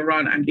out later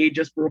on, and they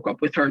just broke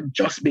up with her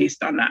just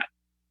based on that.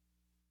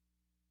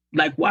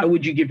 Like, why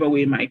would you give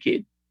away my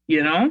kid?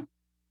 You know?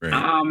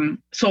 Right.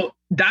 So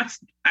that's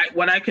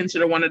what I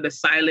consider one of the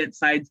silent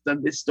sides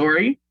of this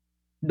story.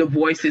 The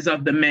voices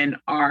of the men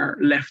are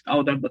left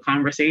out of the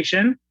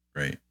conversation.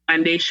 Right.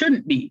 And they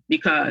shouldn't be,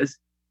 because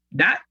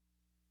that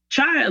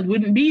child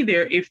wouldn't be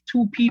there if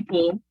two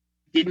people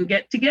didn't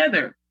get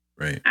together.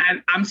 Right.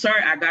 And I'm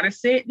sorry, I got to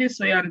say it this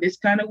way on this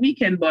kind of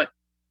weekend, but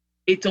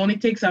it only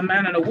takes a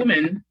man and a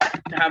woman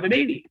to have a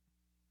baby.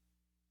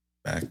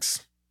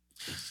 Facts.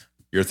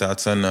 Your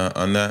thoughts on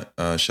that,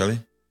 Shelly?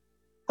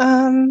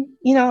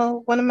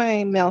 One of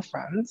my male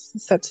friends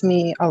said to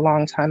me a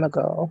long time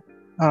ago,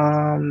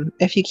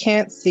 if you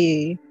can't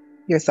see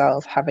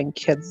yourself having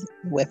kids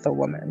with a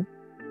woman,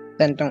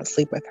 then don't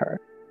sleep with her.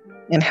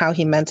 And how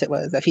he meant it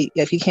was, if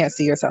you can't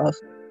see yourself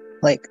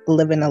like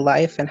living a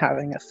life and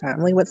having a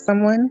family with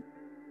someone,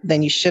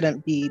 then you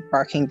shouldn't be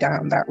barking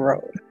down that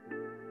road.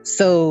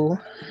 So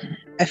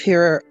if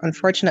you're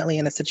unfortunately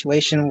in a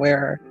situation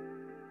where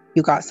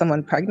you got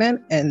someone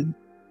pregnant and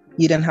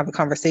you didn't have a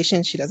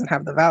conversation, she doesn't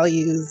have the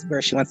values,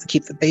 where she wants to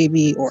keep the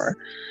baby, or,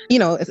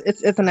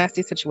 it's a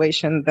nasty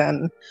situation,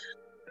 then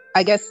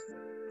I guess,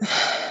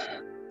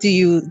 do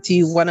you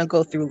want to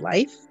go through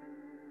life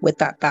with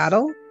that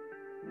battle?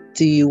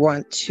 Do you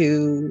want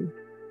to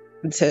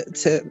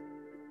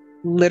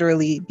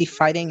literally be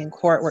fighting in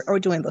court or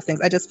doing those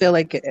things? I just feel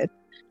like it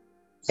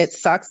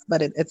sucks,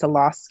 but it's a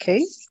lost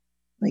case.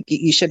 Like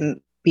you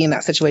shouldn't be in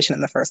that situation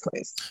in the first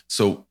place.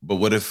 So, but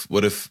what if,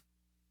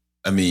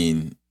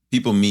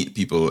 people meet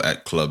people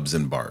at clubs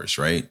and bars,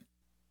 right?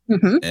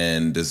 Mm-hmm.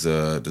 And there's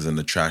an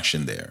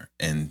attraction there,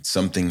 and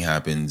something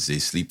happens. They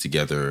sleep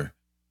together.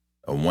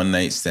 A one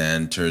night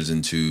stand turns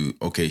into,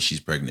 okay,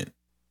 she's pregnant,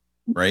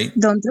 right?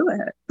 Don't do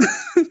it.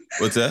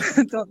 What's that?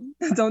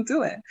 Don't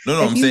do it.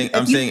 No, I'm saying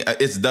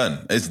it's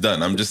done. It's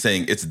done. I'm just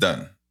saying it's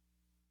done.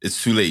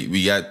 It's too late.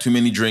 We got too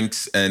many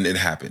drinks and it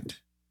happened,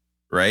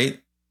 right?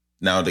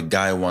 Now the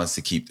guy wants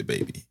to keep the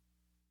baby.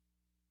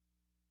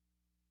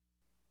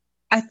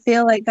 I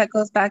feel like that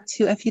goes back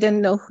to, if you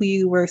didn't know who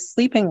you were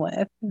sleeping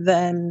with,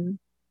 then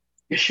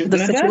the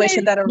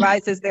situation that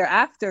arises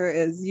thereafter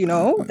is,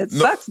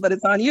 sucks, but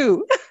it's on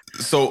you.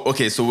 So,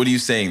 okay. So what are you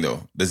saying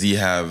though? Does he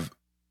have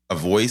a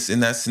voice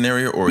in that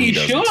scenario, or he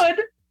doesn't? Should.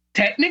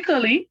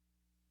 Technically,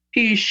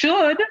 he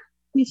should.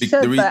 He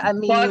should, but I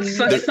mean, but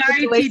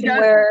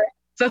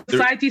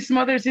society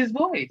smothers his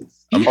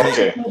voice. I'm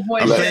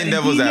playing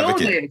devil's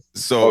advocate.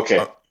 So,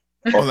 okay.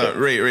 Hold on,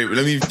 Ray.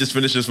 Let me just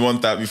finish this one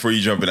thought before you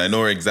jump in. I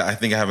know I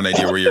think I have an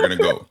idea where you're going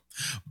to go.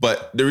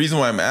 But the reason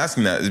why I'm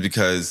asking that is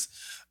because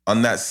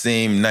on that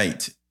same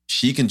night,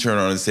 she can turn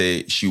around and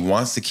say she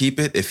wants to keep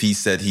it if he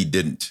said he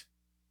didn't.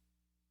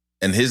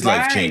 And his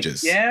life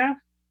changes. Yeah.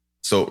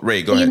 So,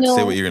 Ray, go ahead.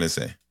 Say what you're going to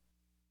say.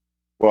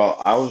 Well,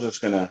 I was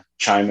just going to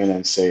chime in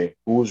and say,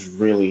 who's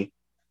really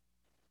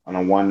on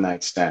a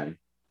one-night stand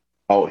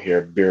out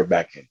here beer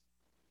backing?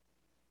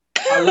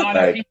 A lot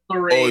of people,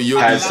 Ray. Oh,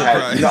 you'll be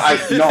surprised.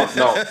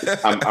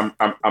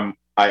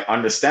 I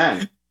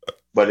understand,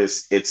 but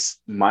it's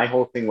my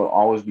whole thing will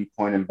always be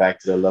pointing back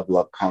to the level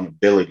of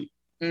accountability,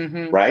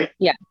 right?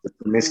 Yeah. The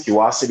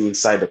promiscuity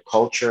inside the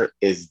culture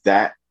is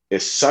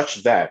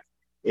such that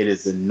it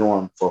is the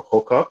norm for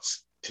hookups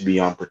to be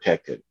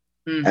unprotected,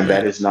 and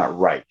that is not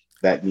right.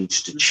 That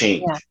needs to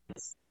change.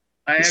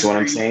 Yeah. You see what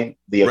I'm saying?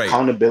 The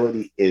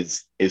accountability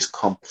is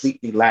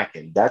completely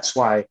lacking. That's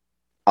why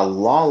a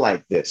law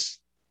like this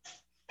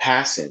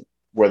passing,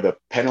 where the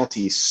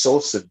penalty is so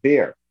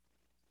severe,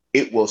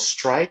 it will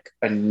strike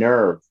a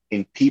nerve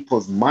in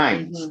people's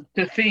minds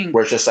to think,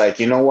 where it's just like,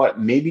 you know what,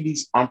 maybe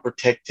these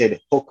unprotected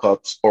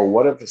hookups or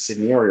whatever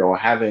scenario,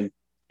 having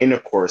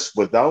intercourse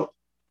without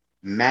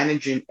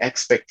managing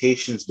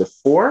expectations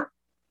before,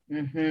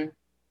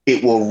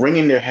 it will ring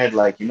in their head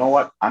like, you know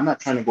what, I'm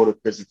not trying to go to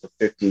prison for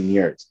 15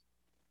 years.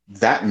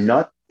 That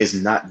nut is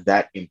not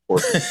that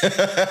important.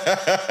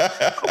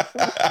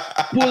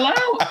 Pull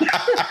out.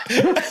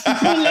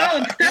 Pull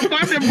out. Step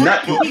on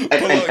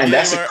the and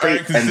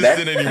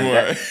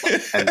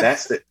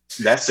that's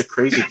that's the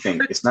crazy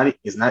thing. It's not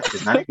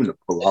even to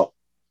pull out,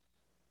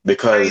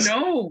 because I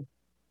know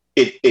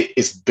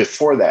it's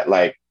before that.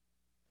 Like,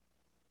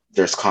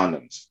 there's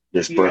condoms,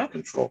 there's birth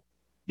control.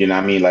 You know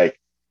what I mean? Like,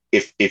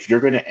 if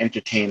you're going to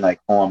entertain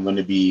like, oh, I'm going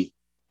to be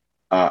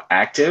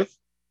active,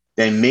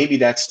 then maybe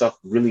that stuff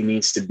really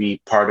needs to be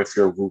part of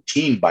your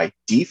routine by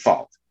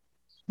default,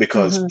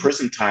 because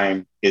prison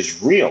time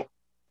is real.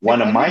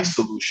 One of my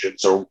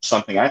solutions, or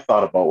something I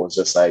thought about, was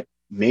just like,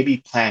 maybe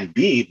plan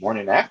B,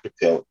 morning after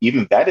pill,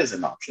 even that is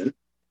an option.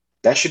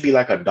 That should be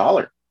like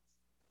 $1.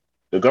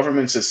 The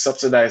government should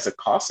subsidize the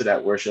cost of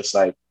that, where it's just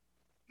like,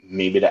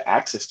 maybe the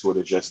access to it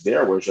is just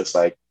there, where it's just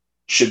like,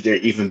 should there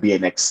even be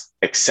an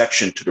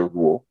exception to the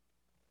rule?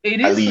 It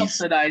is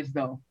subsidized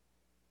though.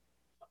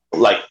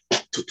 Like,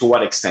 to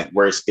what extent?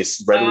 Where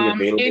it's readily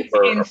available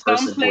for a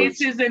person? In some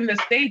places in the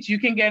States, you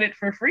can get it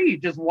for free.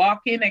 Just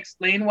walk in,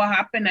 explain what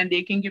happened, and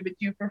they can give it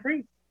to you for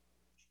free.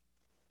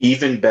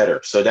 Even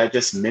better. So that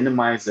just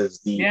minimizes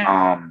the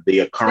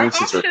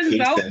occurrences or cases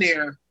out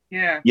there.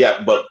 Yeah.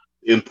 Yeah, but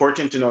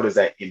important to note is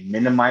that it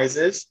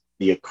minimizes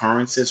the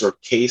occurrences or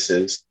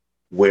cases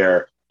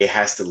where it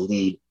has to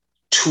lead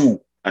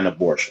to an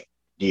abortion.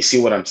 Do you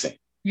see what I'm saying?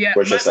 Yeah,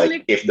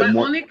 my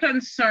only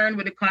concern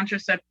with the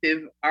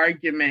contraceptive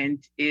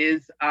argument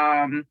is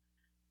the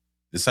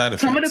side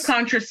effects. Some of the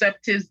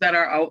contraceptives that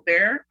are out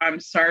there, I'm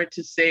sorry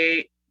to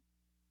say,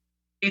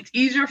 it's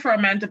easier for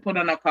a man to put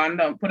on a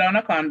condom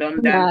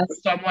than for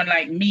someone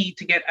like me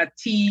to get a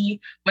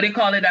what they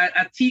call it,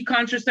 a T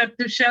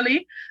contraceptive,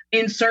 Shelly,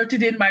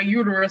 inserted in my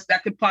uterus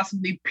that could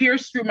possibly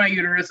pierce through my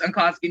uterus and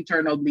cause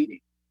internal bleeding.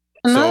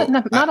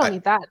 Not only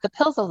that, the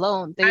pills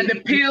alone.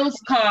 The pills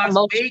cause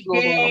weight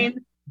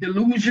gain,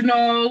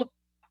 delusional.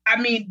 I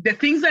mean, the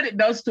things that it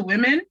does to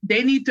women,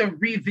 they need to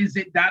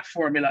revisit that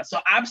formula. So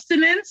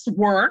abstinence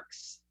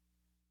works.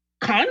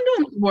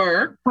 Condoms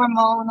work.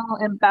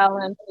 Hormonal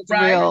imbalance is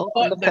real.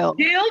 But the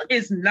pill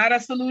is not a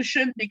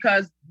solution,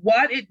 because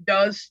what it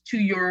does to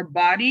your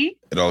body,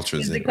 it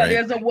alters it. Because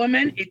as a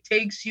woman, it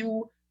takes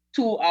you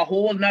to a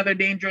whole nother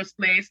dangerous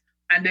place.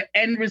 And the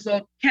end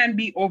result can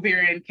be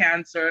ovarian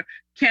cancer,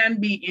 can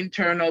be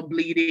internal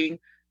bleeding,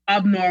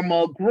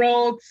 abnormal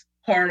growths,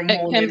 hormone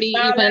It can be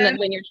even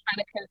when you're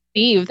trying to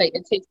conceive, that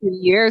it takes you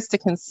years to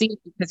conceive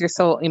because you're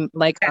so and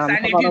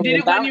if you did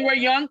it when you were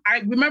young, I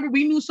remember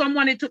we knew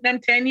someone, it took them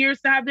 10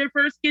 years to have their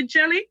first kid,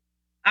 Shelly,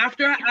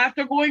 after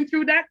going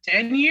through that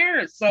 10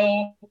 years.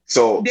 So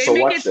they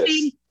make it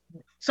seem,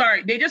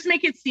 they just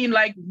make it seem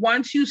like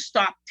once you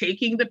stop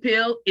taking the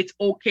pill, it's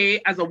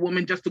okay as a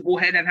woman just to go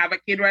ahead and have a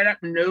kid right up.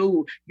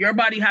 No, your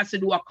body has to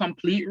do a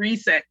complete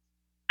reset,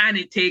 and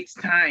it takes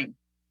time.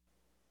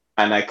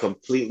 And I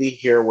completely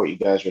hear what you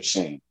guys are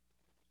saying.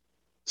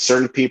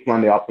 Certain people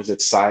on the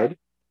opposite side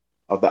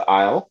of the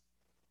aisle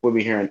will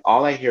be hearing,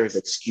 all I hear is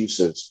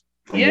excuses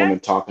from women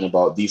talking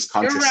about these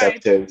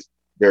contraceptives,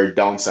 there are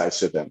downsides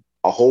to them,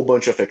 a whole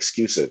bunch of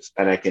excuses.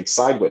 And I can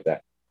side with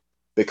that,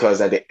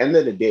 because at the end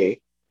of the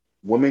day,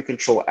 women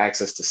control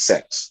access to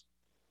sex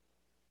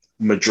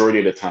majority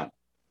of the time.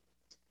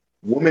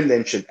 Women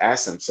then should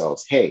ask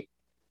themselves, hey,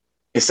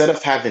 instead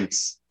of having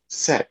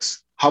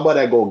sex, how about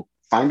I go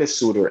find a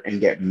suitor and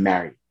get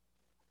married?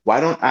 Why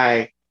don't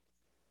I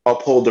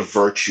uphold the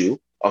virtue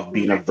of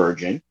being a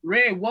virgin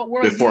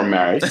before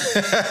marriage?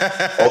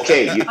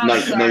 Okay,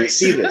 now you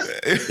see this.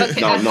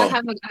 Okay,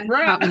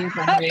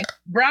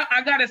 Bro,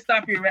 I gotta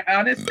stop you, Ray.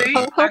 Honestly.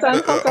 Hold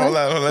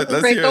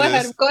on. Ray,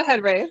 go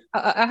ahead, Ray.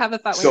 I have a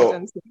thought.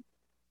 So,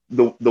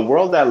 the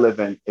world I live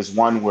in is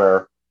one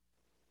where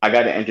I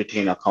got to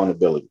entertain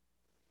accountability.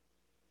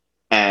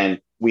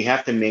 And we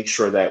have to make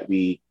sure that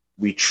we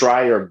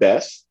try our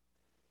best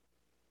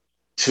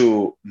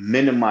to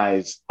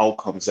minimize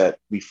outcomes that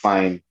we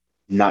find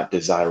not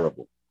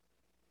desirable.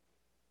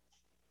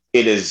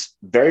 It is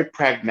very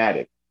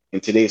pragmatic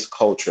in today's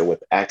culture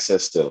with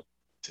access to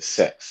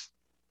sex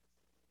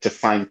to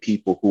find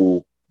people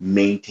who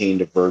maintain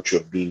the virtue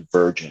of being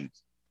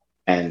virgins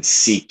and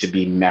seek to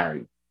be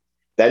married.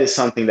 That is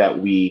something that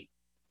we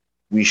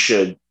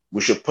should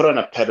put on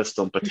a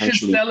pedestal and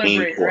potentially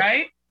aim for.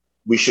 Right?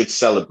 We should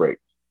celebrate.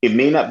 It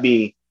may not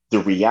be the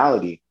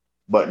reality,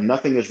 but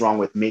nothing is wrong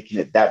with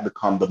making that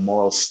become the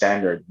moral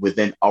standard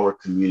within our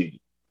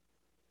community,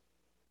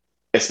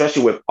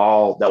 especially with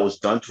all that was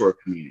done to our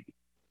community.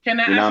 Can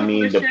I ask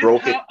you a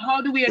question?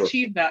 How do we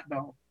achieve that,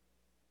 though?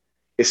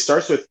 It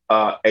starts with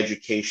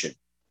education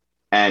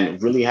and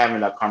really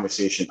having that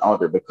conversation out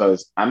there,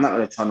 because I'm not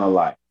going to tell no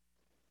lie.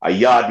 I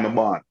yard my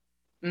bond.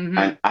 Mm-hmm.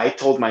 And I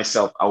told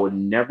myself I would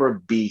never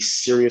be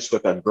serious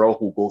with a girl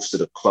who goes to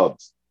the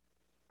clubs.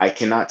 I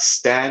cannot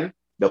stand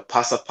the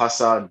pasa.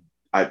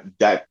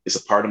 That is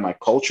a part of my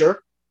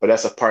culture, but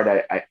that's a part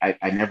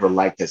I never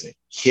liked as a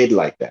kid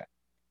like that.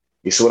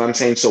 You see what I'm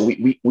saying? So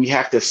we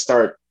have to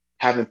start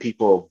having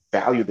people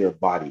value their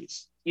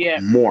bodies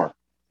more.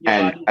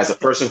 And as a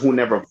person who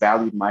never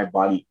valued my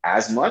body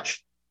as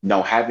much,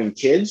 now having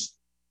kids,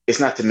 it's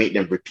not to make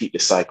them repeat the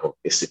cycle.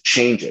 It's to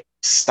change it,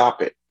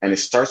 stop it. And it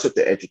starts with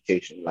the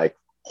education. Like,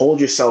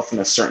 hold yourself in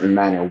a certain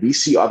manner. We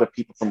see other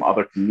people from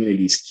other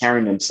communities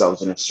carrying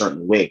themselves in a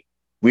certain way.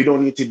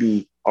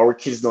 Our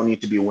kids don't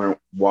need to be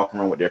walking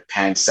around with their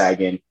pants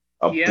sagging,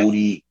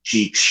 booty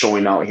cheeks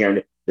showing out here.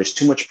 And there's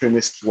too much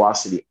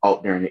promiscuity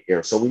out there in the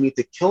air. So we need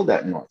to kill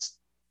that noise.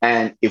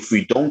 And if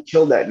we don't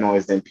kill that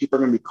noise, then people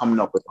are going to be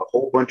coming up with a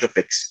whole bunch of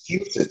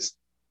excuses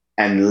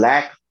and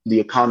lack the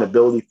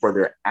accountability for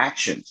their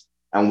actions.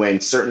 And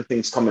when certain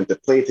things come into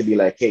play, to be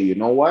like, hey, you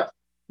know what?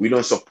 We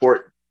don't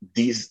support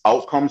these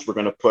outcomes. We're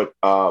going to put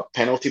a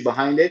penalty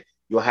behind it.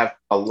 You'll have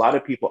a lot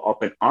of people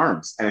up in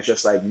arms. And it's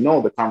just like,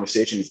 no, the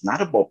conversation is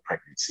not about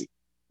pregnancy.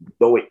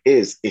 Though it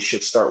is, it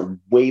should start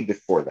way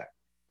before that.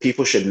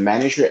 People should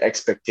manage their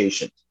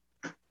expectations.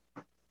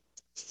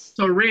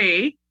 So,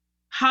 Ray,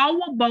 how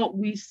about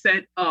we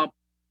set up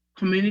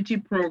community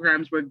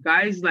programs where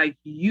guys like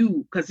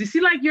you, because you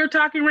see, like you're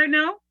talking right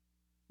now,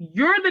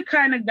 you're the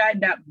kind of guy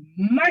that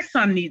my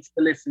son needs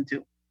to listen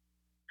to.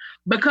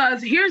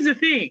 Because here's the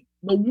thing,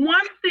 the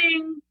one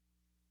thing,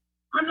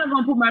 I'm not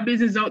going to put my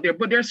business out there,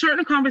 but there are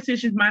certain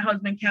conversations my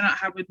husband cannot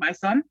have with my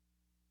son,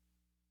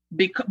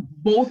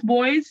 both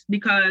boys,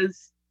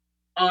 because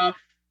of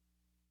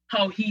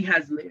how he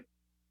has lived.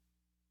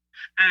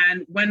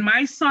 And when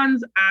my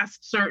sons ask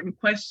certain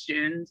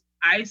questions,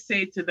 I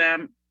say to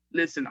them,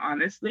 listen,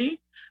 honestly,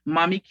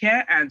 mommy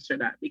can't answer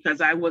that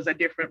because I was a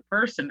different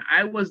person.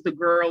 I was the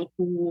girl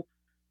who,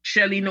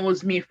 Shelly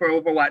knows me for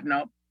over what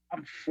now?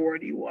 I'm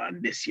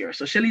 41 this year.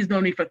 So Shelly's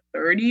known me for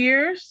 30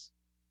 years,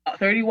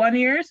 31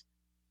 years.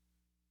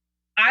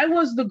 I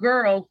was the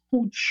girl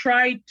who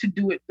tried to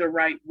do it the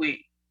right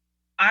way.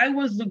 I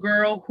was the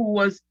girl who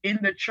was in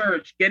the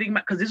church getting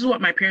because this is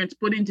what my parents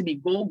put into me.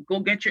 Go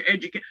get your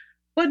education.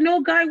 But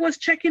no guy was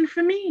checking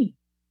for me.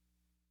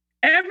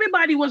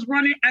 Everybody was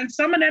running, and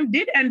some of them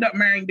did end up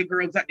marrying the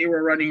girls that they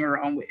were running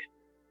around with.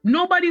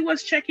 Nobody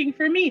was checking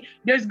for me.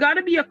 There's got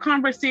to be a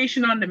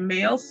conversation on the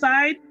male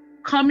side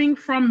coming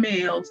from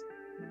males,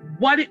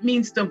 what it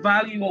means to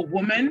value a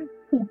woman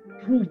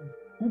who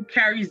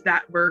carries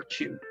that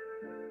virtue.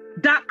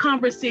 That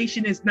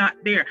conversation is not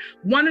there.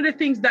 One of the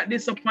things that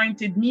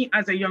disappointed me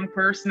as a young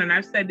person, and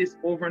I've said this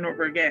over and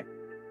over again,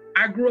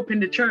 I grew up in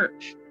the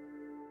church.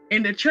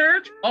 In the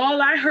church,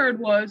 all I heard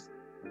was,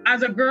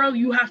 as a girl,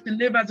 you have to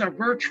live as a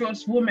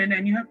virtuous woman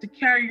and you have to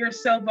carry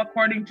yourself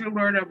according to the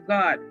word of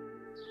God.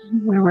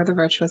 Where were the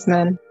virtuous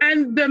men?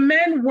 And the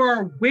men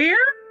were where?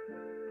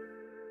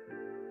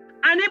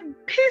 And it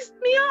pissed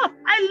me off.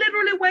 I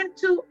literally went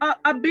to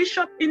a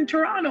bishop in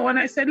Toronto and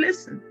I said,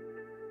 listen,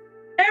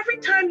 every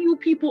time you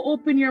people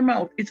open your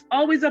mouth, it's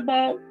always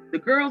about the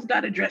girls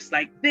got to dress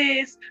like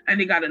this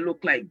and they got to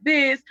look like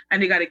this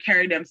and they got to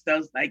carry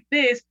themselves like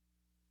this.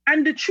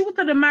 And the truth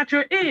of the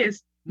matter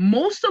is,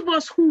 most of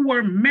us who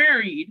were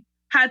married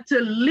had to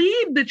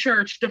leave the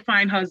church to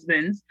find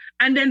husbands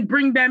and then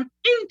bring them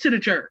into the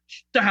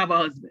church to have a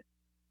husband.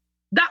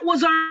 That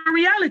was our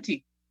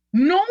reality.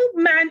 No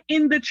man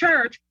in the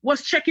church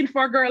was checking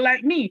for a girl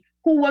like me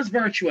who was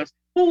virtuous,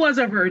 who was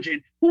a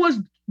virgin, who was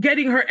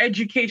getting her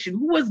education,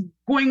 who was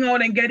going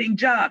out and getting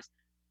jobs.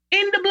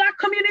 In the Black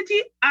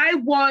community, I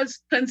was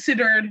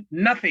considered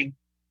nothing.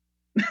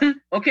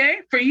 Okay,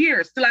 for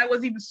years, till I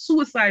was even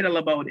suicidal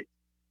about it.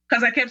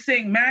 Because I kept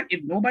saying, man,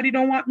 if nobody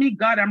don't want me,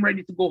 God, I'm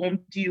ready to go home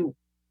to you.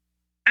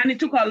 And it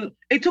took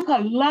a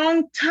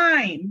long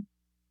time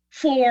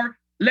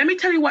let me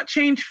tell you what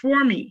changed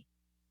for me.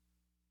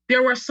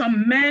 There were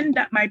some men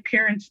that my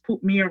parents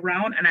put me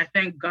around, and I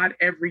thank God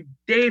every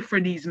day for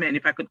these men.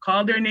 If I could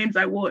call their names,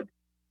 I would.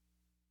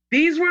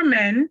 These were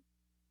men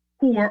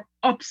who were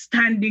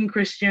upstanding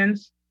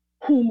Christians,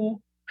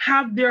 who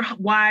have their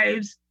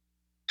wives,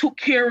 took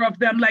care of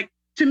them, like,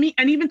 to me,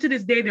 and even to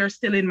this day, they're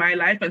still in my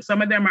life, and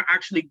some of them are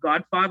actually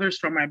godfathers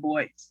for my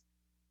boys.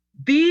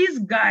 These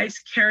guys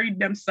carried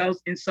themselves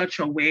in such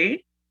a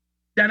way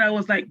that I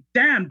was like,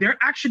 damn, there are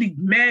actually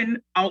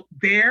men out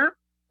there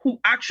who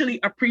actually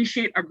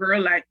appreciate a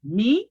girl like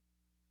me.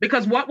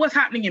 Because what was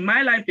happening in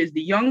my life is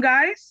the young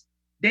guys,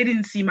 they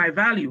didn't see my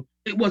value.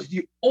 It was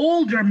the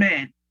older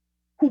men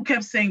who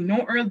kept saying,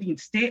 no, Earldine,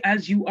 stay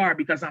as you are,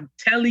 because I'm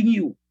telling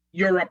you,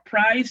 you're a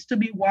prize to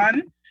be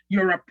won.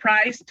 You're a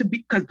prize to be,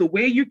 because the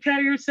way you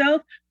carry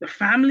yourself, the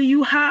family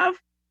you have,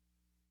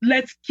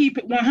 let's keep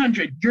it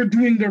 100. You're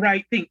doing the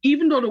right thing.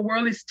 Even though the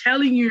world is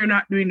telling you you're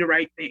not doing the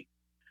right thing.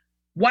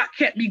 What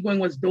kept me going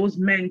was those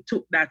men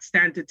took that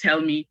stand to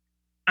tell me,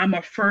 I'm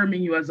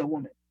affirming you as a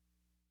woman.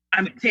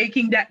 I'm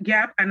taking that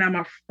gap and I'm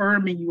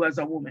affirming you as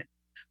a woman.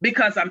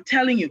 Because I'm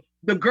telling you,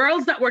 the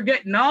girls that were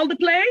getting all the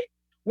play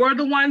were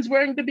the ones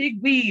wearing the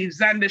big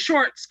weaves and the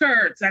short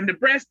skirts and the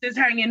breast is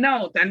hanging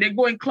out and they're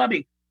going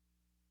clubbing.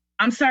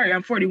 I'm sorry,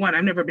 I'm 41.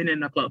 I've never been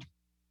in a club.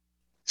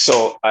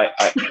 So I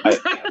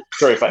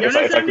sorry if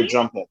I could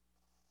jump in.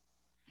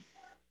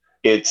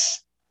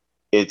 It's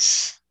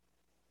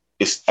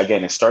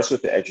again, it starts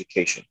with the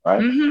education,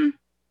 right? Mm-hmm.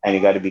 And you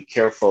got to be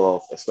careful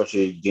of,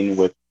 especially dealing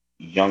with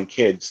young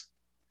kids,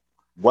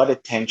 what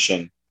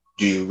attention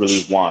do you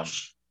really want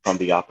from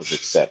the opposite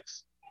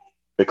sex?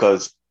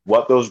 Because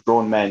what those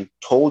grown men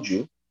told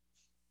you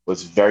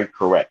was very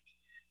correct.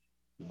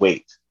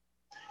 Wait,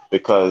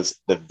 because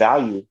the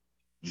value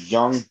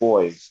young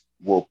boys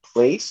will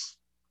place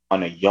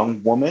on a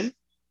young woman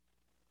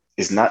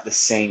is not the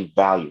same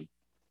value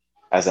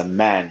as a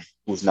man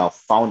who's now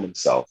found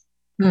himself,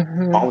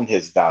 found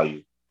his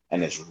value,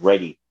 and is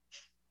ready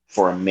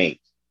for a mate.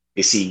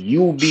 You see,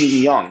 you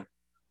being young,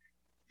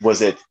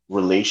 was it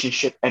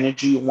relationship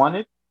energy you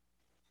wanted?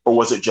 Or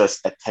was it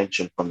just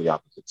attention from the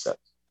opposite sex?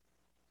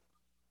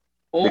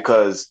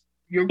 Because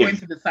you're going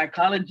to the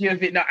psychology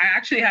of it. Now, I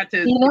actually had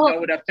to sit down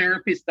with a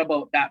therapist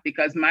about that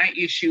because my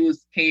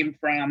issues came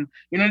from,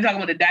 you're talking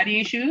about the daddy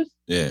issues?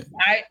 Yeah.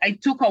 I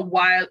took a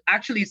while,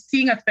 actually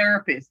seeing a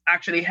therapist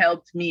actually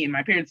helped me. And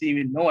my parents didn't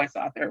even know I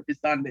saw a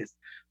therapist on this.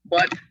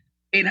 But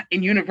in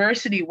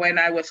university, when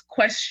I was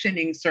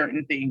questioning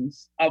certain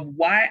things of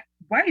why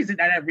is it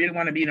that I really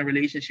want to be in a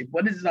relationship?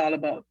 What is it all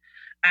about?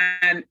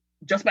 And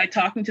just by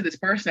talking to this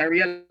person, I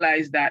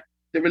realized that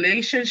the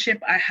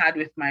relationship I had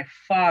with my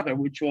father,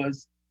 which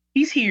was,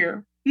 he's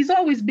here, he's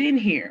always been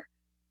here,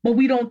 but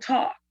we don't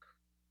talk.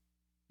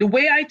 The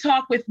way I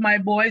talk with my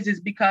boys is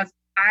because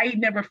I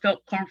never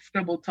felt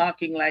comfortable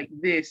talking like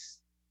this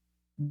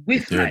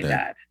with my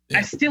dad. Yeah.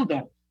 I still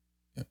don't.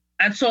 Yeah.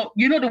 And so,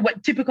 the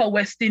typical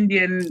West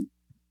Indian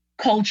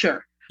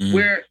culture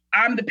where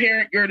I'm the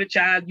parent, you're the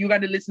child, you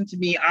got to listen to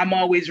me, I'm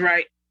always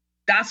right.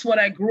 That's what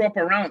I grew up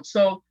around.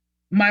 So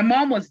my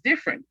mom was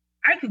different.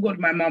 I could go to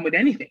my mom with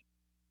anything.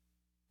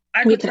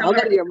 I We could can tell all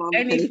go her to your mom.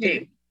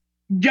 anything.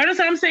 Do you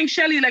understand what I'm saying,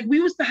 Shelly? Like we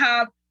used to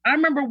have, I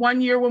remember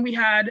one year when we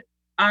had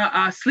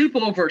a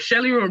sleepover.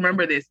 Shelly will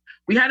remember this.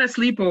 We had a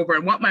sleepover,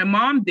 and what my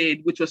mom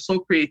did, which was so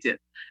creative,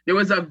 there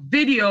was a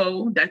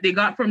video that they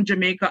got from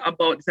Jamaica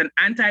about, it's an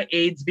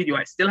anti-AIDS video.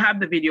 I still have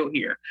the video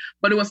here,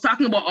 but it was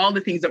talking about all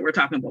the things that we're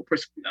talking about,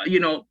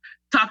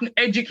 talking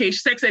education,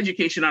 sex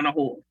education on a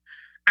whole.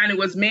 And it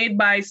was made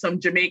by some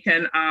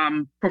Jamaican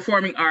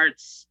performing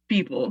arts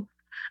people.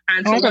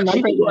 And so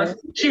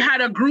she had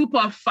a group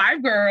of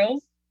 5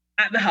 girls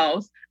at the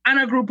house and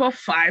a group of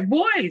 5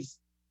 boys.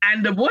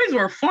 And the boys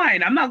were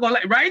fine. I'm not gonna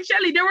lie, right,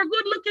 Shelly? They were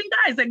good looking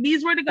guys. Like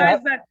these were the guys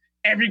that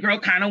every girl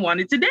kind of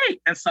wanted to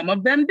date. And some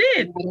of them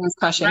did. Was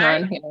crushing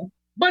on him.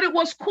 But it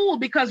was cool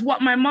because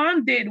what my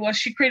mom did was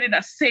she created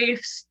a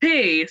safe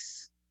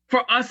space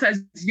for us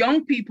as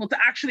young people to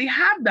actually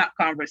have that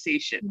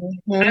conversation.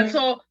 Mm-hmm. And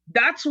so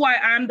that's why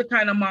I'm the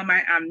kind of mom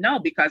I am now,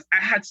 because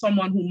I had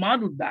someone who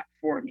modeled that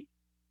for me,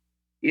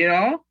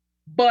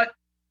 But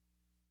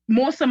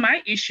most of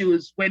my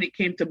issues when it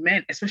came to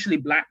men, especially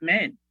Black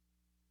men,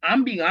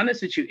 I'm being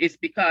honest with you, it's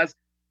because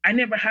I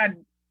never had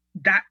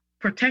that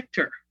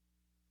protector.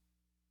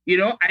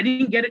 I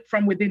didn't get it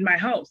from within my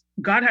house.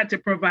 God had to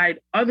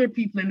provide other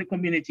people in the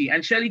community.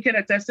 And Shelly can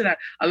attest to that.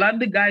 A lot of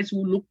the guys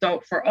who looked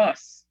out for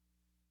us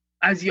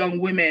as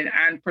young women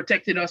and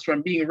protected us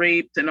from being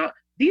raped and all,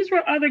 these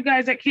were other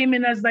guys that came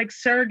in as like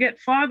surrogate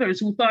fathers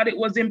who thought it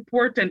was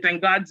important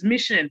and God's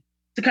mission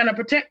to kind of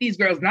protect these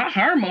girls, not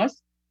harm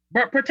us,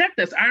 but protect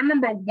us. I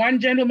remember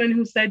one gentleman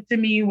who said to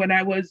me when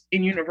I was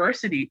in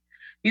university,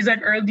 he's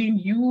like,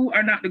 Earldine, you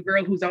are not the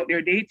girl who's out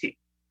there dating.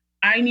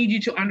 I need you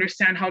to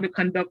understand how to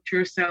conduct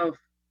yourself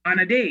on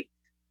a date.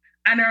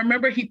 And I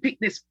remember he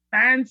picked this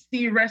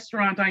fancy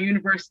restaurant on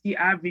University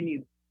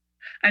Avenue.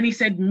 And he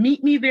said,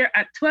 meet me there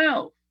at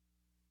 12.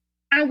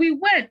 And we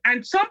went.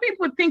 And some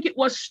people would think it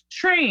was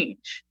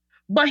strange.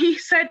 But he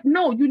said,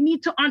 no, you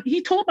need to,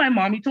 he told my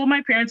mom, he told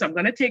my parents, I'm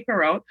going to take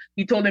her out.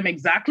 He told them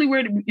exactly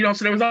where,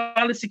 so there was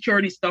all the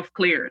security stuff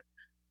cleared.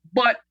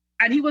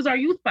 And he was our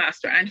youth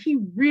pastor. And he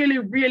really,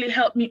 really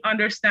helped me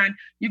understand,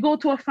 you go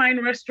to a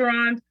fine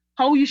restaurant,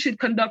 how you should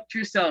conduct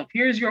yourself.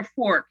 Here's your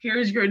fork.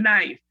 Here's your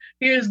knife.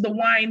 Here's the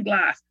wine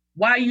glass.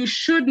 Why you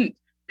shouldn't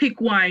pick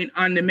wine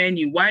on the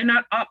menu. Why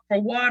not opt for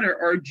water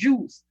or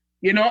juice?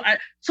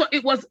 So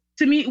it was,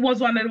 to me, it was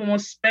one of the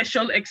most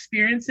special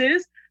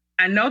experiences.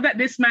 And now that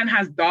this man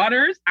has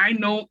daughters, I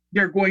know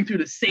they're going through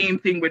the same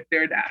thing with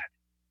their dad.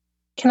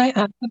 Can I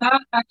add to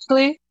that,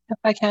 actually, if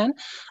I can?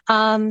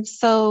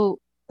 So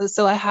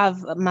I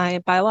have my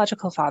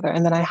biological father,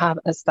 and then I have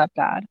a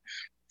stepdad.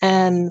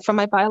 And from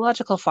my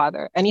biological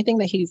father, anything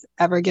that he's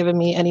ever given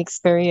me, any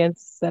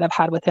experience that I've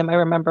had with him, I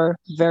remember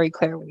very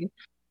clearly.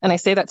 And I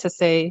say that to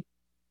say,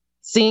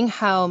 seeing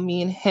how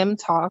me and him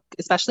talk,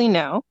 especially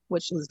now,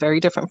 which is very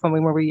different from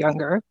when we were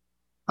younger,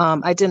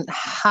 I didn't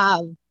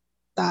have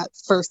that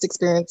first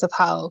experience of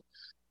how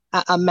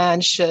a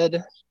man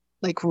should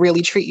like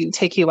really treat you,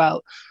 take you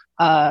out,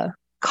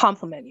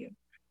 compliment you.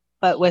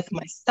 But with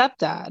my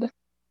stepdad,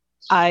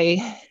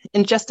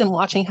 in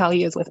watching how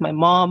he is with my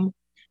mom,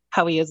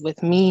 how he is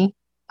with me,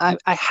 I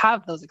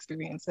have those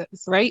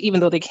experiences, right? Even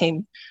though they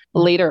came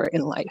later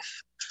in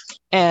life.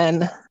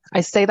 And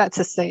I say that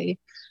to say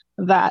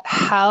that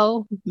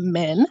how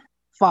men,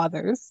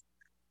 fathers,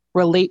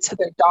 relate to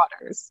their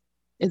daughters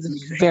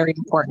is very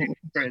important.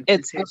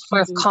 It's our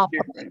first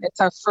compliment. It's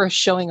our first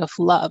showing of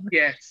love.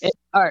 Yes.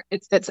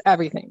 It's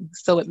everything.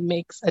 So it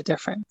makes a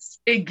difference.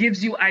 It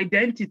gives you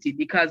identity,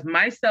 because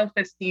my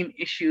self-esteem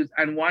issues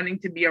and wanting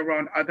to be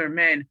around other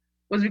men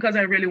was because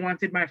I really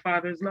wanted my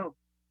father's love.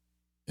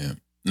 Yeah.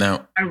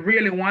 Now, I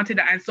really wanted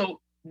that. And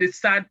so the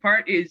sad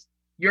part is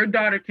your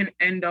daughter can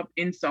end up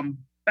in some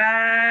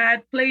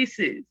bad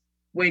places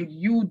when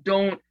you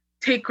don't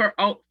take her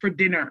out for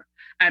dinner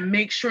and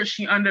make sure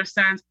she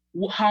understands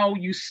how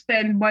you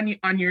spend money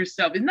on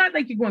yourself. It's not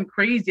like you're going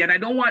crazy. And I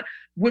don't want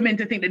women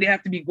to think that they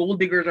have to be gold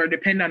diggers or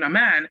depend on a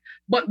man.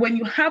 But when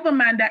you have a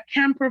man that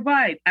can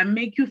provide and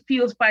make you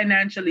feel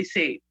financially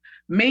safe,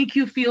 make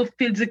you feel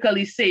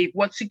physically safe,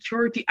 what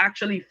security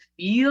actually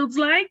feels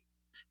like,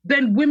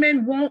 then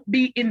women won't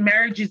be in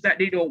marriages that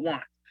they don't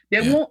want.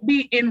 They won't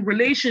be in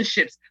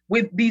relationships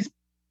with these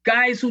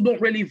guys who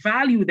don't really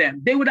value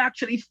them. They would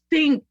actually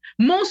think,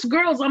 most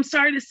girls, I'm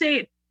sorry to say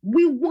it,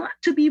 we want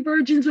to be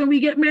virgins when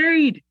we get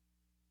married.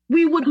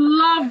 We would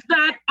love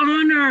that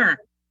honor.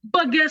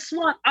 But guess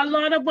what? A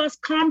lot of us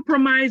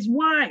compromise.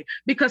 Why?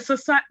 Because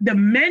the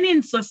men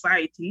in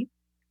society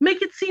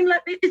make it seem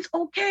like it's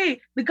okay.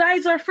 The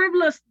guys are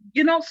frivolous,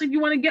 so if you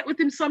want to get with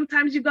him,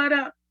 sometimes you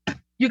gotta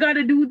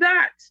do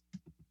that.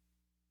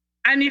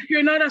 And if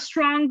you're not a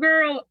strong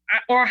girl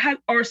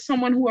or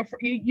someone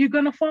you're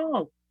gonna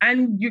fall,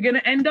 and you're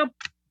gonna end up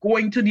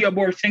going to the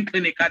abortion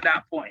clinic at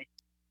that point.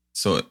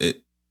 So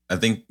I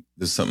think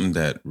there's something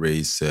that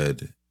Ray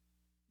said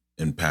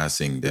in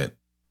passing that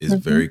is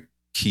very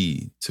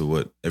key to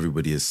what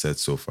everybody has said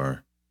so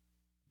far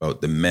about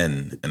the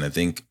men. And I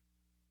think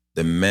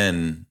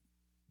the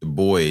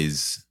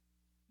boys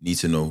need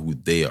to know who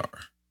they are.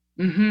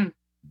 Mm-hmm.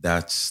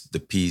 that's the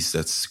piece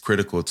that's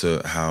critical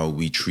to how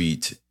we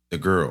treat the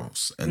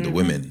girls and the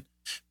women,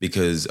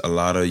 because a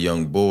lot of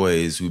young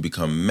boys who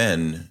become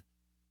men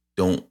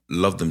don't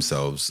love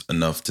themselves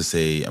enough to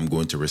say, I'm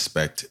going to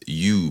respect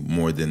you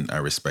more than I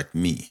respect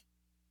me.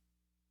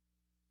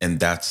 And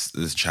that's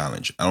the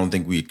challenge. I don't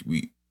think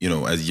we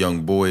as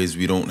young boys,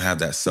 we don't have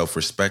that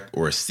self-respect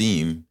or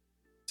esteem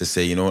to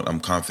say, you know what, I'm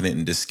confident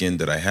in this skin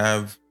that I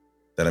have,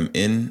 that I'm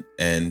in,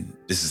 and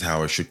this is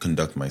how I should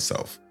conduct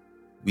myself.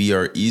 We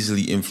are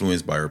easily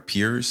influenced by our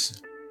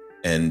peers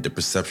and the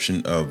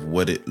perception of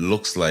what it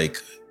looks like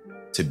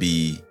to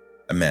be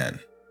a man.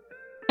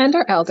 And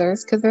our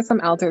elders, because there's some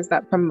elders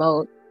that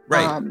promote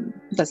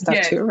the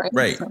stuff too, right?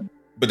 Right. So.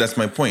 But that's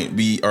my point.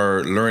 We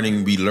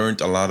learned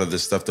a lot of the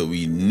stuff that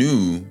we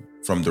knew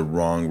from the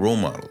wrong role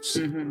models.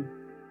 Mm-hmm.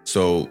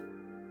 So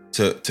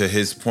to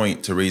his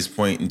point, to Ray's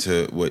point, and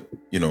to what,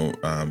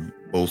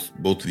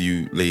 both of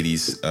you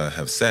ladies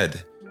have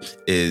said,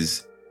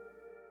 is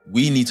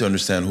we need to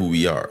understand who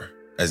we are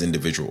as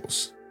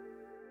individuals.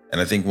 And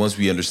I think once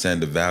we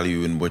understand the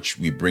value in which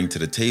we bring to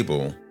the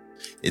table,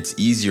 it's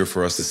easier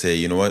for us to say,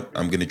 you know what,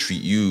 I'm going to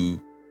treat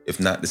you, if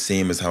not the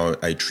same as how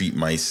I treat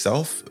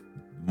myself,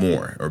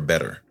 more or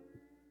better.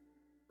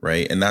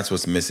 Right. And that's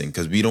what's missing,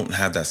 because we don't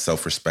have that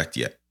self-respect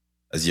yet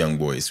as young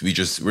boys. We're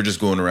just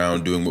going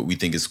around doing what we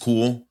think is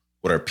cool,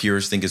 what our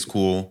peers think is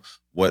cool,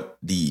 what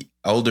the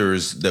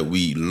elders that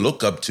we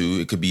look up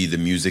to, it could be the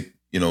music,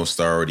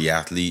 star or the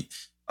athlete,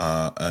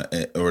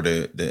 or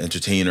the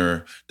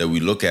entertainer that we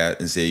look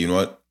at and say, you know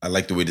what, I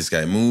like the way this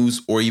guy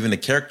moves, or even a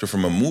character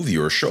from a movie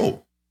or a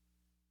show.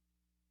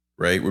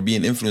 Right? We're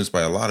being influenced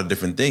by a lot of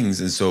different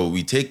things. And so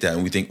we take that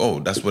and we think,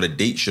 oh, that's what a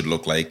date should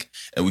look like.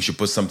 And we should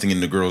put something in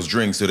the girl's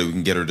drink so that we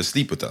can get her to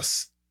sleep with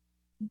us.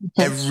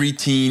 Every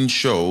teen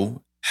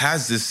show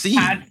has this scene.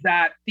 Has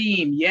that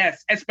theme,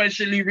 yes.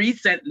 Especially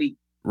recently.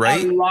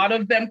 Right? A lot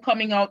of them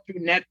coming out through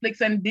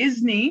Netflix and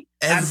Disney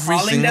and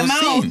calling them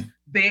out.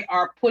 They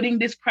are putting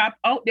this crap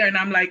out there. And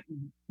I'm like,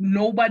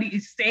 nobody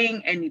is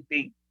saying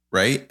anything.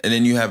 Right? And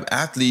then you have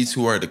athletes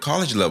who are at the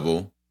college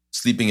level,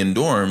 sleeping in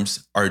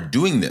dorms, are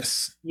doing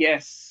this.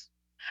 Yes.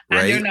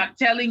 Right? And they're not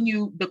telling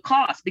you the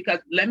cost, because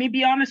let me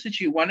be honest with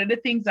you. One of the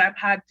things I've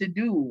had to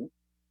do,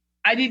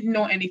 I didn't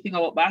know anything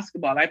about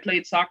basketball. I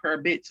played soccer a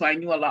bit, so I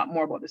knew a lot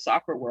more about the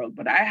soccer world,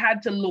 but I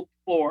had to look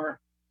for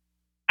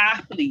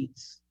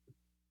athletes,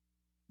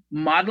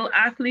 model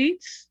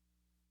athletes,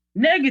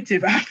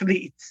 negative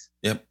athletes.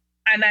 Yep.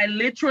 And I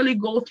literally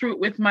go through it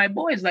with my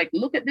boys. Like,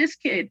 look at this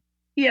kid.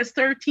 He has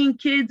 13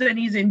 kids and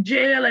he's in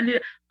jail. And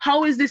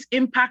how is this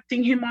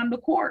impacting him on the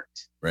court?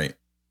 Right.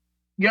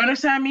 You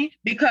understand me?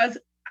 Because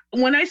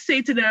when I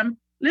say to them,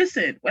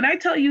 listen, when I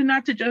tell you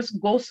not to just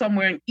go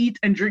somewhere and eat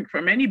and drink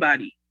from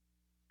anybody,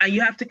 and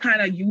you have to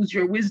kind of use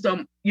your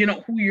wisdom,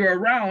 who you're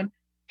around,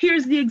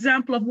 here's the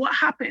example of what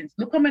happens.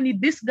 Look how many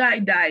this guy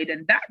died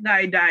and that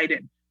guy died.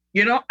 And,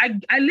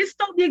 I list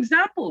out the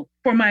example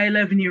for my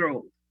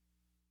 11-year-old.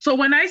 So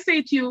when I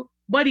say to you,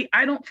 buddy,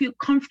 I don't feel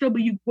comfortable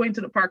you going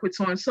to the park with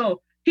so-and-so,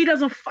 he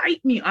doesn't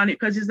fight me on it,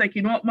 because he's like,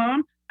 you know what,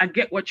 Mom, I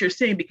get what you're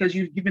saying, because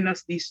you've given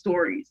us these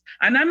stories.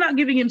 And I'm not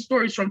giving him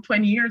stories from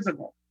 20 years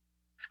ago.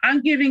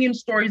 I'm giving him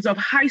stories of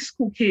high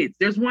school kids.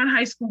 There's one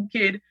high school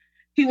kid,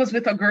 he was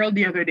with a girl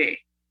the other day.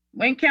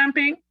 Went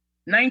camping,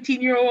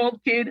 19-year-old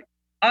kid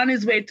on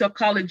his way to a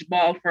college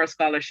ball for a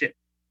scholarship.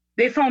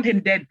 They found him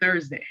dead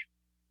Thursday.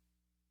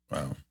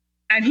 Wow.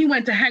 And he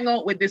went to hang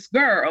out with this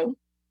girl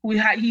who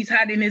he's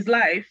had in his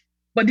life,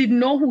 but didn't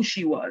know who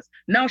she was.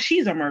 Now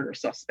she's a murder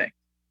suspect.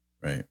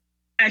 Right.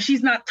 And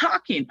she's not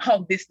talking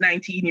how this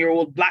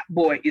 19-year-old black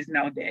boy is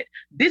now dead.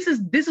 This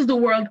is the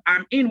world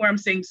I'm in, where I'm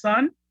saying,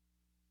 son,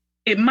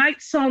 it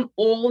might sound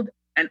old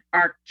and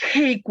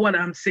archaic what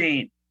I'm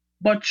saying,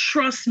 but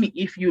trust me,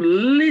 if you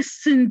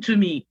listen to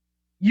me,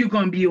 you're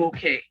going to be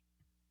okay.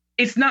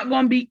 It's not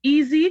going to be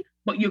easy,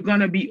 but you're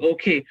going to be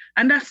okay.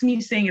 And that's me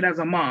saying it as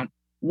a mom.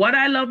 What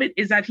I love it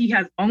is that he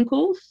has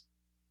uncles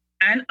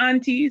and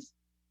aunties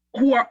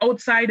who are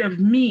outside of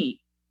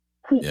me,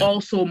 who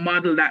also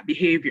model that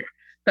behavior.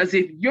 Because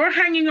if you're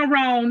hanging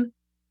around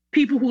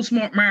people who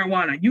smoke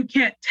marijuana, you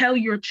can't tell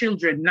your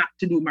children not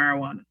to do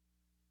marijuana.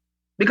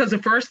 Because the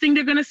first thing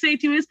they're going to say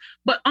to you is,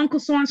 but Uncle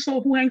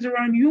so-and-so who hangs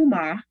around you,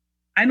 Ma,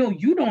 I know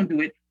you don't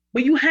do it,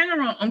 but you hang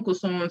around Uncle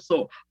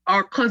so-and-so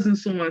or cousin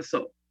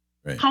so-and-so.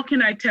 Right. How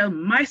can I tell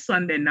my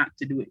son then not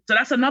to do it? So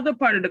that's another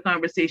part of the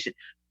conversation.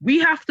 We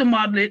have to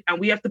model it, and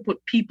we have to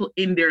put people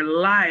in their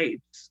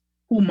lives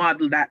who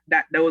model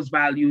those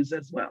values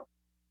as well.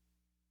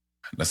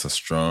 That's a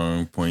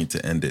strong point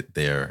to end it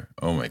there.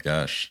 Oh my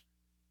gosh.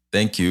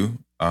 Thank you.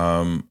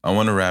 I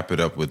want to wrap it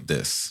up with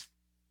this.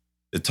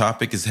 The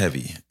topic is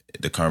heavy.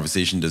 The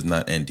conversation does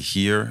not end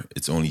here.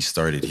 It's only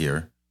started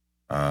here.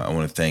 I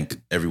want to thank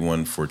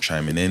everyone for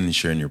chiming in and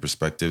sharing your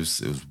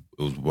perspectives. It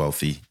was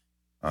wealthy.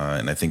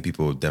 And I think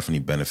people will definitely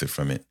benefit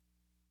from it.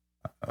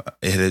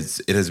 It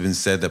has been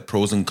said that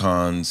pros and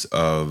cons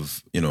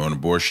of, an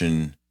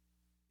abortion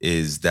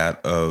is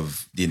that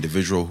of the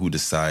individual who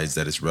decides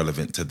that it's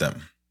relevant to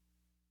them.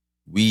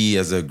 we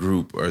as a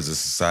group or as a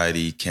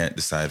society can't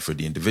decide for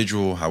the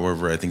individual.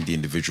 However, I think the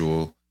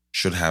individual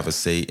should have a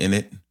say in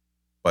it.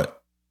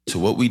 But to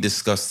what we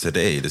discussed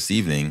today, this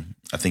evening,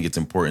 I think it's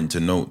important to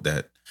note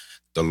that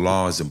the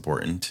law is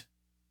important,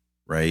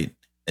 right?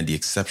 And the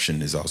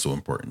exception is also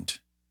important.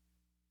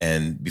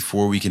 And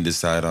before we can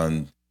decide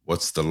on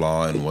what's the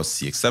law and what's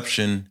the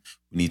exception,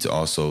 we need to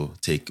also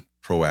take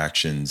pro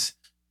actions,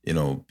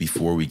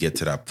 before we get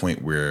to that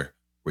point where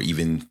we're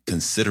even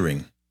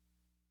considering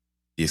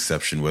the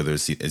exception, whether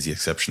it's the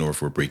exception or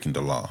if we're breaking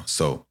the law.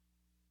 So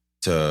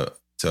to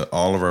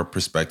all of our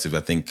perspective,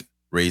 I think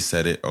Ray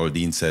said it,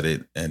 Dean said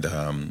it,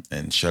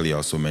 and Shelley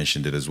also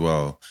mentioned it as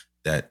well,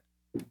 that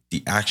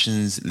the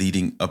actions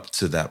leading up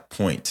to that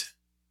point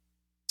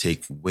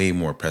take way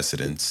more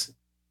precedence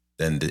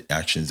than the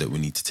actions that we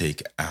need to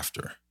take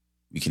after.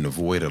 We can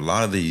avoid a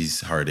lot of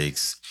these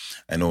heartaches.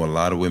 I know a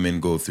lot of women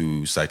go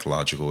through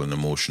psychological and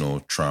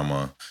emotional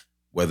trauma,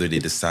 whether they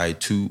decide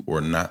to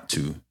or not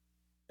to.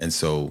 And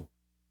so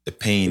the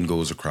pain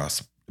goes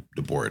across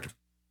the board.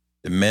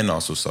 The men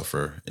also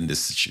suffer in this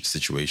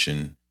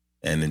situation,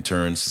 and in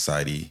turn,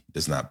 society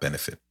does not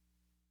benefit,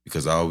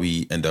 because all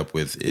we end up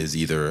with is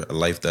either a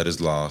life that is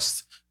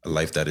lost, a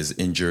life that is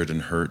injured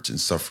and hurt and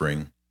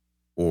suffering,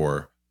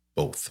 or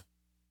both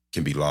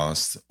can be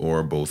lost,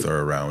 or both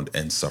are around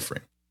and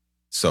suffering.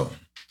 So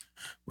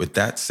with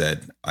that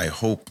said, I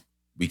hope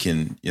we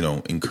can,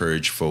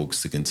 encourage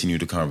folks to continue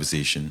the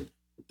conversation.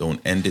 Don't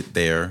end it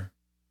there.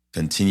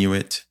 Continue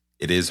it.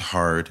 It is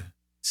hard.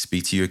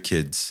 Speak to your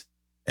kids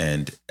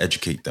and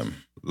educate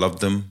them.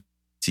 Love them.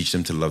 Teach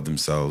them to love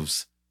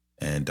themselves.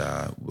 And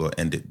we'll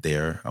end it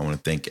there. I want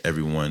to thank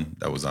everyone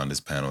that was on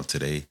this panel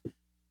today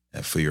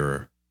for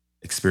your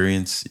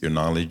experience, your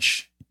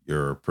knowledge,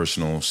 your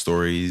personal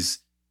stories,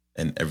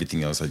 and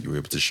everything else that you were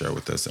able to share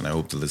with us. And I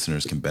hope the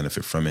listeners can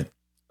benefit from it.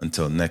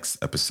 Until next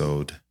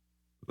episode,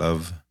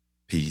 love,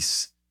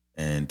 peace,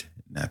 and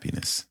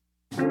nappiness.